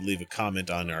decided to leave a comment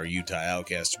on our Utah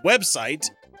Outcast website,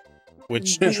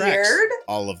 which tracks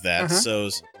all of that. So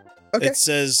it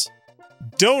says,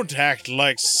 don't act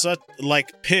like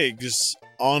pigs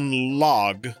on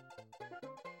log.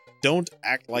 Don't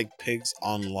act like pigs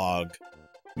on log.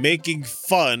 Making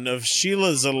fun of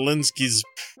Sheila Zelinsky's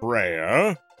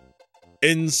prayer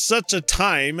in such a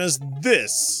time as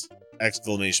this!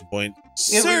 Exclamation point.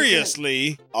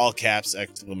 Seriously! All caps,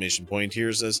 exclamation point.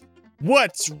 Here says,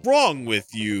 what's wrong with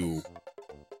you?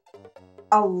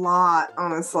 A lot,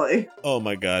 honestly. Oh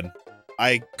my god.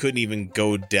 I couldn't even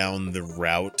go down the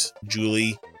route,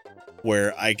 Julie,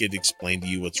 where I could explain to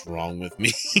you what's wrong with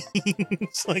me.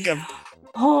 It's like I'm...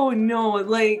 Oh no,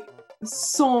 like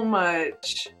so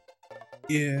much.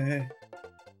 Yeah.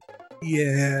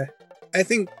 I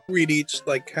think we'd each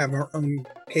have our own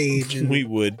page and we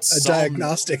would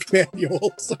diagnostic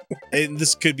manual. And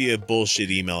this could be a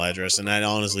bullshit email address, and I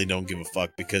honestly don't give a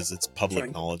fuck because it's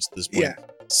public knowledge at this point. Yeah.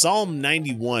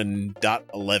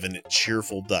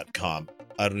 Psalm91.11@cheerful.com.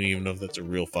 I don't even know if that's a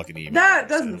real fucking email. That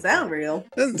doesn't sound real.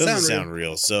 Doesn't sound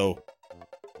real. So,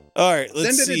 all right,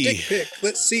 let's Send see. Send it a dick pic.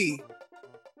 Let's see.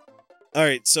 All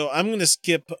right, so I'm going to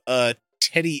skip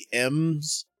Teddy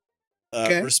M's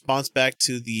response back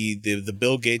to the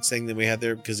Bill Gates thing that we had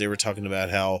there, because they were talking about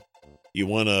how You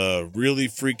want to really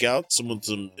freak out someone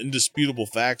some indisputable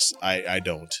facts? I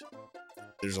don't.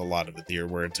 There's a lot of it here.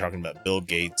 We're talking about Bill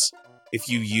Gates. If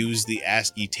you use the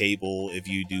ASCII table, if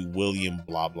you do William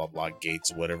blah blah blah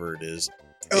Gates, whatever it is.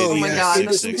 Oh my God,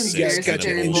 that's some conspiracy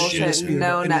theory bullshit.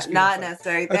 No, not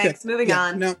necessary. Thanks. Moving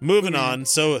on. No. Moving on.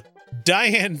 So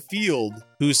Diane Field,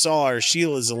 who saw our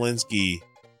Sheila Zielinski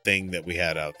thing that we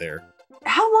had out there.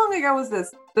 How long ago was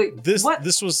this? This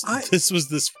was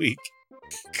this week.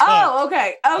 Oh,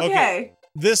 okay.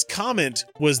 This comment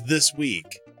was this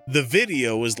week. The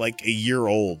video was like a year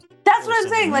old. That's what I'm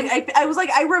saying. Like I was like,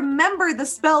 I remember the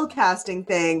spell casting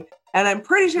thing, and I'm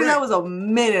pretty sure that was a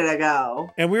minute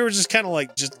ago. And we were just kind of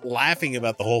like just laughing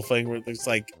about the whole thing. Where it's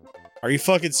like, are you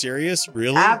fucking serious?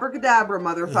 Really? Abracadabra,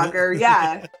 motherfucker.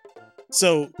 Yeah.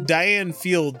 So Diane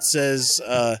Field says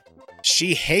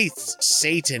she hates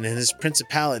Satan and his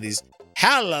principalities.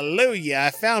 Hallelujah.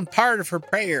 I found part of her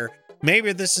prayer.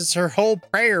 Maybe this is her whole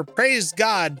prayer. Praise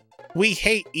God. We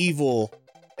hate evil.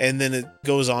 And then it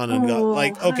goes on and go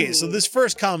like, okay, so this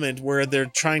first comment where they're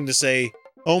trying to say,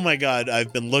 oh my God,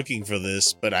 I've been looking for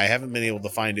this, but I haven't been able to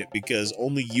find it because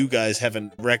only you guys have a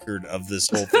record of this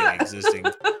whole thing existing.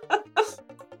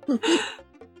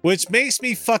 Which makes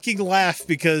me fucking laugh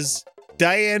because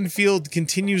Diane Field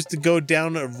continues to go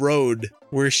down a road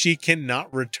where she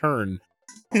cannot return.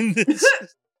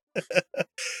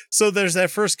 So there's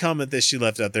that first comment that she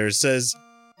left out there. It says,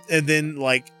 and then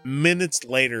like minutes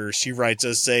later, she writes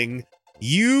us saying,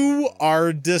 "You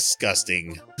are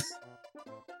disgusting.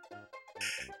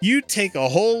 You take a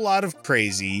whole lot of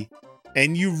crazy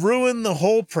and you ruin the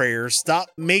whole prayer.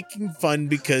 Stop making fun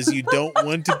because you don't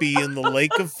want to be in the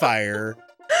lake of fire.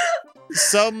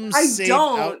 Some save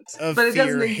out of but it fear,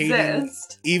 doesn't hating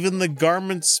exist. even the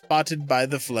garments spotted by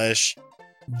the flesh.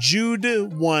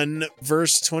 Jude 1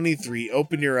 verse 23.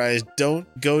 Open your eyes. Don't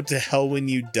go to hell when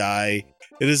you die.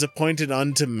 It is appointed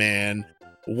unto man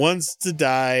once to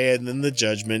die and then the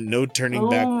judgment. No turning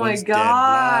back once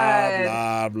dead.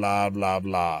 Blah, blah, blah,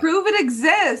 blah. Prove it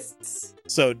exists.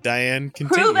 So Diane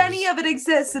continues. Prove any of it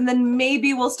exists, and then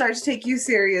maybe we'll start to take you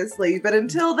seriously. But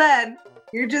until then,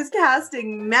 you're just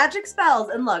casting magic spells.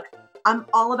 And look, I'm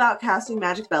all about casting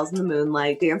magic spells in the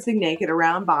moonlight, dancing naked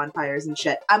around bonfires and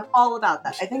shit. I'm all about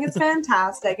that. I think it's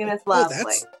fantastic and it's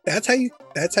lovely. That's how you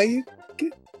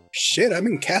get. Shit, I've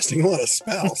been casting a lot of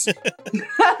spells.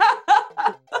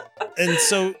 And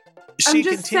so she I'm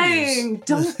just saying,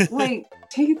 don't like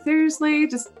take it seriously.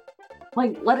 Just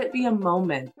like let it be a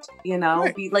moment, you know.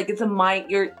 Right. Be like it's a mind.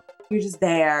 You're just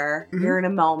there. Mhm. You're in a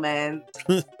moment.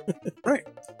 Right.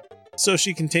 So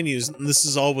she continues, and this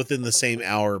is all within the same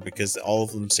hour because all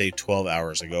of them say 12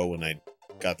 hours ago when I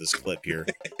got this clip here.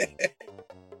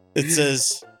 It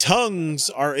says, tongues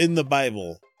are in the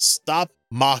Bible. Stop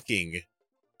mocking.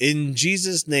 In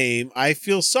Jesus' name, I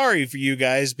feel sorry for you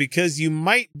guys because you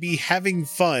might be having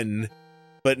fun,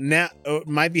 but now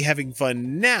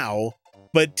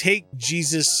but take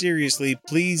Jesus seriously,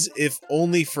 please, if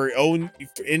only for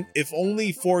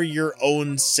your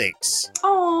own sakes.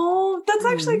 Oh, that's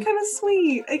actually kind of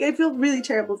sweet. I feel really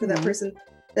terrible for that person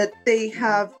that they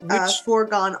have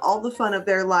foregone all the fun of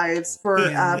their lives for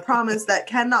a promise that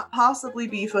cannot possibly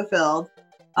be fulfilled.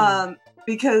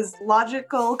 Because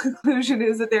logical conclusion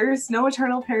is that there is no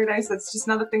eternal paradise. That's just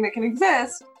not a thing that can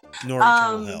exist. Nor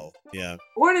eternal hell. Yeah.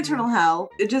 Or an eternal hell.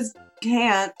 It just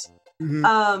can't.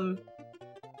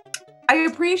 I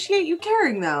appreciate you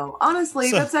caring, though. Honestly,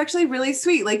 that's actually really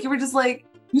sweet. Like, you were just like,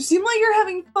 you seem like you're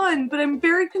having fun, but I'm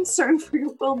very concerned for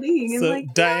your well-being. And So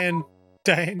like, Diane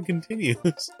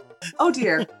continues. oh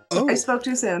dear. I spoke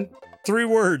too soon. 3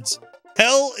 words.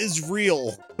 Hell is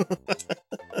real.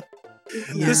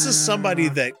 This is somebody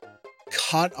that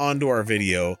caught onto our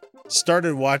video,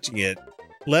 started watching it,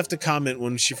 left a comment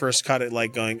when she first caught it,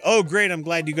 like going, "Oh, great, I'm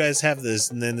glad you guys have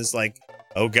this." And then it's like,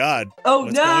 "Oh God, oh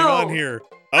what's no, going on here?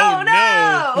 Oh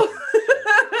no!"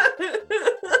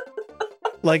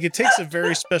 Like, it takes a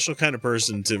very special kind of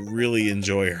person to really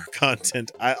enjoy her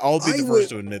content. I'll be the first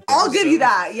to admit that. I'll give you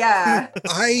that. Yeah.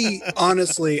 I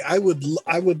honestly, I would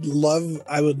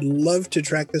love to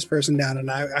track this person down,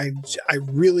 and I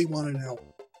really want to know: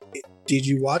 did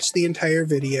you watch the entire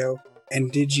video,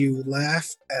 and did you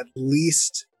laugh at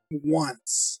least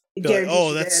once? Like,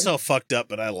 oh, that's so fucked up,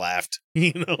 but I laughed.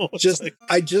 You know,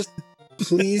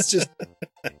 please,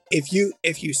 if you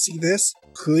see this,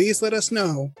 please let us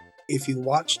know. If you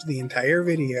watched the entire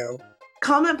video,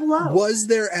 comment below. Was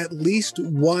there at least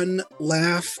one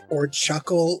laugh or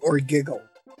chuckle or giggle?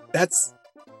 That's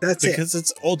because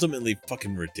it's ultimately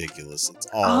fucking ridiculous. It's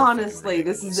all honestly,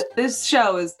 this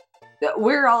show is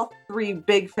we're all three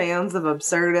big fans of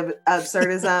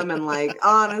absurdism, and like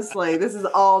honestly, this is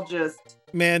all just.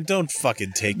 Man, don't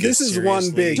fucking take this it is seriously.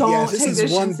 one big. Don't Yeah, this take is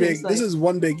this one shit big. seriously. This is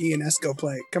one big Ionesco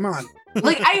play. Come on.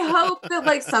 Like, I hope that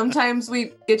like sometimes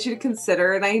we get you to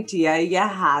consider an idea you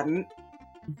hadn't.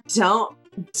 Don't.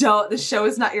 The show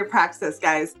is not your praxis,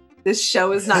 guys. This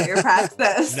show is not your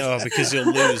praxis. No, because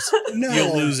you'll lose. No.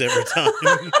 You'll lose every time.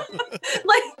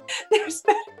 Like, there's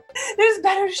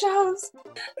better shows.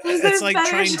 It's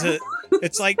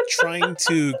like trying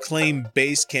to claim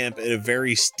base camp at a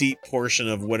very steep portion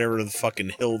of whatever the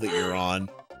fucking hill that you're on.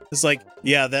 It's like,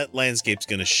 yeah, that landscape's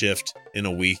gonna shift in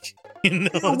a week. You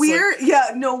know, we're at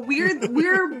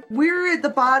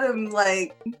the bottom,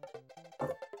 like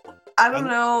I don't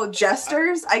know,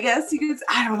 jesters, I guess you could.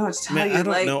 I don't know what to tell you. I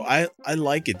don't know. I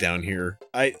like it down here.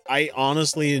 I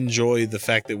honestly enjoy the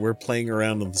fact that we're playing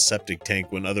around on the septic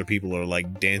tank when other people are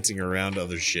like dancing around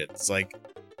other shit. It's like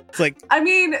I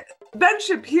mean, Ben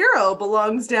Shapiro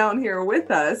belongs down here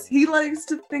with us. He likes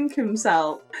to think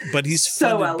himself. But he's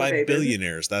so funded elevated. by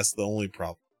billionaires. That's the only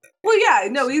problem. Well, yeah,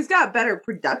 no, he's got better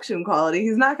production quality.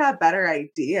 He's not got better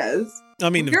ideas. I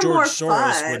mean, if You're George more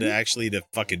Soros fun. would actually to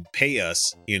fucking pay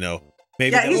us, you know,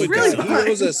 maybe Yeah, that he's would really be fun.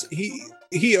 He owes us. He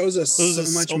owes us so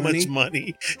much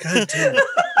money. God damn.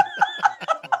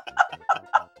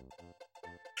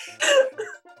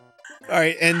 All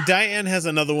right, and Diane has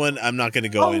another one. I'm not going to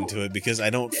go into it because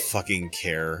I don't fucking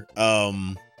care.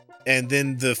 And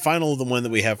then the one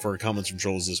that we have for our comments from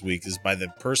trolls this week is by the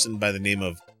person by the name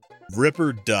of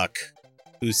Ripper Duck,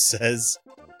 who says,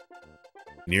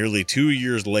 nearly 2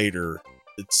 years later,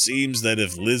 it seems that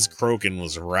if Liz Crokin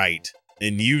was right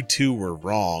and you two were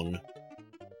wrong,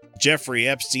 Jeffrey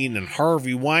Epstein and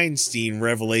Harvey Weinstein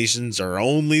revelations are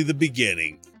only the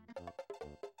beginning.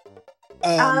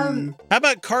 How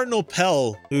about Cardinal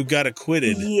Pell, who got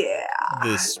acquitted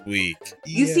this week?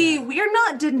 You see, we are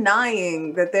not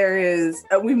denying that there is,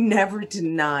 we've never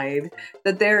denied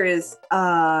that there is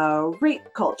rape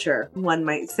culture, one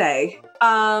might say.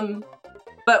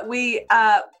 But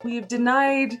we've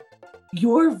denied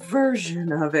your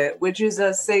version of it, which is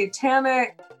a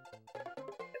satanic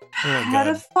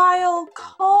pedophile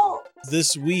cult.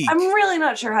 This week, I'm really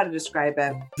not sure how to describe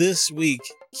it. This week,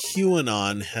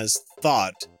 QAnon has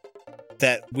thought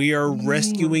that we are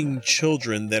rescuing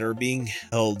children that are being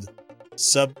held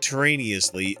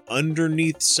subterraneously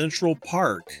underneath Central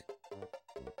Park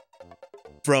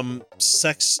from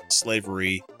sex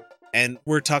slavery. And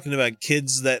we're talking about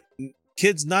kids, not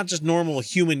just normal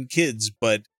human kids,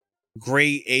 but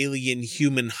gray alien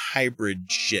human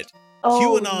hybrid shit.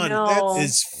 QAnon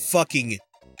is fucking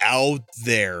out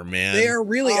there, man. They are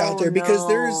really out there because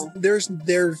there's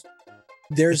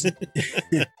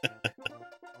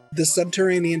the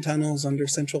subterranean tunnels under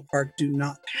Central Park do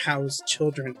not house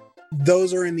children.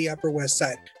 Those are in the Upper West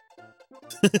Side.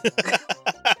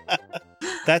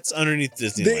 That's underneath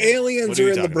Disneyland. The aliens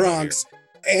are in the Bronx.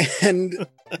 And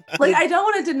like, I don't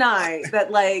want to deny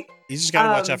that, like, you just gotta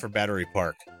watch out for Battery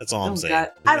Park. That's all I'm saying. God.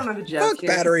 I don't have a joke. Fuck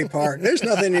Battery Park. There's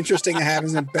nothing interesting that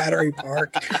happens in Battery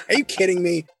Park. Are you kidding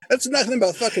me? That's nothing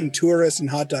but fucking tourists and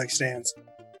hot dog stands.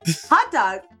 Hot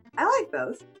dog. I like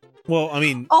those. Well, I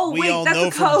mean, wait, all that's know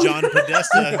a from code. John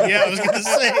Podesta. Yeah, I was gonna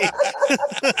say.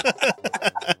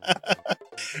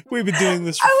 We've been doing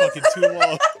this for fucking too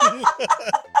long.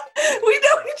 We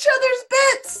know each other's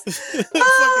bits.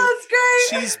 Oh, it's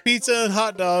great. Cheese pizza and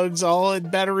hot dogs all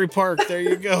at Battery Park. There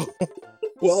you go.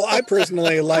 Well, I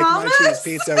personally like my cheese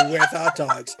pizza with hot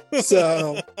dogs.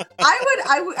 So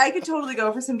I could totally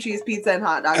go for some cheese pizza and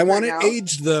hot dogs. I want right it now.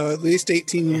 aged though, at least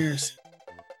 18 years.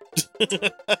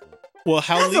 Well,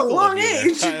 how That's a legal long of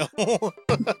you age. there, Kyle?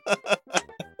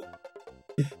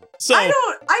 So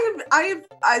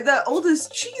the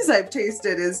oldest cheese I've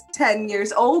tasted is 10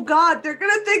 years. Oh God, they're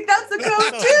gonna think that's the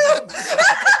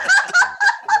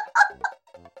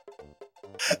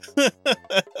code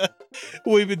too.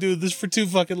 We've been doing this for too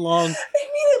fucking long. I mean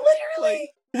it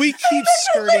literally. We keep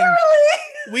skirting.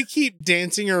 We keep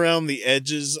dancing around the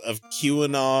edges of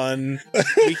QAnon.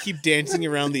 We keep dancing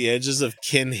around the edges of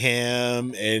Ken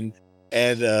Ham and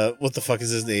what the fuck is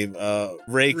his name?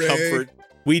 Ray Comfort.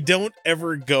 We don't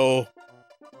ever go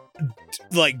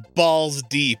like balls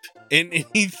deep in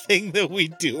anything that we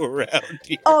do around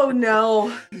here. Oh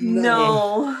no.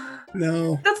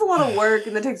 That's a lot of work,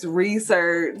 and that takes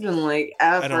research and like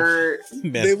effort.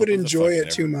 They would enjoy it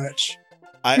too much.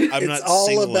 I'm not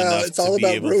single enough It's all to be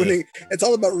about able ruining. It's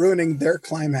all about ruining their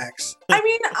climax. I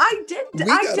mean, I did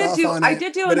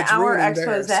do an hour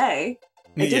expose. I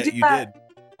did do that.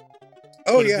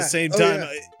 Oh but yeah. At the same time,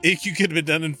 you could have been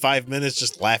done in 5 minutes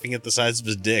just laughing at the size of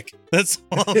his dick. That's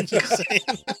all I'm just saying.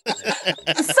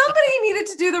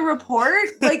 the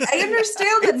report? Like, I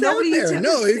understand that It's nobody out there. took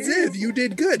No, it it's seriously. You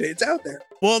did good. It's out there.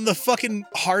 Well, and the fucking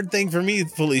hard thing for me,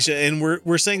 Felicia, and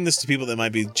we're saying this to people that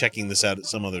might be checking this out at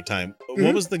some other time.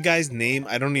 What was the guy's name?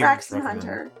 I don't even Braxton fucking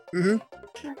Hunter. remember.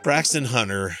 Braxton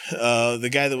Hunter, the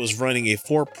guy that was running a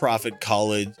for-profit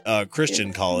college,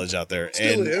 Christian college out there.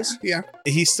 Still is, yeah.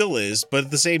 He still is, but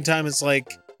at the same time, it's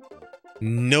like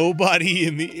nobody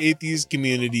in the atheist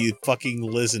community fucking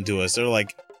listened to us. They're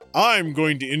like, I'm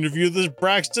going to interview this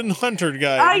Braxton Hunter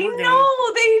guy. I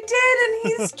know they did, and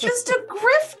he's just a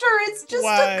grifter. It's just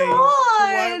a con.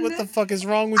 Why? What the fuck is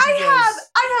wrong with you guys?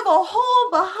 I have a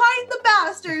whole Behind the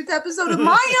Bastards episode of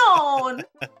my own.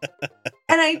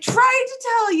 And I tried to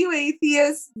tell you,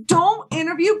 atheists, don't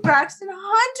interview Braxton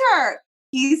Hunter.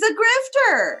 He's a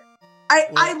grifter.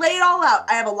 I lay it all out.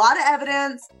 I have a lot of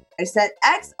evidence. I sent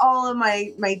X all of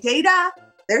my data.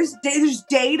 There's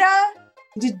data.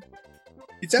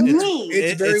 It's out me.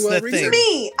 It's very well researched.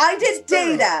 Me. I did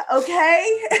data,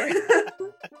 okay?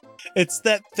 It's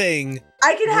that thing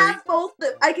I can have both.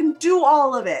 I can do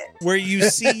all of it. where you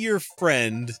see your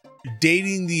friend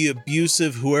dating the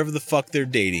abusive whoever the fuck they're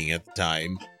dating at the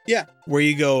time. Yeah. Where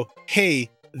you go, hey,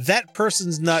 that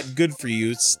person's not good for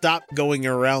you. Stop going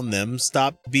around them.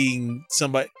 Stop being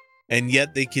somebody. And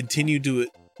yet they continue to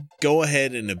go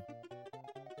ahead and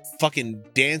fucking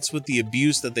dance with the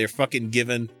abuse that they're fucking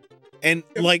given. And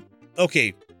like,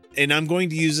 okay, and I'm going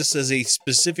to use this as a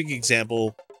specific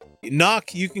example.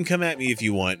 Knock, you can come at me if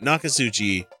you want.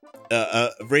 Nakasuchi,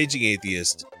 Raging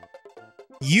Atheist.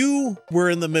 You were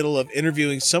in the middle of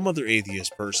interviewing some other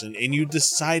atheist person, and you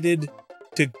decided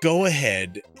to go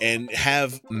ahead and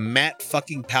have Matt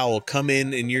fucking Powell come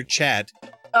in your chat,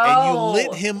 and you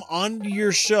lit him onto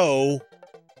your show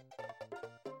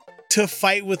to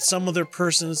fight with some other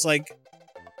person. It's like,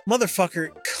 motherfucker,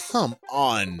 come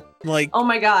on. Like, oh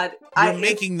my God. You're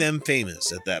making them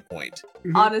famous at that point.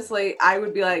 Honestly, I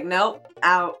would be like, nope,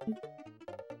 out.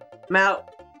 I'm out.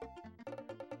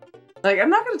 Like, I'm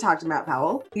not going to talk to Matt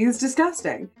Powell. He's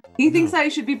disgusting. He thinks I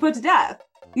should be put to death.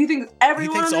 He thinks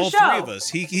everyone He thinks on the all show. three of us.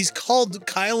 He's called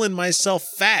Kyle and myself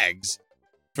fags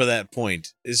for that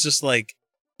point. It's just like,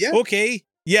 okay,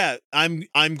 yeah, I'm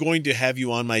going to have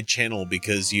you on my channel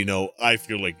because, you know, I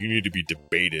feel like you need to be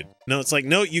debated. No, it's like,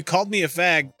 no, you called me a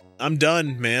fag. I'm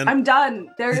done, man. I'm done.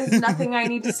 There is nothing I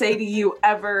need to say to you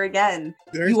ever again.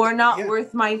 You are not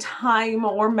worth my time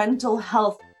or mental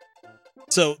health.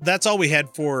 So that's all we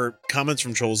had for comments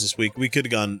from trolls this week. We could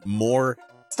have gone more.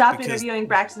 Stop interviewing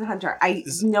Braxton Hunter. I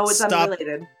know it's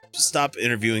unrelated. Stop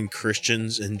interviewing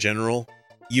Christians in general.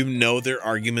 You know their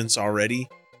arguments already.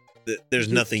 There's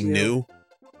nothing new.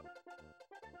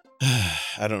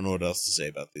 I don't know what else to say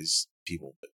about these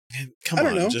people, but come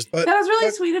on. know, just but that was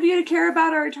really sweet of you to care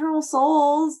about our eternal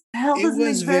souls. Hell it doesn't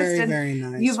was exist. very, and very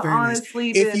nice. You've very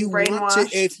honestly nice. been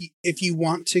brainwashed. If you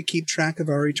want to keep track of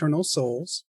our eternal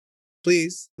souls,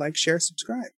 please like, share,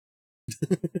 subscribe.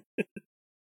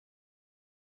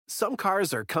 Some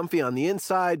cars are comfy on the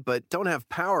inside, but don't have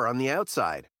power on the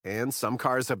outside. And some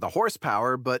cars have the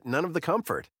horsepower, but none of the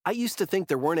comfort. I used to think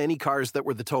there weren't any cars that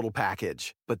were the total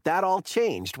package. But that all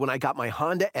changed when I got my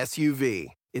Honda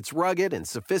SUV. It's rugged and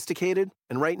sophisticated.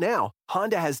 And right now,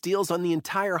 Honda has deals on the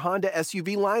entire Honda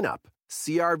SUV lineup.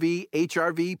 CR-V,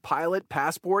 HR-V, Pilot,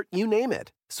 Passport, you name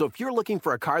it. So if you're looking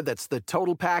for a car that's the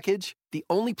total package, the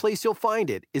only place you'll find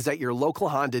it is at your local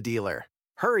Honda dealer.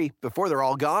 Hurry before they're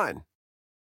all gone.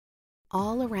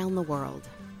 All around the world,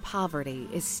 poverty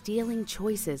is stealing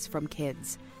choices from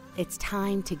kids. It's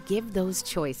time to give those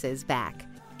choices back.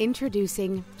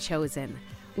 Introducing Chosen,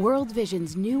 World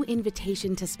Vision's new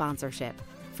invitation to sponsorship.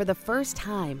 For the first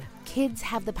time, kids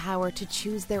have the power to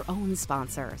choose their own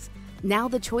sponsors. Now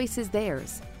the choice is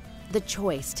theirs. The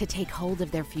choice to take hold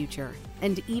of their future,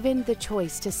 and even the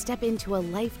choice to step into a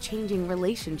life-changing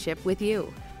relationship with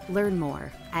you. Learn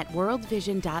more at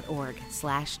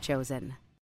worldvision.org/chosen.